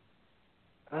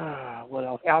 What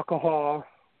else? Alcohol.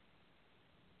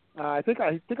 I think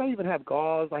I even have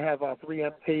gauze. I have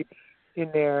 3M tape in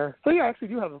there. So yeah, I actually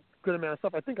do have a good amount of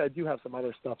stuff. I think I do have some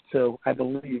other stuff too, I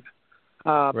believe. 6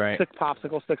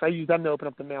 popsicle sticks. I use them to open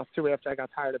up the mouth too after I got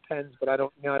tired of pens, but I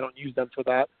don't use them for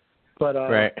that. But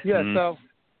so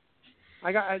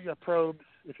I got probes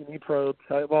if you need probes.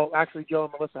 Actually, Joe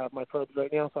and Melissa have my probes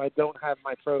right now, so I don't have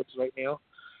my probes right now.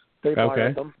 They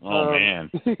borrowed them. Oh man.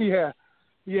 Yeah.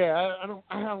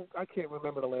 I can't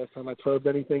remember the last time I probed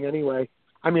anything anyway.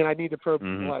 I mean, I need to probe a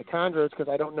lot of chondros because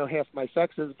I don't know half my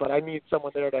sexes, but I need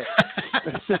someone there to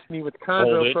assist me with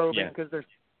chondro probing because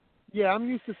I'm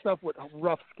used to stuff with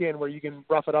rough skin where you can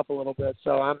rough it up a little bit.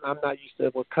 So I'm not used to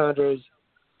what chondros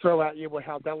throw at you with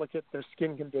how delicate their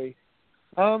skin can be.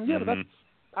 But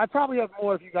I probably have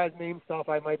more. If you guys name stuff,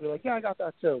 I might be like, I got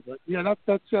that too. But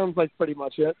that sounds like pretty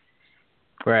much it.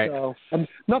 Right. So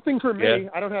nothing for me. Yeah.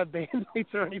 I don't have Band-Aids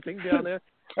or anything down there.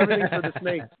 Everything's for the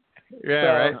snake.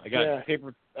 Right.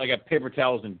 I got paper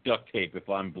towels and duct tape if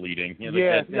I'm bleeding. I do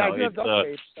have duct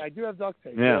tape. I do have duct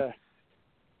tape. Yeah.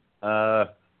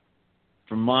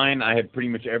 For mine, I had pretty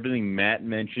much everything Matt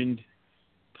mentioned,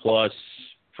 plus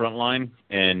Frontline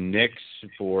and Nix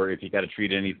for if you got to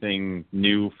treat anything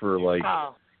new for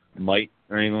mite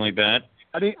or anything like that.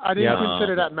 I didn't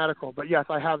consider that medical, but yes,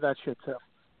 I have that shit too.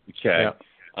 Okay. Yeah.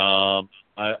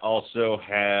 I also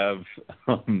have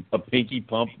a pinky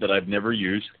pump that I've never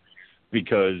used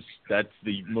because that's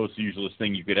the most useless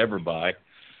thing you could ever buy.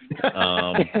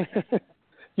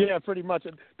 Yeah, pretty much.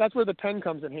 That's where the pen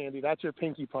comes in handy. That's your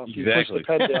pinky pump. Exactly. You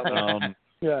push the pen down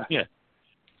there. Yeah.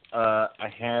 I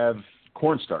have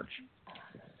cornstarch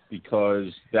because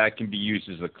that can be used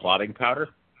as a clotting powder.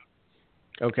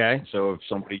 Okay. So if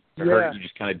somebody hurt, you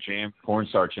just kind of jam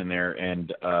cornstarch in there,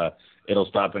 and it'll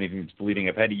stop anything that's bleeding.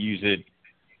 I've had to use it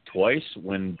twice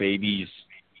when babies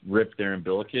rip their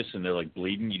umbilicus and they're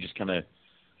bleeding. You just kind of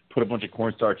put a bunch of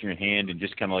cornstarch in your hand and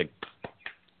just kind of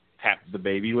tap the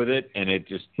baby with it, and it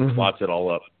just clots it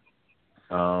all up.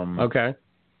 Okay.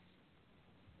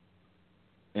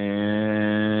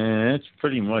 And that's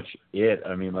pretty much it.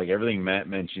 I mean, everything Matt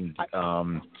mentioned.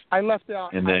 I left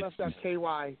out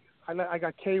KY. I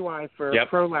got KY for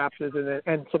prolapses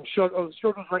and some sugar. Oh,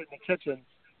 sugar's right in the kitchen.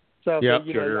 So I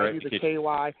do the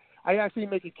KY. I actually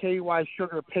make a KY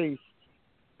sugar paste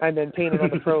and then paint it on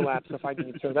the prolapse if I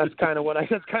need to. That's kind of what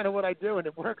I do, and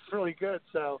it works really good.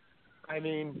 So, I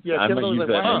mean, Kim was like,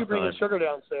 "Why don't you bring the sugar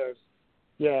downstairs?"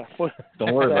 Yeah.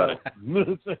 Don't worry about it.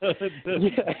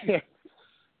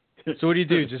 So what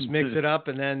do? Just mix it up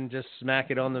and then just smack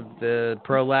it on the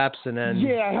prolapse and then.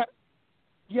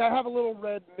 Yeah, I have a little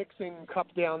red mixing cup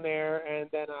down there, and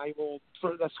then I will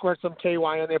squirt some KY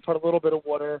in there, put a little bit of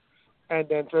water, and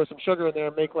then throw some sugar in there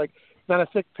and make not a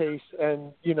thick paste.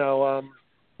 And,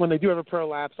 when they do have a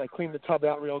prolapse, I clean the tub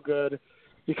out real good.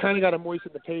 You kind of got to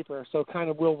moisten the paper, so it kind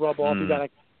of will rub off. You got to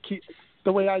keep –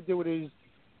 the way I do it is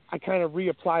I kind of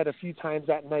reapply it a few times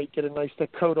that night, get a nice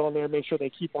thick coat on there, make sure they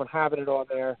keep on having it on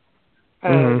there.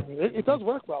 And it does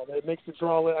work well. It makes the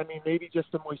draw – I mean, maybe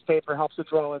just the moist paper helps the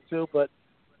draw in too, but –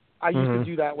 I used to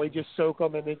do that way, just soak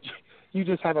them, and then you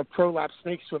just have a prolapse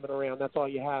snake swimming around. That's all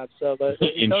you have. So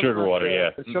in sugar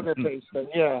water, the sugar paste, and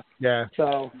yeah.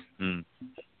 So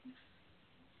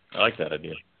I like that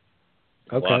idea.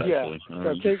 Okay.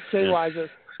 So KY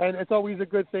And it's always a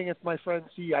good thing if my friends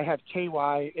see I have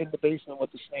KY in the basement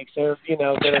with the snakes. They're, they're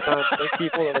not snake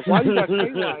people. They're like, why you got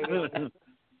KY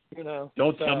there?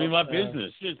 Don't tell me my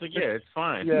business. It's like, it's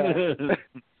fine. Yeah.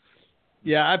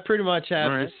 Yeah, I pretty much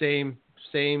have Right. the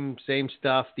same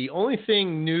stuff. The only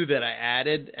thing new that I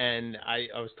added, and I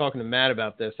was talking to Matt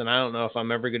about this, and I don't know if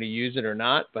I'm ever going to use it or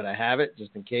not, but I have it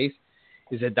just in case,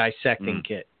 is a dissecting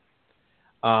kit.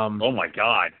 Oh, my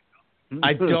God.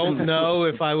 I don't know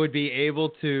if I would be able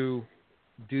to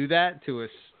do that to a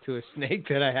snake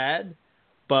that I had,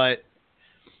 but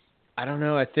I don't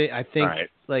know. I think right.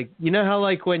 like, how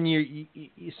like when you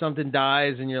something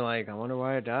dies and you're like, I wonder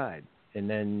why it died. And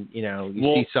then, you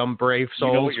see some brave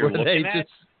souls where they just,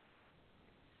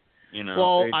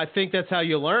 well, I think that's how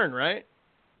you learn, right?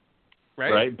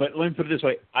 Right. But let me put it this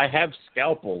way. I have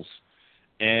scalpels,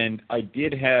 and I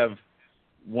did have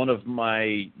one of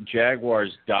my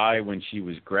jaguars die when she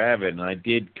was gravid, and I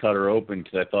did cut her open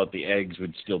because I thought the eggs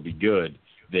would still be good.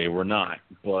 They were not.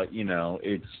 But,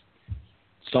 it's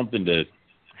something to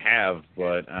have,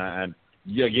 but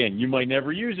again, you might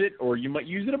never use it, or you might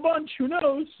use it a bunch. Who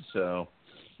knows? So,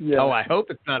 yeah. Oh, I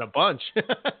hope it's not a bunch.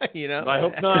 I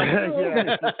hope not.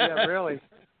 Yeah, really.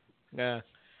 Yeah.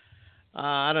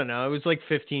 I don't know. It was like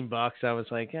 $15. I was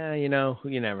like, you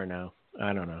never know.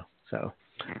 I don't know. So,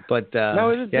 but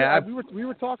no, it is. Yeah, we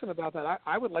were talking about that.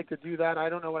 I would like to do that. I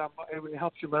don't know what it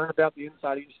helps you learn about the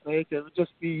inside of your snake. It would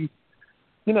just be.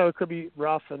 It could be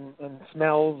rough and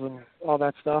smells and all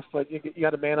that stuff, but you got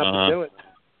to man up to do it.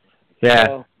 Yeah.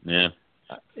 So, yeah.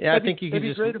 I think you can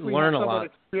just learn a lot.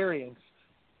 Experienced.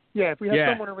 Yeah, if we had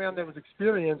someone around that was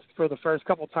experienced for the first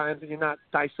couple times, and you're not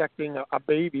dissecting a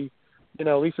baby,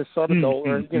 at least a subadult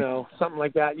or something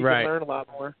like that, you can learn a lot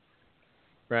more.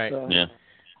 Right. So. Yeah.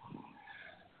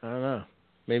 I don't know.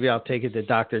 Maybe I'll take it to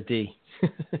Dr. D.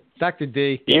 Dr.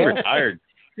 D. He retired.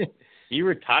 He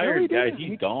retired, no, guys.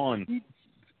 He's gone.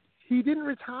 He didn't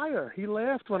retire. He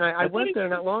left when I went there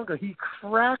not longer. He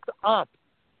cracked up.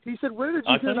 He said, "Where did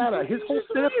you hear that at?" His whole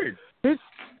staff, his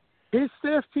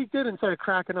staff peeked in and started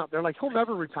cracking up. They're like, "He'll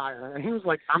never retire," and he was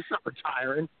like, "I'm not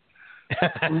retiring."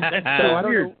 That's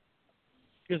weird.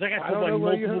 Because I got told by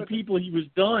multiple people he was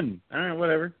done. All right,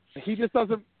 whatever. He just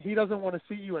doesn't. He doesn't want to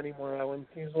see you anymore, Owen.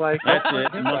 He's like, "That's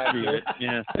it. It must be it."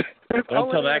 Yeah. Don't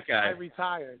tell that guy. I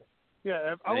retired.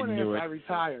 Yeah, if Owen asked, I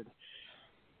retired.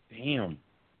 Damn.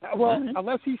 Well,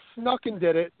 unless he snuck and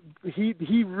did it,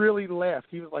 he really laughed.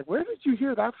 He was like, "Where did you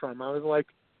hear that from?" I was like,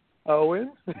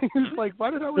 "Owen." He was like, "Why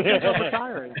did Owen think I'm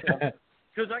retiring?"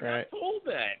 Because I got told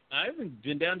that. I haven't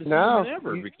been down to see him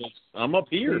ever because I'm up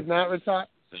here. He's not retired.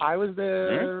 I was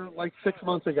there like 6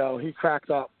 months ago. He cracked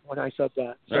up when I said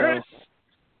that. So, all right.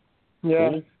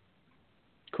 Yeah.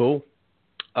 Cool.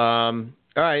 All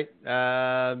right.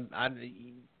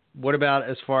 What about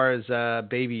as far as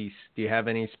babies? Do you have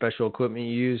any special equipment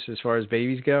you use as far as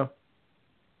babies go?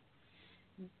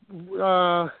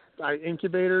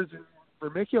 Incubators and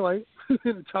vermiculite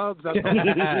in tubs. That's what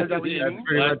you mean?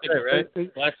 Pretty much it, right?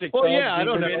 Plastic well, tubs, yeah, I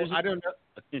don't know.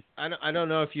 I don't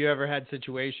know if you ever had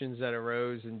situations that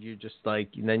arose and you just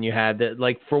and then you had that.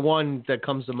 Like for one that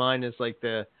comes to mind is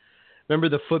remember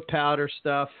the foot powder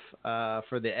stuff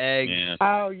for the eggs? Yeah.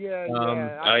 Oh yeah,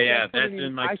 yeah. That's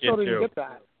in my kit too.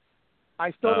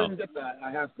 I still didn't get that.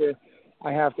 I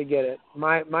have to get it.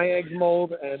 My eggs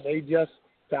mold and they just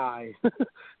die.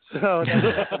 So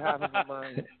that's what happens in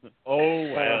mine.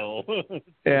 Oh well.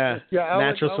 Yeah.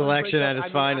 Natural selection at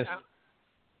its finest.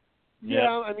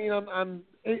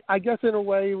 I guess in a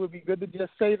way it would be good to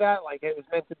just say that, like it was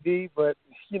meant to be, but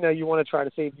you want to try to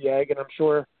save the egg, and I'm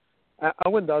sure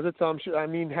Owen does it. So I'm sure. I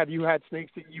mean, have you had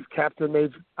snakes that you've kept and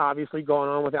they've obviously gone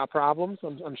on without problems?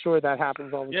 I'm sure that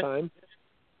happens all the time.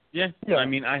 Yeah. I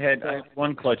mean, I had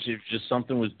one clutch. It was just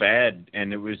something was bad,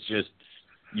 and it was just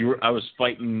I was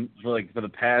fighting for the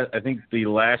past. I think the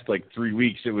last 3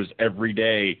 weeks. It was every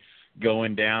day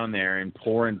going down there and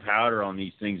pouring powder on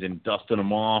these things and dusting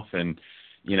them off, and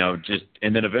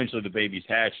and then eventually the babies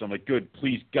hatched. So I'm like, good,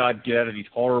 please God, get out of these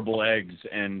horrible eggs.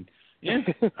 And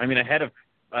I mean, I had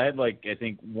I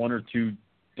think one or two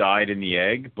died in the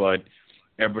egg, but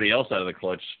everybody else out of the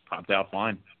clutch popped out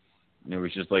fine. And it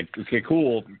was just like, okay,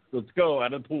 cool, let's go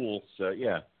out of the pool. So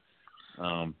yeah.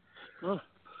 What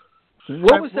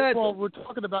was that? Well, we're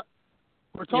talking about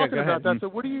that. So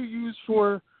what do you use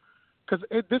for? Because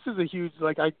this is a huge,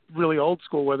 I really old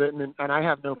school with it, and I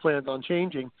have no plans on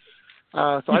changing.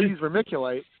 So I use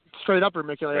vermiculite, straight up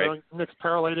vermiculite. Right. I don't mix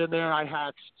perlite in there. I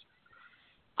hatched.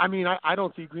 I mean, I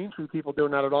don't see green tree people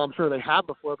doing that at all. I'm sure they have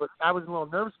before, but I was a little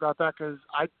nervous about that because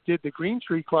I did the green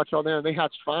tree clutch on there, and they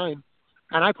hatched fine.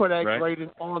 And I put eggs right in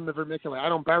on the vermiculite. I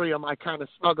don't bury them. I kind of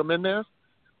snug them in there.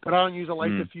 but I don't use a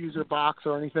light diffuser box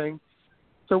or anything.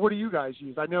 So what do you guys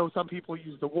use? I know some people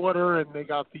use the water, and they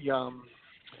got the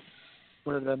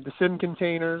what are them? The sim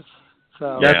containers.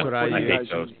 So that's what I use. I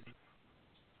hate those.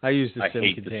 I use the I sim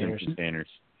hate containers. the sim containers.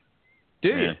 Do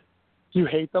you? You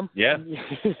hate them? Yeah,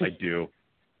 I do.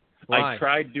 Why? I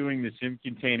tried doing the sim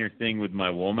container thing with my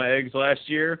Woma eggs last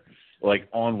year, like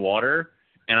on water,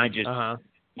 and I just,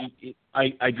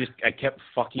 I kept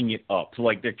fucking it up. So,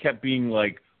 like, there kept being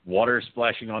like water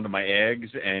splashing onto my eggs,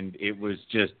 and it was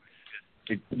just,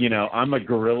 I'm a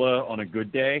gorilla on a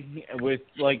good day with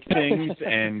like things,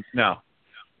 and no,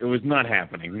 it was not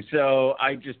happening. So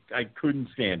I couldn't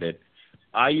stand it.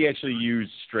 I actually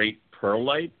used straight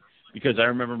perlite because I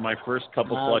remember my first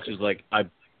couple clutches, like I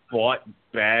bought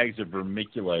bags of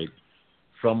vermiculite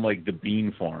from like the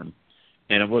bean farm,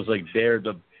 and it was like this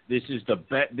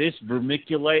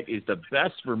vermiculite is the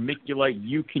best vermiculite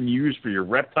you can use for your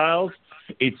reptiles.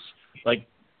 It's like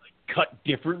cut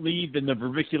differently than the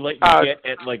vermiculite you get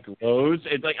at like Lowe's.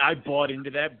 It's like I bought into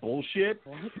that bullshit.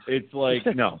 It's like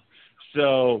no.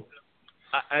 So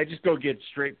I just go get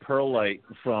straight perlite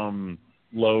from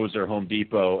Lowe's or Home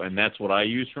Depot, and that's what I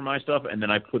use for my stuff. And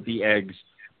then I put the eggs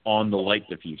on the light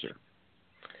diffuser.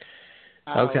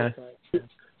 Okay.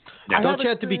 Yeah. Don't you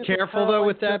have to be careful though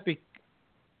with that?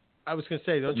 I was gonna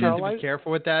say, don't you have to be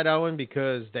careful with that, Owen,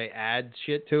 because they add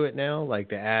shit to it now. Like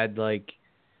they add They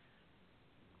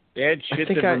add shit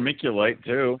to vermiculite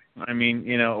too. I mean,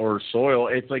 or soil.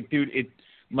 It's like, dude,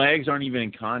 my eggs aren't even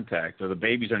in contact, or the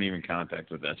babies aren't even in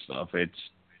contact with that stuff. It's.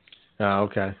 Oh,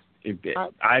 okay.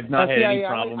 I've not had any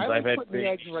problems. I've had putting the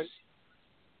eggs right.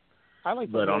 I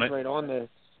like putting the eggs right on the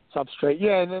substrate.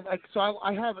 Yeah, and then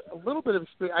I have a little bit of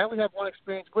experience. I only have one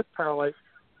experience with perlite.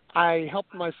 I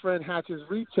helped my friend hatch his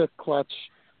retic clutch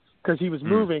because he was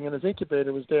moving and his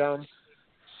incubator was down.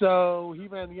 So he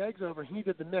ran the eggs over. He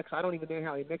did the mix. I don't even know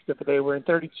how he mixed it, but they were in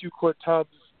 32-quart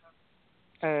tubs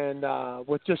and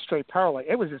with just straight perlite.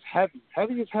 It was just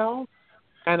heavy as hell.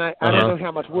 And I don't know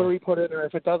how much water he put in, or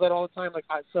if it does that all the time.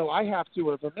 So I have to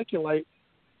with vermiculite.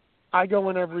 I go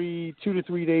in every 2 to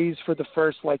 3 days for the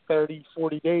first 30,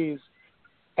 40 days,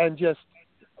 and just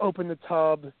open the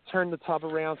tub, turn the tub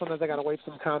around. Sometimes I got to wipe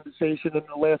some condensation. In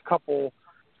the last couple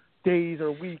days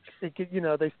or weeks,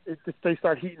 they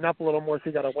start heating up a little more, so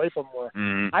you got to wipe them more.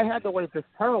 I had to wipe this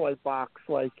perlite box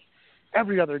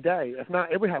every other day. If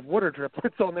not, it would have water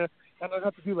driplets on there, and I'd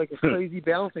have to do a crazy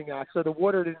balancing act so the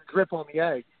water didn't drip on the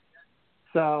egg.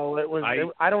 So it was.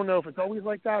 I don't know if it's always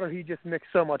like that or he just mixed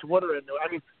so much water into it.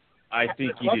 I mean, I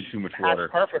think he did too much water.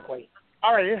 Perfectly.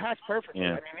 All right, it hatched perfectly.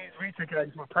 Yeah. I mean, these retic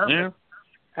eggs were perfect,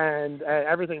 and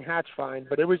everything hatched fine.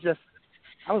 But it was just,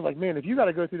 I was like, man, if you got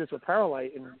to go through this with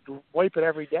perlite and wipe it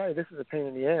every day, this is a pain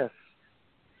in the ass.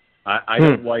 I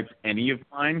don't wipe any of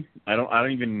mine. I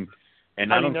don't even.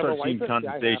 And I don't start seeing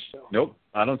condensation. Nope.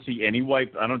 I don't see any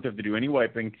wipe. I don't have to do any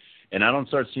wiping. And I don't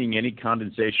start seeing any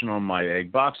condensation on my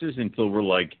egg boxes until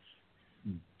we're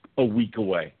a week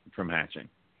away from hatching.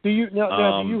 Do you do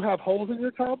you have holes in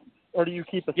your tub, or do you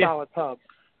keep a solid tub?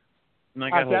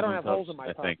 I don't have holes in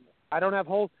my tub. I don't have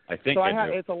holes. I think so I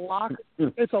do. It's a lock.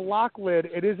 It's a lock lid.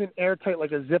 It isn't airtight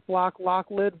like a Ziploc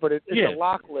lock lid, but it's a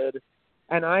lock lid.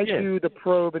 And I do the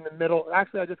probe in the middle.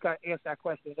 Actually, I just got asked that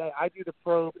question today. I do the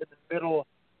probe in the middle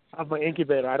of my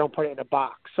incubator. I don't put it in a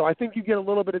box. So I think you get a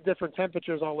little bit of different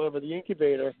temperatures all over the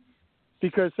incubator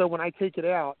because so when I take it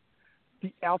out,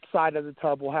 the outside of the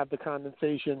tub will have the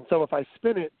condensation. So if I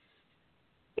spin it,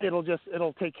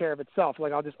 it'll take care of itself.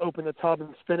 I'll just open the tub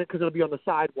and spin it because it'll be on the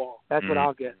sidewall. That's what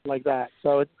I'll get like that.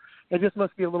 So it just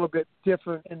must be a little bit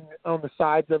different on the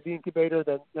sides of the incubator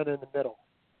than in the middle.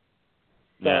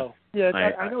 So,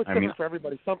 I know it's different for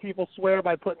everybody. Some people swear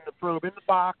by putting the probe in the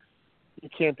box. You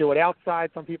can't do it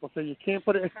outside. Some people say you can't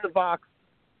put it in the box.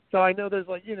 So I know there's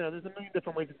there's a million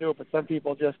different ways to do it, but some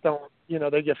people just don't,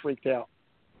 they get freaked out.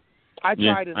 I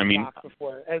tried it in the box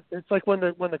before. It's like when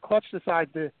the clutch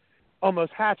decides to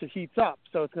almost hatch, it heats up,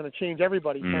 so it's going to change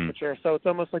everybody's temperature. So it's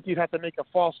almost like you'd have to make a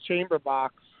false chamber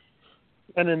box.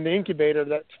 And in the incubator,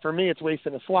 that for me, it's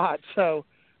wasting a slot. So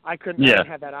I couldn't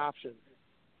have that option.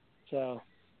 So.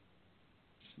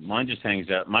 Mine just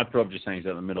hangs out. My probe just hangs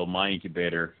out in the middle of my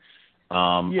incubator.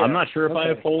 I'm not sure if I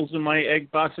have holes in my egg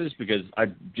boxes because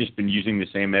I've just been using the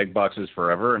same egg boxes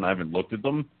forever and I haven't looked at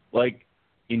them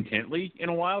intently in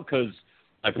a while because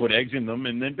I put eggs in them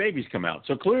and then babies come out.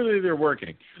 So clearly they're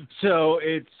working. So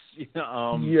it's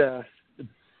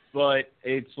but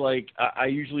it's I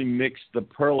usually mix the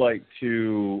perlite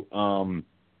to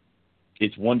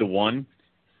it's 1-to-1,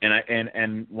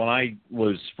 and when I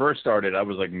was first started, I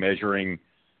was measuring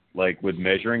like with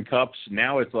measuring cups.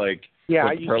 Now it's like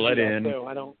I put the perlette in, too.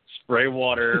 I don't spray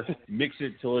water, mix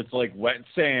it till it's like wet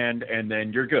sand, and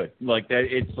then you're good. Like that,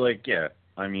 it's like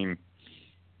I mean,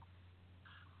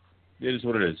 it is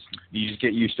what it is. You just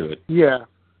get used to it. Yeah.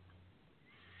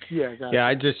 Yeah. Exactly. Yeah,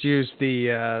 I just used the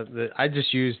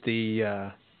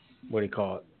what do you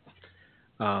call it?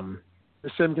 The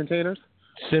sim containers.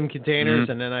 Sim containers,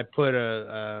 and then I put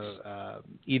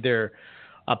either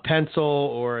a pencil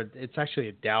or it's actually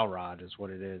a dowel rod is what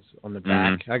it is on the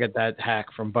back. I got that hack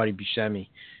from Buddy Buscemi,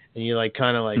 and you like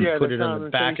kind of like put it on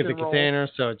the back of the container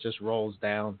so it just rolls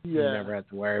down. You never have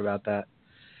to worry about that.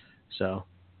 So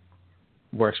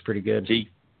works pretty good. See,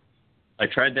 I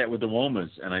tried that with the Womas,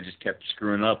 and I just kept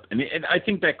screwing up, and I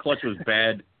think that clutch was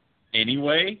bad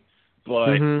anyway,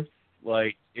 but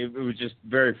like it was just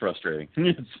very frustrating.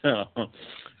 So,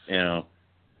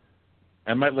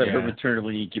 I might let her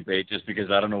maternally incubate just because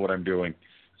I don't know what I'm doing.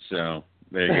 So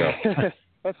there you go.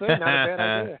 That's it. Not a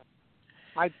bad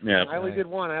idea. I only did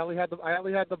one. I only had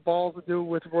the balls to do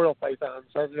with Royal Pythons.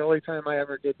 That's the only time I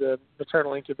ever did the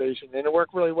maternal incubation, and it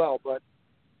worked really well. But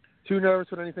too nervous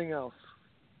with anything else.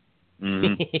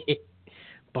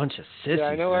 Bunch of sissies. Yeah,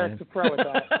 I know Eric's a pro at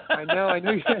that. I know.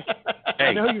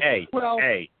 Hey.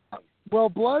 Well,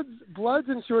 bloods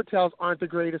and short tails aren't the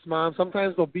greatest, Mom.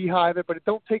 Sometimes they'll beehive it, but it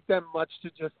don't take them much to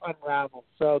just unravel.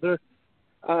 So they're,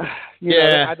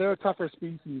 they're a tougher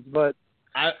species. But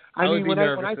I mean, when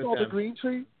I saw the green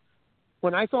tree,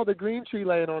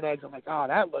 laying on eggs, I'm like, oh,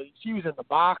 she was in the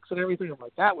box and everything. I'm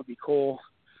like, that would be cool.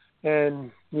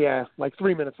 And like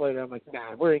 3 minutes later, I'm like,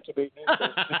 nah, we're incubating.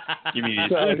 You mean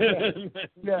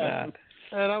yeah.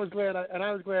 And I was glad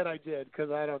I did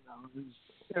because I don't know,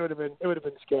 it would have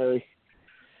been scary.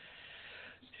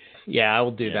 Yeah, I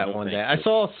will do that one day. I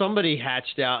saw somebody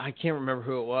hatched out. I can't remember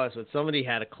who it was, but somebody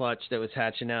had a clutch that was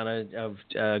hatching out of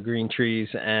green trees,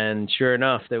 and sure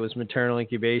enough, there was maternal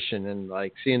incubation, and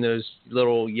like seeing those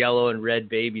little yellow and red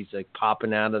babies like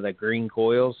popping out of the green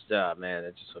coils. Man,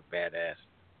 it just looked badass.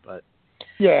 But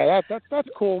yeah, that's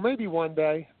cool. Maybe one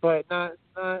day, but not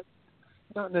in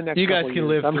the next. You guys couple can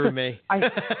years. live through me.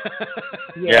 I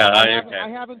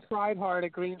haven't tried hard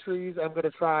at green trees. I'm going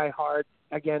to try hard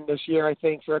again this year, I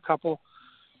think, for a couple.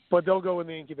 But they'll go in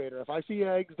the incubator. If I see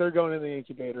eggs, they're going in the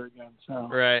incubator again. So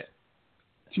right.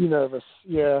 Too nervous.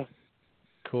 Yeah.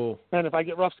 Cool. And if I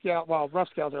get rough scales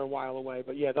are a while away.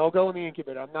 But yeah, they'll go in the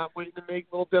incubator. I'm not waiting to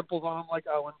make little dimples on them like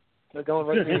Owen. They're going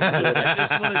right in the incubator. I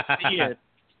just want to see it.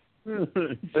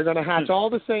 They're going to hatch all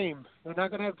the same. They're not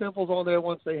going to have dimples on there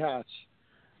once they hatch.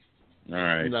 All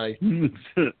right. Nice.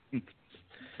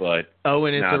 But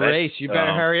Owen, it's a race. You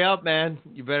better hurry up, man.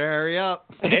 You better hurry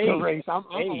up. It's a race. I'm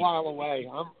a while away.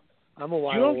 I'm a while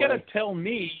away. You don't got to tell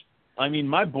me. I mean,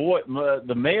 my boy,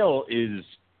 the male he's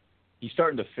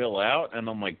starting to fill out, and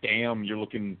I'm like, damn, you're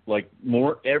looking like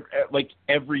more. Like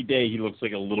every day, he looks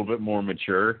like a little bit more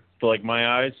mature to like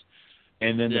my eyes.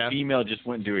 And then the female just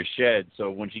went into a shed. So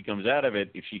when she comes out of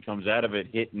it, if she comes out of it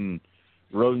hitting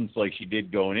rodents like she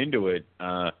did going into it,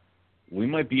 we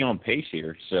might be on pace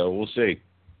here. So we'll see.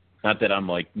 Not that I'm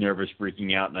like nervous,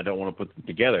 freaking out, and I don't want to put them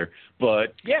together,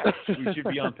 but we should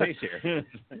be on pace here.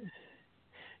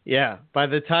 Yeah. By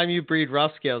the time you breed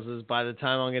rough scales is by the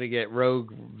time I'm going to get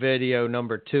Rogue video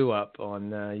number 2 up on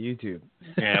YouTube.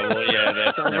 Yeah. Well,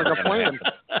 that sounds like a plan.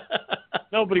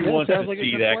 Nobody wants to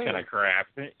see that kind of crap.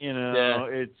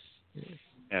 It's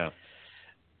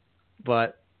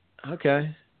But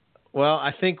okay. Well,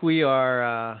 I think we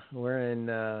are. We're in.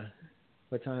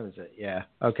 What time is it? Yeah.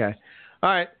 Okay. All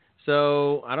right.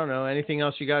 So I don't know. Anything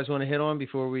else you guys want to hit on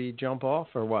before we jump off,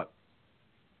 or what?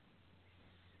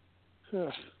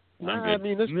 I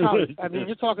mean,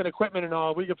 you're talking equipment and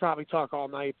all. We could probably talk all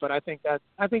night, but I think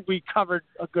we covered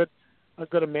a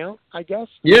good amount, I guess.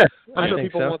 Yeah. I'm sure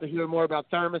people want to hear more about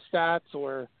thermostats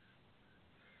or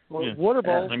water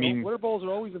bowls. I mean, water bowls are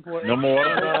always important. No more.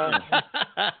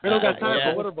 We don't got time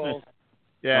for water bowls.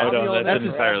 Yeah. No, that's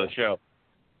entirely the show.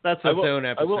 That's its own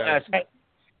episode. I will ask.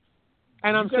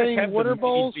 And I'm saying water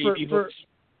bowls for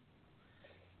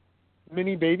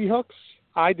mini baby hooks.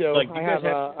 I do. Like, I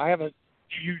have a.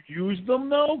 Do you use them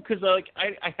though? Because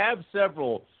I have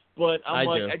several, but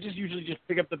I just usually just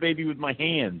pick up the baby with my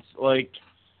hands. Like,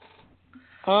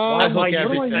 what do I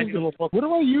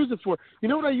use it for? You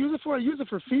know what I use it for? I use it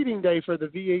for feeding day for the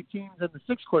V18s and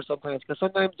the 6-core sometimes, because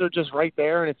sometimes they're just right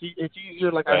there, and it's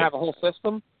easier. Like I have a whole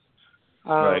system.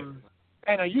 Right.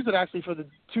 And I use it actually for the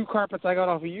 2 carpets I got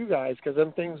off of you guys, because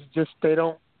them things just they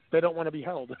don't want to be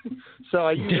held. So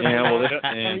I use it.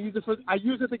 I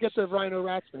use it to get the rhino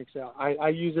rat snakes out. I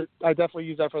use it. I definitely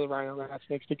use that for the rhino rat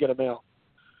snakes to get them out.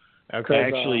 Okay.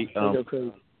 Actually, they go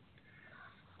crazy.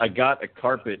 I got a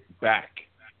carpet back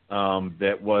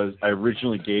that was I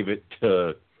originally gave it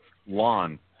to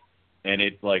Lon, and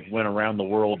it like went around the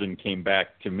world and came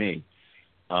back to me.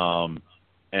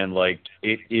 And like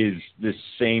it is the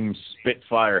same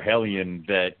Spitfire Hellion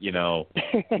that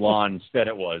Lon said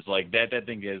it was. Like that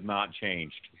thing has not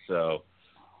changed. So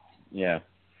yeah,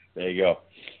 there you go.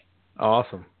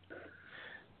 Awesome.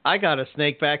 I got a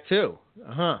snake back too.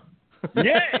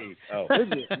 Yay! Oh, that's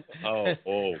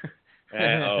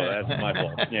my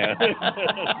fault. Yeah.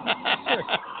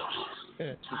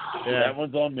 That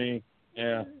one's on me.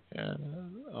 Yeah.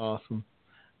 Awesome.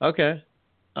 Okay.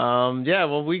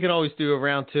 Well, we can always do a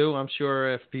round 2. I'm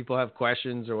sure if people have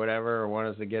questions or whatever, or want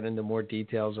us to get into more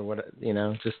details or what,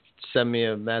 just send me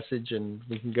a message and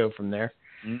we can go from there.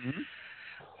 Mm-hmm.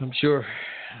 I'm sure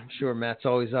Matt's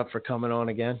always up for coming on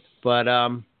again. But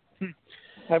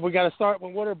have we got to start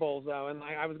with water bowls though? And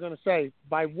I was going to say,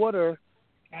 by water,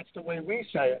 that's the way we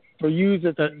say it. For use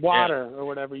it's water or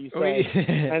whatever you say.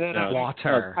 And then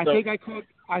water. I think I caught.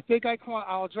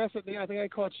 I'll address it now. I think I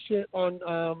caught shit on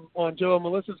Joe and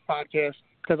Melissa's podcast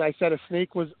because I said a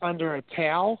snake was under a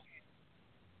towel.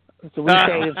 So we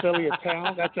say in Philly a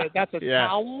towel. That's a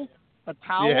towel. A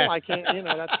towel. Yeah. I can't.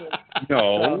 That's a.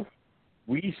 No,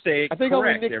 we say it I think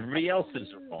correct. Nick, everybody else is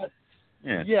wrong.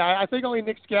 Yeah, I think only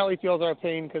Nick Scally feels our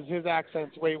pain because his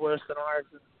accent's way worse than ours.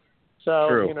 So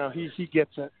True. He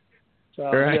gets it.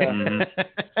 So, right. Yeah. Mm-hmm.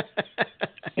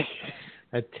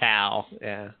 A towel.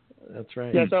 Yeah, that's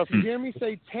right. Yeah. So if you hear me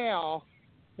say towel,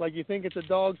 like you think it's a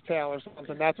dog's towel or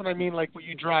something, that's what I mean. Like what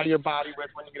you dry your body with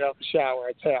when you get out of the shower.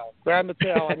 A towel. Grab the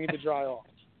towel. I need to dry off.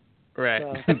 Right.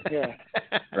 So, yeah.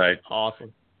 Right.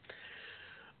 Awesome.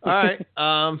 All right.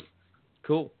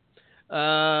 Cool.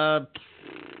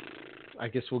 I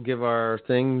guess we'll give our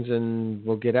things and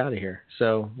we'll get out of here.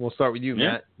 So we'll start with you,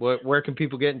 Matt. Where can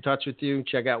people get in touch with you?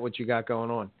 Check out what you got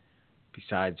going on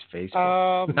besides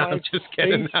Facebook. No, I'm just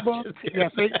kidding. Facebook,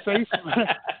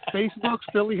 Facebook's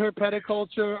Philly Herp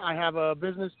Pediculture. I have a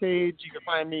business page. You can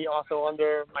find me also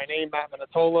under my name, Matt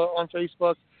Minetola, on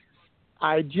Facebook.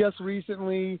 I just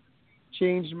recently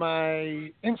changed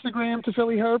my Instagram to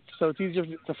Philly Herp, so it's easier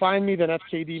to find me than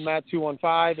FKD Matt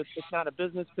 215. It's not a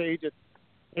business page.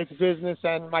 It's business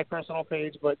and my personal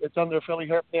page, but it's under Philly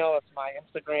Herp now. It's my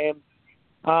Instagram.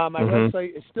 My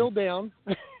website is still down.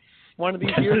 One of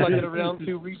these years I'll get around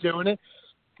to redoing it.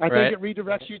 I think it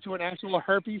redirects you to an actual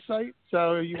herpes site,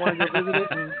 so you want to go visit it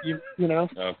and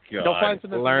Oh, you'll find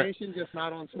some information, just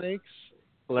not on snakes.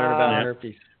 Learn about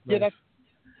herpes. Yeah,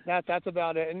 that's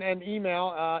about it. And then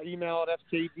email at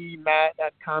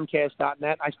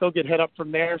fkdmatt@comcast.net. I still get hit up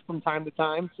from there from time to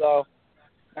time, so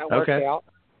that works out.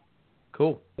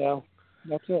 Cool. So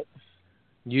that's it.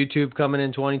 YouTube coming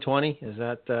in 2020? Is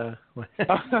that? I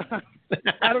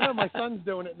don't know. My son's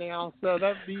doing it now, so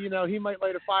that he might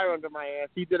light a fire under my ass.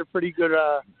 He did a pretty good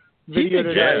video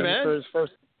today for his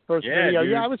first video.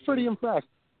 Dude. Yeah, I was pretty impressed.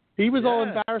 He was all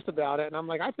embarrassed about it, and I'm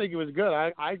like, I think it was good. I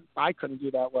couldn't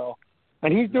do that well.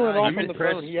 And he's doing it all from the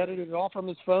phone. He edited it all from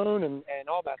his phone and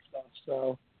all that stuff.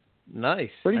 So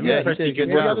nice. Pretty good.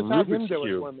 Maybe others have him do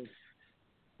it for me.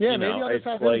 Yeah, maybe others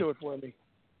have him do it for me.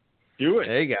 Do it.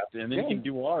 There you go. And then you can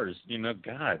do ours.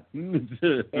 God.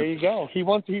 There you go. He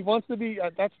wants to be.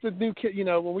 That's the new kid.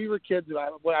 When we were kids, I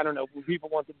don't know. When people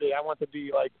want to be, I want to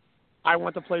be like, I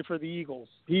want to play for the Eagles.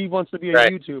 He wants to be a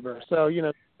YouTuber. So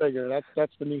figure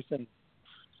that's the new thing.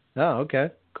 Oh,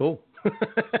 okay, cool.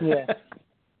 Yeah.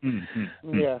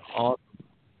 Mm-hmm. Yeah. Awesome.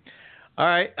 All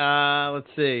right. Let's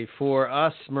see. For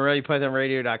us,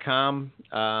 MoreliaPythonRadio.com,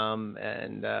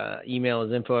 and email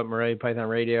is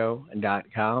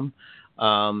info@MoreliaPythonRadio.com.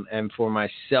 And for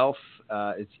myself,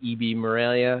 it's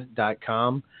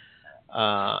ebmorelia.com.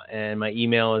 And my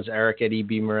email is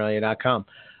eric@ebmorelia.com.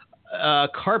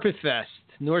 Carpet Fest,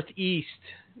 Northeast.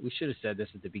 We should have said this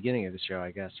at the beginning of the show,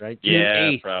 I guess, right? June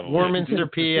 8th, probably. Warminster,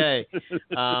 PA.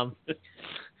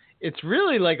 It's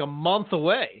really like a month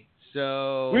away.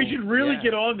 So we should really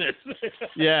get on this.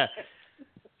 Yeah.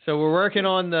 So we're working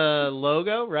on the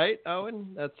logo, right,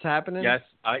 Owen? That's happening? Yes,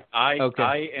 I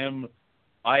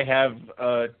have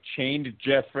chained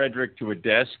Jeff Frederick to a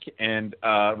desk and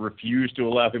refused to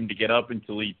allow him to get up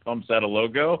until he pumps out a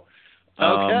logo.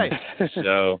 Okay.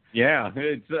 So yeah,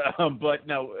 it's but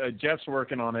no, Jeff's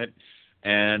working on it,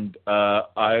 and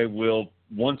I will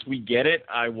once we get it,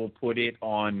 I will put it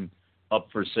up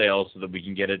for sale so that we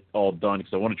can get it all done,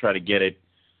 because I want to try to get it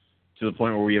to the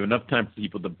point where we have enough time for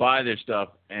people to buy their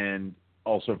stuff and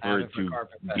also for it to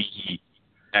be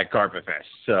at Carpet Fest.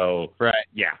 So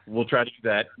yeah, we'll try to do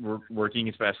that. We're working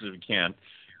as fast as we can.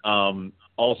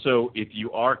 Also, if you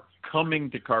are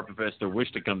coming to Carpet Fest or wish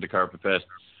to come to Carpet Fest,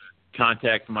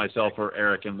 contact myself or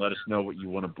Eric and let us know what you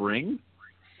want to bring.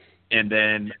 And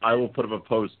then I will put up a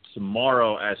post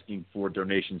tomorrow asking for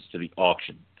donations to the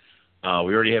auction. We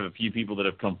already have a few people that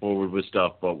have come forward with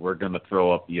stuff, but we're going to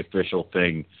throw up the official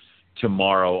thing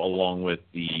tomorrow along with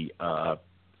the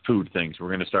food things. We're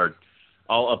going to start –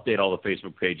 I'll update all the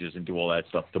Facebook pages and do all that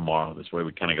stuff tomorrow. This way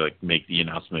we kind of like make the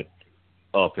announcement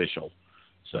official.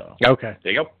 So okay.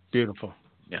 There you go. Beautiful.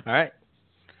 Yeah. All right.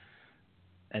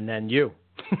 And then you.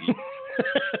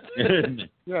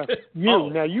 Yeah.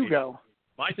 Now you go.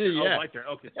 My turn. Yeah. Oh, my turn.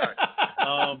 Okay, sorry.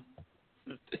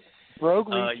 Rogue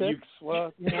retics.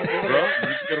 Well, you got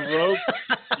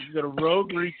a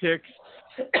rogue retics.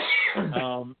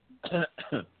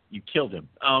 You killed him.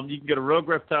 You can go to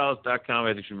roguereptiles.com.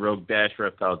 I think it's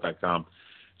rogue-reptiles.com.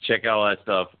 Check out all that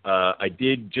stuff. I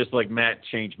did, just like Matt,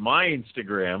 change my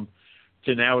Instagram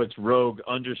to now it's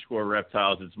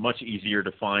rogue_reptiles. It's much easier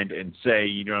to find and say.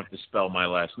 You don't have to spell my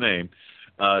last name.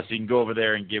 So you can go over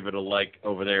there and give it a like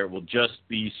over there. It will just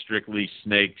be strictly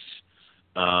snakes.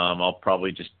 I'll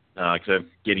probably just, because I'm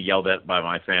getting yelled at by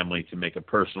my family to make a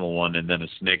personal one and then a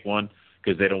snake one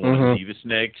because they don't want to see the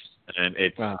snakes. And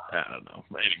it's, I don't know.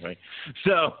 Anyway,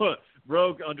 so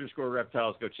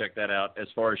rogue_reptiles, go check that out. As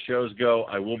far as shows go,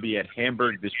 I will be at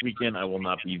Hamburg this weekend. I will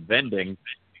not be vending,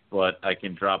 but I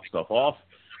can drop stuff off.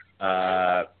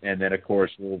 And then, of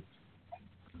course, we'll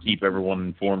keep everyone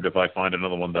informed if I find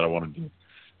another one that I want to do.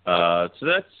 So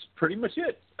that's pretty much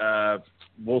it.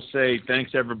 We'll say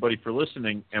thanks, everybody, for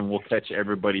listening, and we'll catch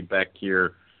everybody back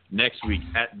here next week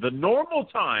at the normal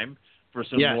time for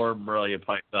some more Morelia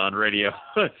Python Radio.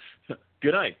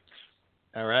 Good night.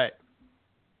 All right.